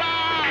কাছেই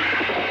পালান।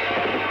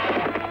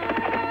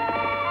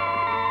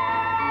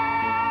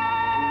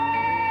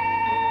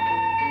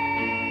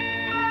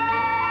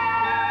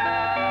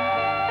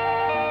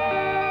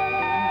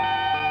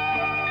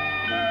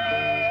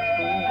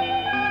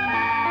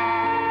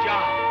 যা,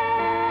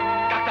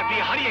 ডাক্তার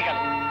প্রিয়া হারিয়ে গেল।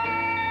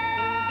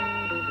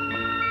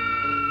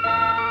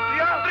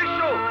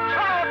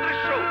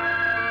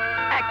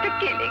 একটা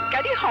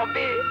কেলেঙ্কারি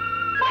হবে।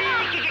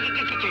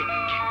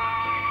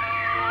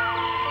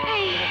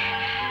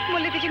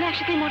 বললে দুজনে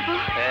একসাথেই মরবো।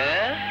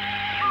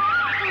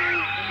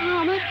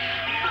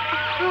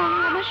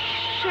 আমার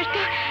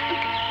শরীরটা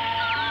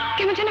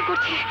কেমন যেন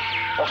করছে।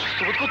 অসুস্থ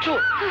বোধ করছো?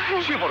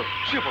 শুয়ে পড়ো,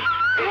 শুয়ে পড়ো।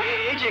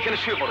 এই যে এখানে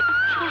শুয়ে পড়ো।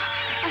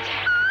 আচ্ছা,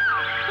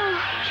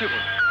 শুয়ে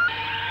পড়ো।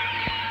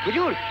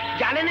 হুজুর,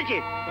 জাল এনেছে,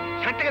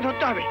 ষাঁড়টাকে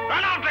ধরতে হবে।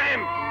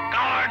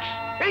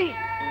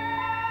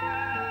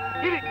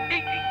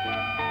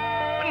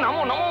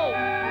 নামো নামো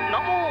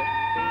নামো।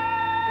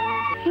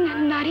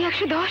 নারী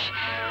 110।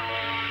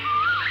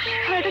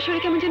 সারাটা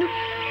শরীর কেমন যেন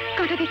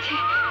কাঁটা দিচ্ছে,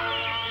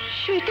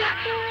 শরীরটা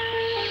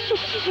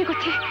শিশি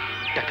করছে।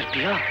 ডাক্তার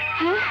প্রিয়া?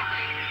 হ্যাঁ,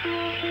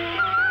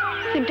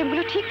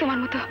 সিমটমগুলো ঠিক তোমার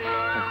মতো।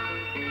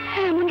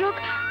 এমন রোগ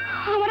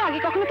আমার আগে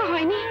কখনো তো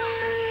হয়নি।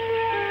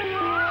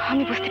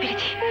 আমি বুঝতে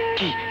পেরেছি।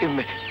 কি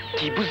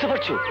কি বুঝতে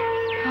পারছো?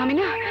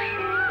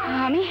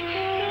 আমি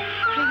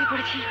প্রেমে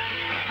পড়েছি,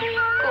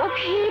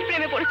 গভীর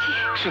প্রেমে পড়েছি।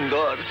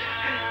 সুন্দর।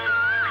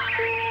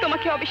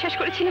 তোমাকে অবিশ্বাস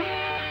করেছিলাম,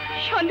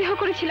 সন্দেহ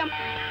করেছিলাম,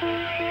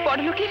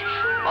 বড়লোকের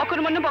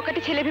অকর্মণ্য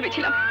বকাটে ছেলে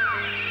ভেবেছিলাম।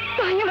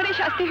 তাই আমার এই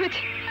শাস্তি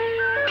হয়েছে।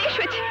 বেশ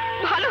হয়েছে,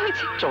 ভালো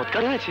হয়েছে,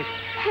 চমৎকার হয়েছে।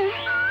 হ্যাঁ।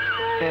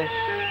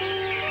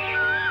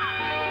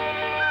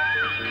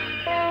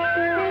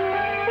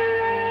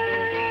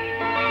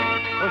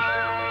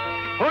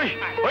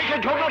 ওইখানে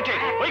ঢোক করছে,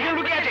 ওইখানে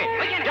লুকিয়ে আছে।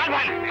 যান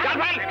ভাই, যান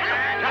ভাই,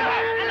 যান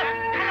ভাই।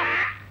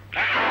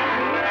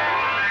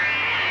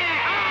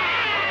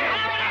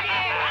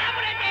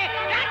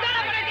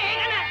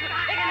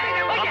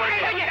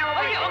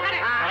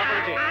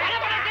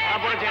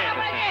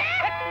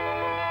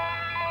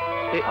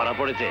 ধরা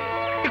পড়েছে।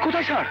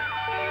 কোথায় ষাঁড়?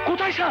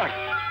 কোথায় ষাঁড়?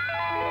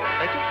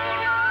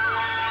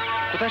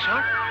 কোথায়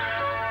ষাঁড়?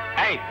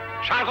 এই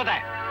ষাঁড়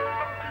কোথায়?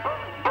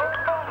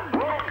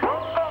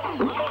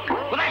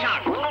 কোথায়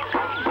ষাঁড়?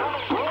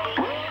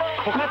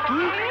 খোকা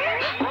তুই?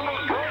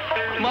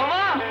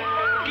 মামা,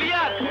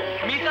 ক্লিয়ার,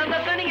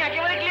 মিসআন্ডারস্ট্যান্ডিং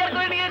একেবারে ক্লিয়ার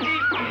করে নিয়েছি।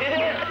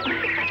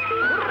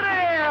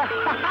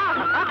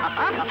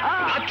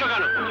 আচ্ছা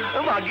কেন?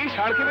 ভাগ্যি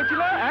ষাঁড়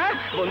খেপেছিল, হ্যাঁ,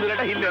 বন্ধুরা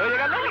একটা হিন্দে হয়ে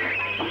গেল।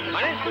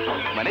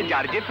 মানে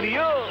যার যে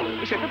প্রিয়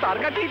সে তো তার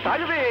কাছেই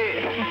থাকবে।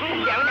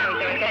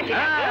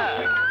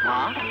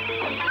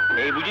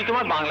 এই বুঝি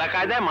তোমার বাংলা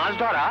কায়দায় মাছ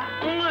ধরা?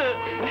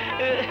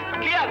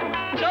 ক্লিয়ার,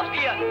 সব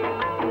ক্লিয়ার।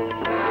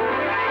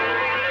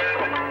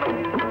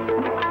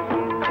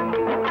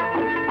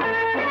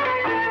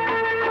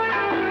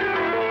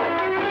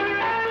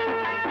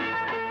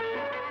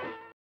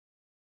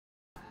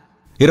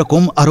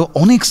 এরকম আরো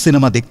অনেক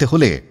সিনেমা দেখতে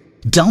হলে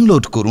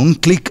ডাউনলোড করুন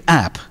ক্লিক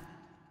অ্যাপ।